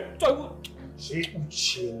go back.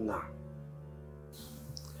 Uchenna,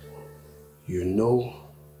 you know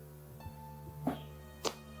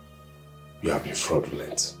you have been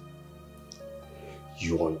fraudulent.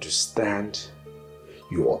 You understand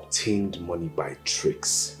you obtained money by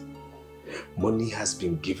tricks. Money has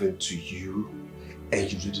been given to you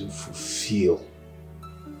and you didn't fulfill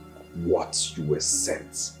what you were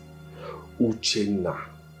sent. Uchenna,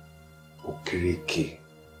 Okereke,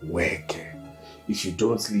 Weke. If you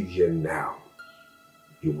don't leave here now,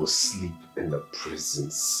 you will sleep in a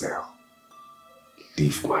prison cell.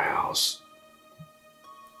 Leave my house.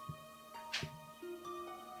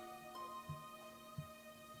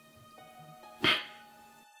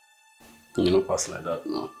 You know, pass like that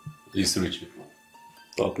now. These rich people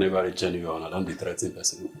talk never reach anyone. I don't be threatening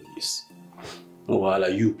person with police. No, while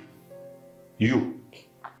you.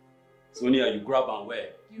 Sonia, you grab and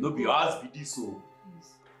wear. No be your house be this so.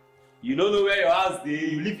 You don't know where your house dey.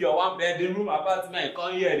 You leave your one bedroom apartment,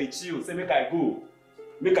 come here and chill. Say make I go.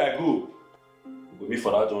 We go meet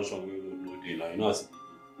for that junction where you no dey now. You know as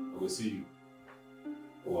I go see you.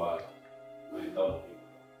 Wow.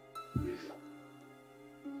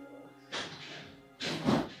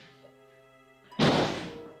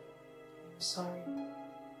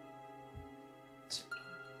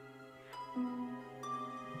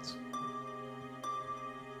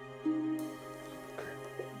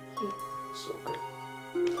 Okay. So good.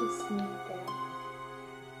 Kiss me there.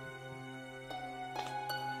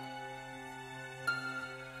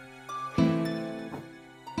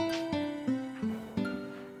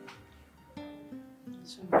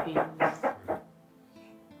 It's okay.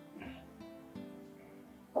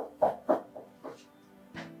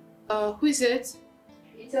 Who is it?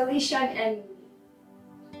 It's Alicia and Emily.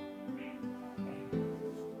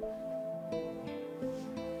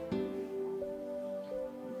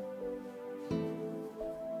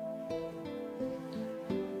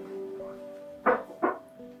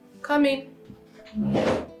 Come in.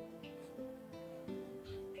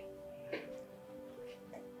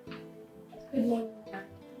 Good morning.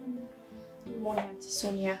 Good morning, Auntie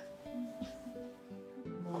Sonia.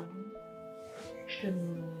 Good morning. Good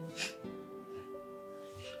morning.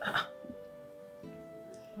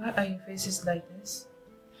 Why are your faces like this?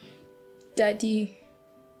 Daddy,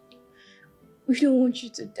 we don't want you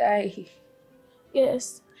to die.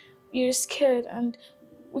 Yes, we were scared and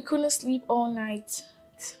we couldn't sleep all night.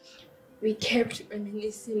 We kept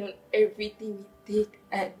reminiscing on everything we did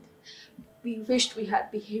and we wished we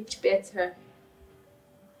had behaved better.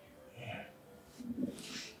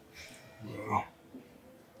 Well,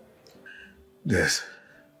 there's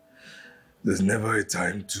never a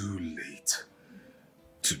time too late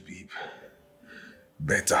to be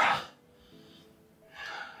better.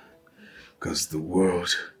 Because the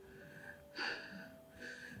world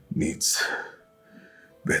needs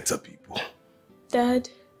better people. Dad,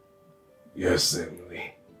 Yes,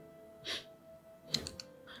 Emily.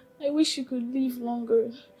 I wish you could live longer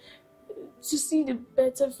to see the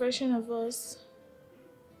better version of us.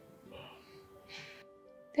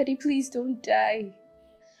 Daddy, please don't die.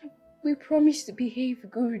 We promise to behave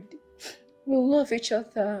good. We'll love each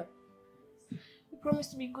other. We promise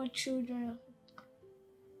to be good children.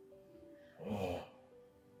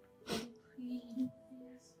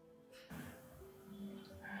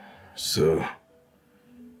 So,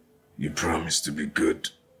 you promise to be good.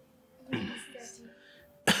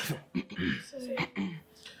 Sorry.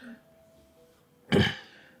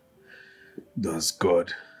 Does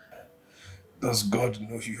God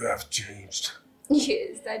know you have changed?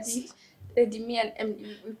 Yes, Daddy. Daddy, me and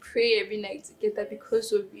Emily, we pray every night together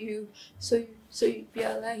because of you. So you be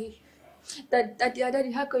alive.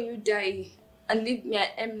 Daddy, how can you die and leave me and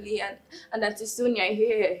Emily and Auntie Sonia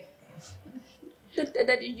here?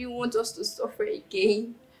 Daddy, you want us to suffer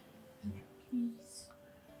again? Please.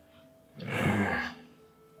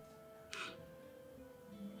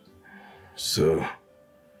 So,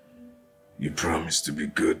 you promise to be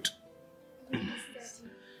good.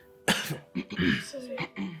 Sorry.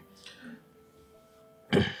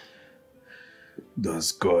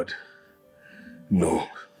 Does God know?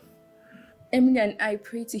 Emily and I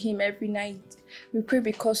pray to him every night. We pray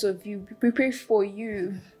because of you. We pray for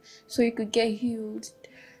you so you could get healed.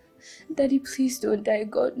 Daddy, please don't die.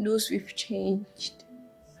 God knows we've changed.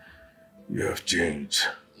 You have changed.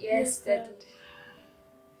 Yes, Daddy.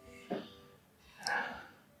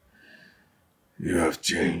 You have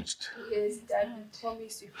changed. Yes, Daddy.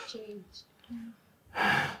 Promise we've changed.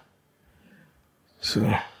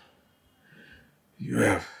 So, you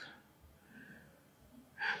have.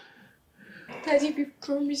 Daddy, we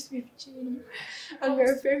promised we've changed. And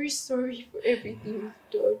we're very sorry for everything we've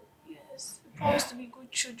done. Yes, we promise to be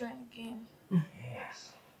good children again.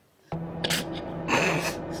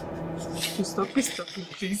 Stop, please.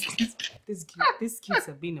 These kids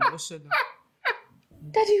are being emotional.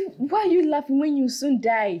 Daddy, why are you laughing when you soon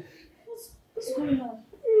die? What's going on?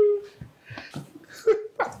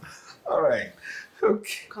 All right.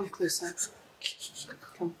 Okay. Come closer.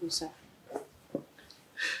 Come closer.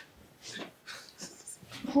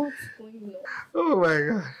 What's going on? Oh my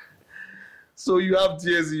God. So you have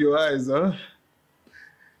tears in your eyes, huh?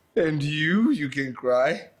 And you can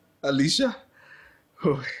cry, Alicia?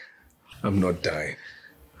 Oh, I'm not dying.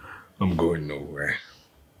 I'm going nowhere.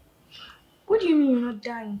 What do you mean you're not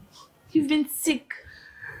dying? You've been sick.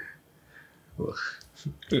 Oh.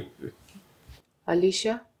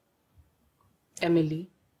 Alicia, Emily,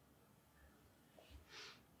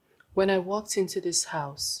 when I walked into this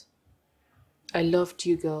house, I loved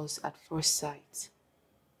you girls at first sight.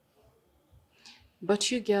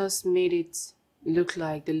 But you girls made it look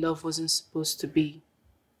like the love wasn't supposed to be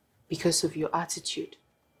because of your attitude,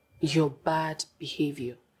 your bad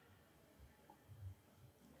behavior.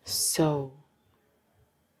 So,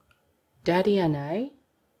 Daddy and I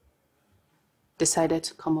decided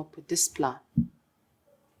to come up with this plan.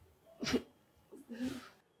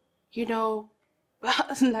 You know,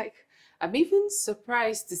 like, I'm even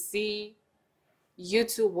surprised to see you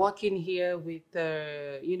two walking here with,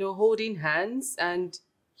 holding hands, and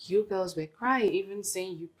you girls were crying, even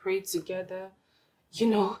saying you prayed together.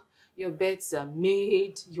 Your beds are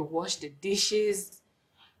made, you wash the dishes,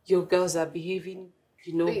 your girls are behaving,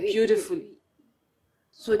 beautifully. Wait.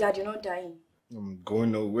 So that you're not dying. I'm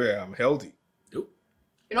going nowhere. I'm healthy. You're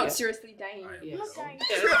not seriously dying. Yes.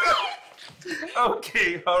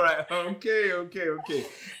 Okay, all right. Okay.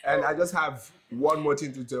 And I just have one more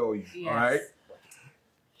thing to tell you. Yes. All right.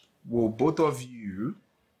 Will both of you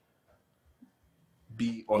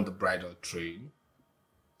be on the bridal train?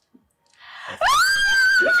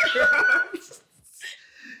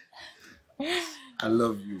 I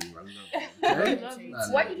love you. Okay?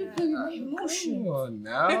 Why did you bring my emotion? Come on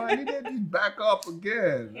now. I needed you back up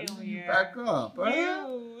again. Back up. Huh?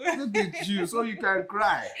 Look at you, so you can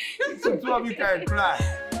cry. So two of you can cry.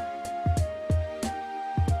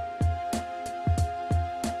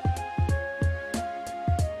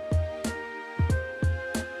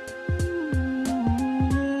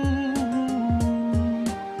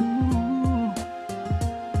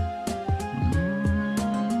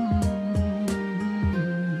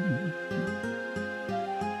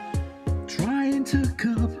 Trying to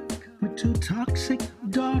cope with two toxic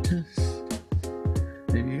daughters.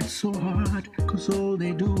 It's so hard, cause all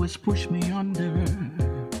they do is push me under.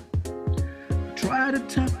 I try to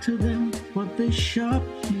talk to them, but they shut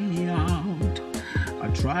me out. I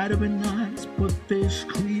try to be nice, but they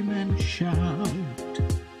scream and shout.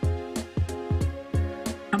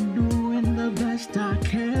 I'm doing the best I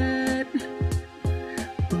can,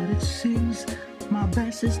 but it seems my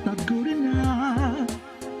best is not good enough.